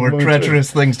much more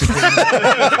treacherous things to do.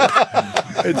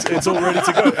 It's all ready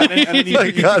to go. And then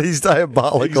My God, he's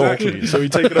diabolical. Exactly. So we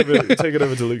take it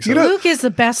over to Luke's. Luke is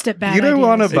the best at bad You don't ideas.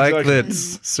 want a bike Exactly.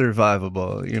 that's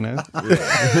survivable,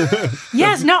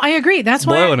 Yes, no, I agree. That's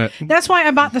Blowing why. it. That's why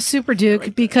I bought the Super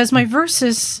Duke, because my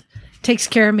Versys takes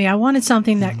care of me. I wanted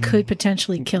something that could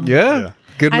potentially kill me. Yeah.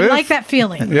 Good I move. like that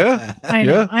feeling. Yeah. I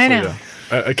know. Yeah. I know.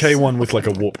 A K1 with like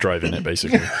a warp drive in it,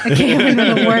 basically. I came in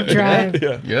with a warp drive.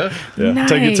 Yeah. Yeah. Nice.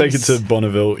 Take it to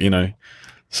Bonneville.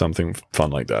 Something fun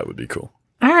like that would be cool.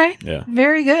 All right. Yeah.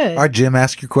 Very good. All right, Jim,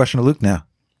 ask your question to Luke now.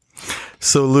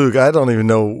 So, Luke, I don't even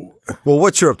know. Well,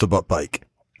 what's your up to butt bike?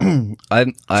 I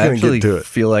gonna actually get to it.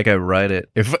 feel like I ride it.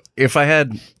 If I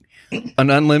had an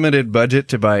unlimited budget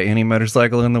to buy any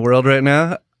motorcycle in the world right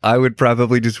now, I would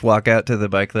probably just walk out to the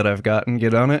bike that I've got and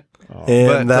get on it. And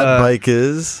But, that bike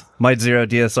is? My Zero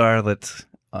DSR. That's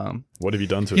What have you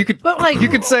done to you it? could But, like- you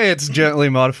could say it's gently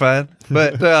modified,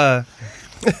 but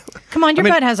Come on, your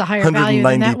butt has a higher value than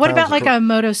 190 that. What about pounds like a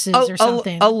Moto Sizz or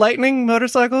something? a lightning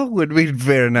motorcycle would be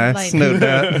very nice, no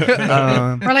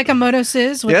doubt. Or like a Moto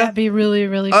Sizz? Would Yeah. that be really,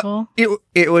 really cool?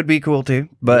 It would be cool too,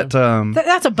 but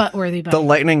That's a butt-worthy bike. the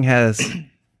Lightning has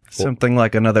something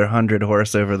like another 100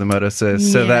 horse over the Moto Sizz,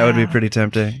 so that would be Yeah. pretty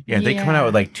tempting. Yeah, they coming out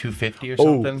with like 250 or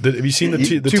Oh, something. have you seen the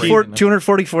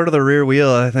 244 to the rear wheel,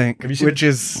 I think, you seen which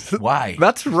is Why?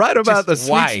 that's right about the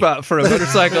sweet why? spot for a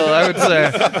motorcycle, I would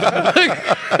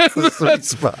say. Sweet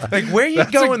spot. Like, where are you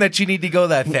going that you need to go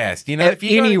that fast? If you gotta-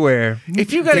 Anywhere.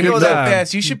 if you got to go Anytime. that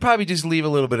fast, you should probably just leave a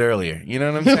little bit earlier. You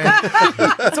know what I'm saying?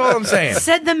 That's all I'm saying.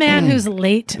 Said the man who's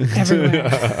late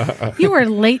everywhere. You were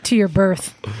late to your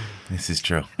birth. This is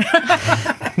true.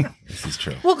 This is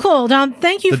true. Well, cool, Don.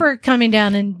 Thank you for coming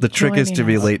down and The trick is joining to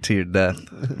be us. late to your death.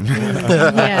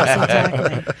 Yes,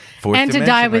 exactly. Fourth And to dimension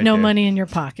die with right no there. money in your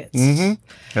pockets.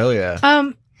 Hell yeah.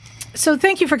 So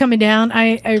thank you for coming down.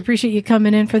 I appreciate you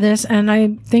coming in for this, and I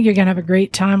think you're going to have a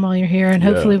great time while you're here, and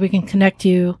hopefully we can connect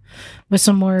you with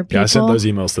some more people. Yeah, I sent those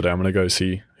emails today. I'm going to go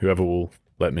see whoever will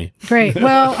let me. Great.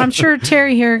 Well, I'm sure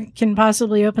Terry here can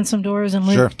possibly open some doors, and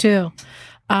Luke too.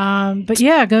 But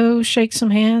yeah, go shake some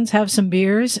hands, have some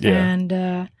beers,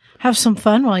 and have some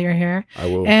fun while you're here. I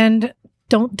will. And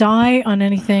don't die on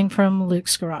anything from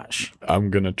Luke's garage. I'm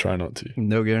going to try not to.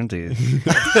 No guarantees.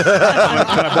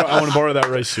 I want to borrow that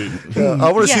race suit.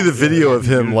 I want to see the video of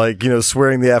him,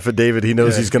 swearing the affidavit. He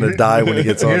knows he's going to die when he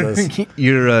gets on this.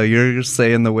 You're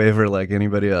saying the waiver like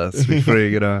anybody else before you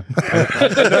get on.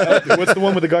 What's the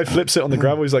one where the guy flips it on the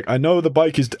gravel? He's like, I know the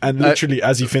bike is... And literally,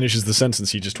 as he finishes the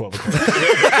sentence, he just 12 o'clock.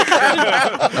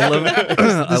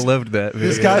 I loved that video.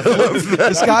 This guy flips.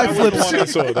 This guy That was the flips. one I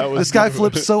saw. That was This guy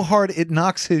flips so hard it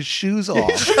knocks his shoes off.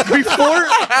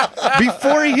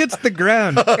 before he hits the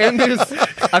ground, and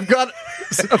I've got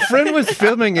a friend was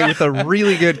filming it with a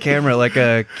really good camera, like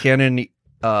a Canon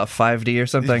 5D or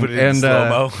something, Put it in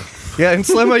slow-mo. Yeah, in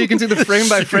slow mo you can see the frame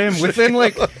by frame. Within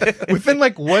like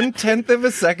 1/10 of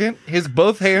a second, his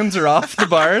both hands are off the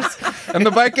bars, and the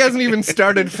bike hasn't even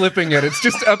started flipping yet. It's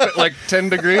just up at like 10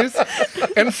 degrees,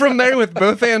 and from there, with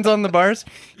both hands on the bars,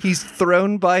 he's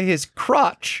thrown by his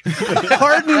crotch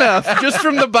hard enough. Just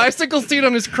from the bicycle seat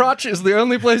on his crotch is the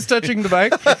only place touching the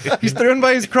bike. He's thrown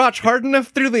by his crotch hard enough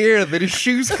through the air that his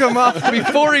shoes come off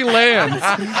before he lands.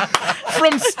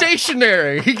 From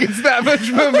stationary, he gets that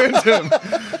much momentum.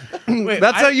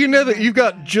 That's how you know that you've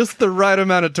got just the right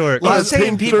amount of torque. I'm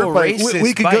saying people race this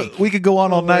we could go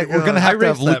on all night. We're gonna have to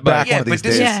have raced Luke that bike. back Yeah, one of but these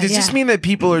does, days. does this mean that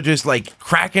people are just like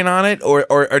cracking on it, or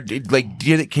like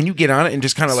can you get on it and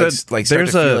just kind of start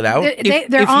to feel it out?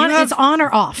 They're if on. you have- It's on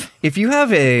or off. If you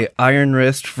have a iron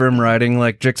wrist from riding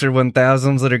like Gixxer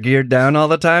 1000s that are geared down all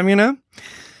the time,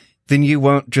 then you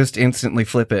won't just instantly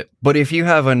flip it. But if you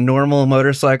have a normal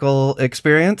motorcycle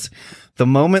experience, the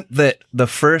moment that the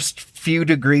first few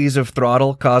degrees of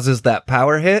throttle causes that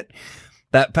power hit,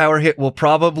 that power hit will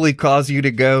probably cause you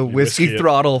to go whiskey risk it.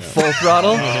 throttle, full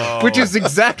throttle, which is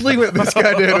exactly what this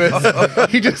guy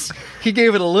did. He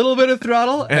gave it a little bit of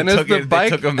throttle, and as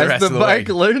the bike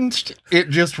lunged, it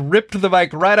just ripped the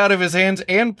bike right out of his hands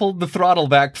and pulled the throttle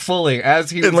back fully as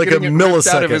he was In like getting a it ripped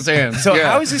out millisecond. of his hands. So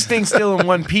how is this thing still in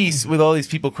one piece with all these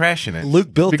people crashing it?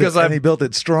 Luke built Because it, and he built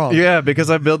it strong. Yeah, because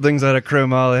I build things out of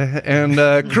chromoly, and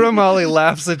chromoly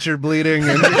laughs at your bleeding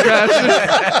and your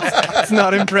crashes. It's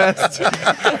not impressed.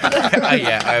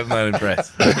 Yeah, I'm not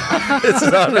impressed. It's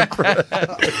not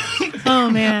impressive. Oh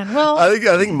man. Well, I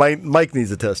think Mike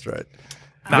needs a test ride.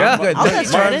 Yeah. Good. I'll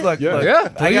test ride it. Yeah,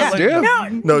 please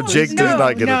do. No, Jake does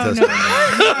not get a test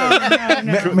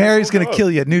ride. Mary's gonna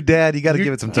kill you. New dad, you got to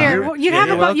give it some time. Here, well, you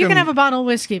can have a bottle of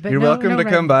whiskey, but You're welcome to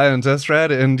come by and test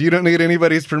ride, and you don't need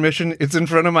anybody's permission. It's in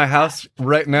front of my house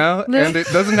right now, and it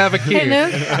doesn't have a key. Hey,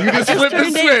 Luke. You just flip the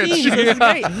Turned 18. switch. This is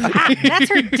great. That's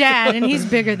her dad, and he's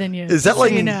bigger than you. Is that so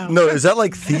like you know. no? Is that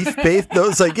like thief bait? No,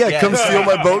 it's like come steal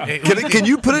my boat. Can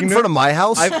you put it in front of my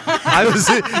house?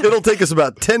 It'll take us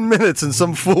about 10 minutes, and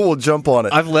some fool will jump on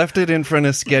it. I've left it in front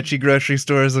of sketchy grocery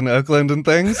stores in Oakland and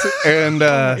things, and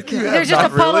There's just a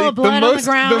puddle of blood on the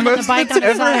ground and the bike that's on the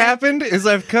ever side. happened is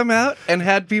I've come out and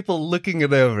had people looking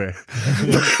it over.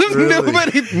 Really?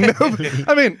 Nobody.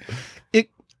 I mean,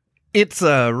 it's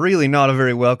really not a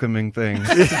very welcoming thing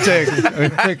to take.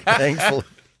 Thankfully.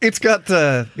 It's got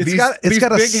these got a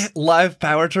big s- live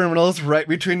power terminals right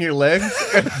between your legs.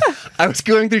 I was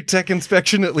going through tech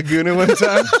inspection at Laguna one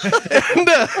time, and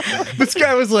this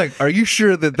guy was like, "Are you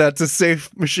sure that that's a safe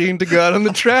machine to go out on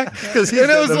the track?"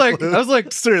 And I was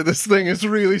like, "Sir, this thing is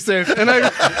really safe." And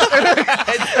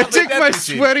I take my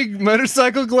sweaty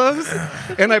motorcycle gloves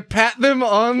and I pat them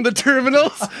on the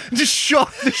terminals, and just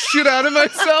shock the shit out of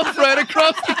myself right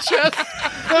across the chest.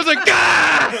 I was like,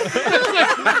 "Ah!"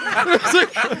 I was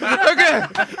like, okay,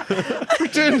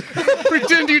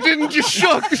 pretend you didn't just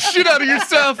shock the shit out of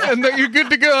yourself and that you're good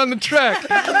to go on the track.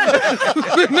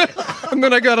 And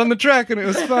then I got on the track and it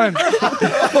was fine.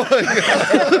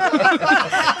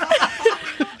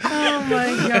 Oh my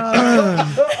god!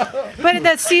 But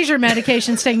that seizure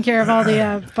medication's taking care of all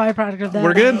the byproduct of that.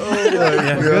 We're good.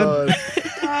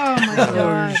 Oh my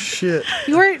god! Shit.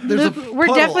 Luke, we're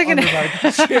definitely gonna.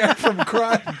 chair from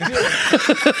crying.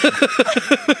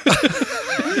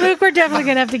 Luke, we're definitely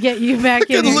gonna have to get you back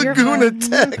in here. You're Laguna fun.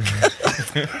 Tech.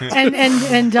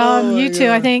 And you too.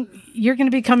 I think you're going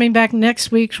to be coming back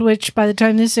next week, which by the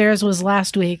time this airs was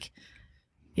last week.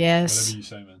 Yes. Whatever you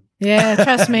say, man. Yeah,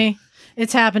 trust me,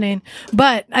 it's happening.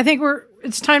 But I think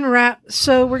it's time to wrap.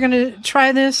 So we're going to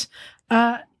try this.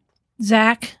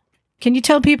 Zach, can you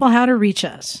tell people how to reach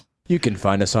us? You can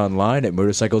find us online at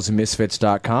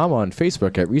motorcyclesandmisfits.com, on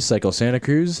Facebook at Recycle Santa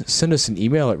Cruz. Send us an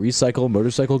email at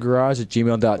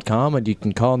recyclemotorcyclegarage@gmail.com, and you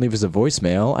can call and leave us a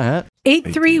voicemail at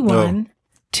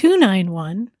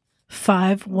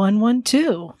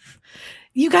 831-291-5112.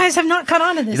 You guys have not caught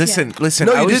on to this yet. Listen.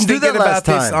 No, I you was didn't do thinking that last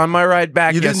about this time. on my ride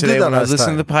back You didn't do yesterday that when I was last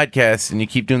listening to the podcast, and you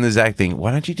keep doing the Zach thing.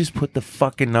 Why don't you just put the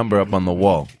fucking number up on the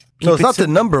wall? No, it's not the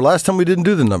number. Last time we didn't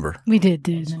do the number. We did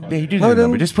do the Yeah, you do No, the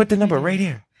number. then- Just put the number right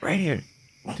here.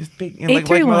 Just big, like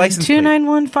my license plate.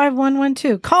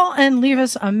 831-291-5112. Call and leave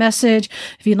us a message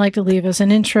if you'd like to leave us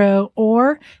an intro,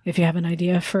 or if you have an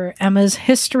idea for Emma's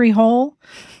history hole.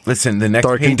 Listen, the next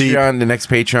Dark and deep.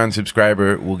 Patreon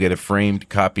subscriber will get a framed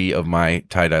copy of my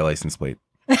tie-dye license plate.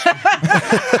 Did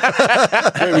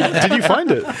you find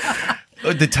it?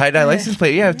 Oh, the tie-dye license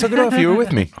plate? Yeah, I took it off. You were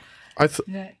with me.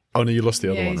 Oh no, you lost the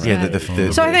other Yeah, one. he's Right? Yeah, got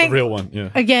the So I think, real one. Yeah.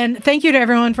 again, thank you to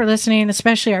everyone for listening,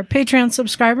 especially our Patreon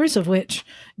subscribers, of which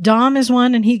Dom is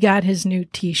one, and he got his new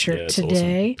T-shirt Yeah, it's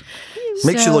today.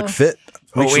 Makes you look fit.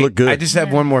 Makes you look good. I just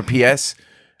have one more PS.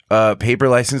 Paper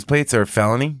license plates are a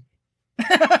felony.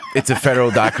 It's a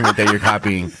federal document that you're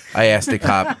copying. I asked the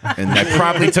cop, and I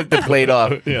promptly took the plate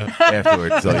off Yeah.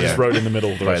 afterwards. So Just yeah. wrote in the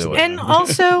middle. The By rest the of way. it. And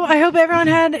also, I hope everyone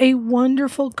had a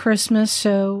wonderful Christmas.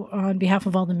 So, on behalf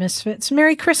of all the Misfits,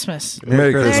 Merry Christmas.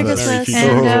 Merry Merry Christmas. Christmas. Oh,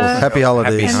 And, happy Happy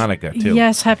holidays. Hanukkah too.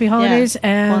 Yes, happy holidays,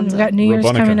 and Kwanzaa. we got New Year's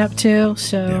Robonica. coming up too.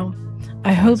 So,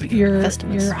 I hope your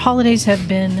Festivus. holidays have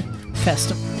been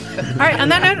festive. All right, on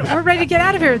that note, we're ready to get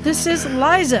out of here. This is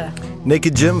Liza.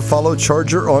 Naked Jim, follow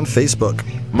Charger on Facebook.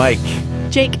 Mike.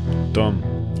 Jake. Dumb.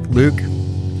 Luke.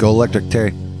 Go electric,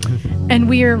 Terry. And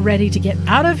we are ready to get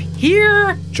out of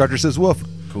here. Charger says woof.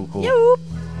 Cool. Cool.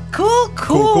 Cool.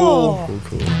 Cool.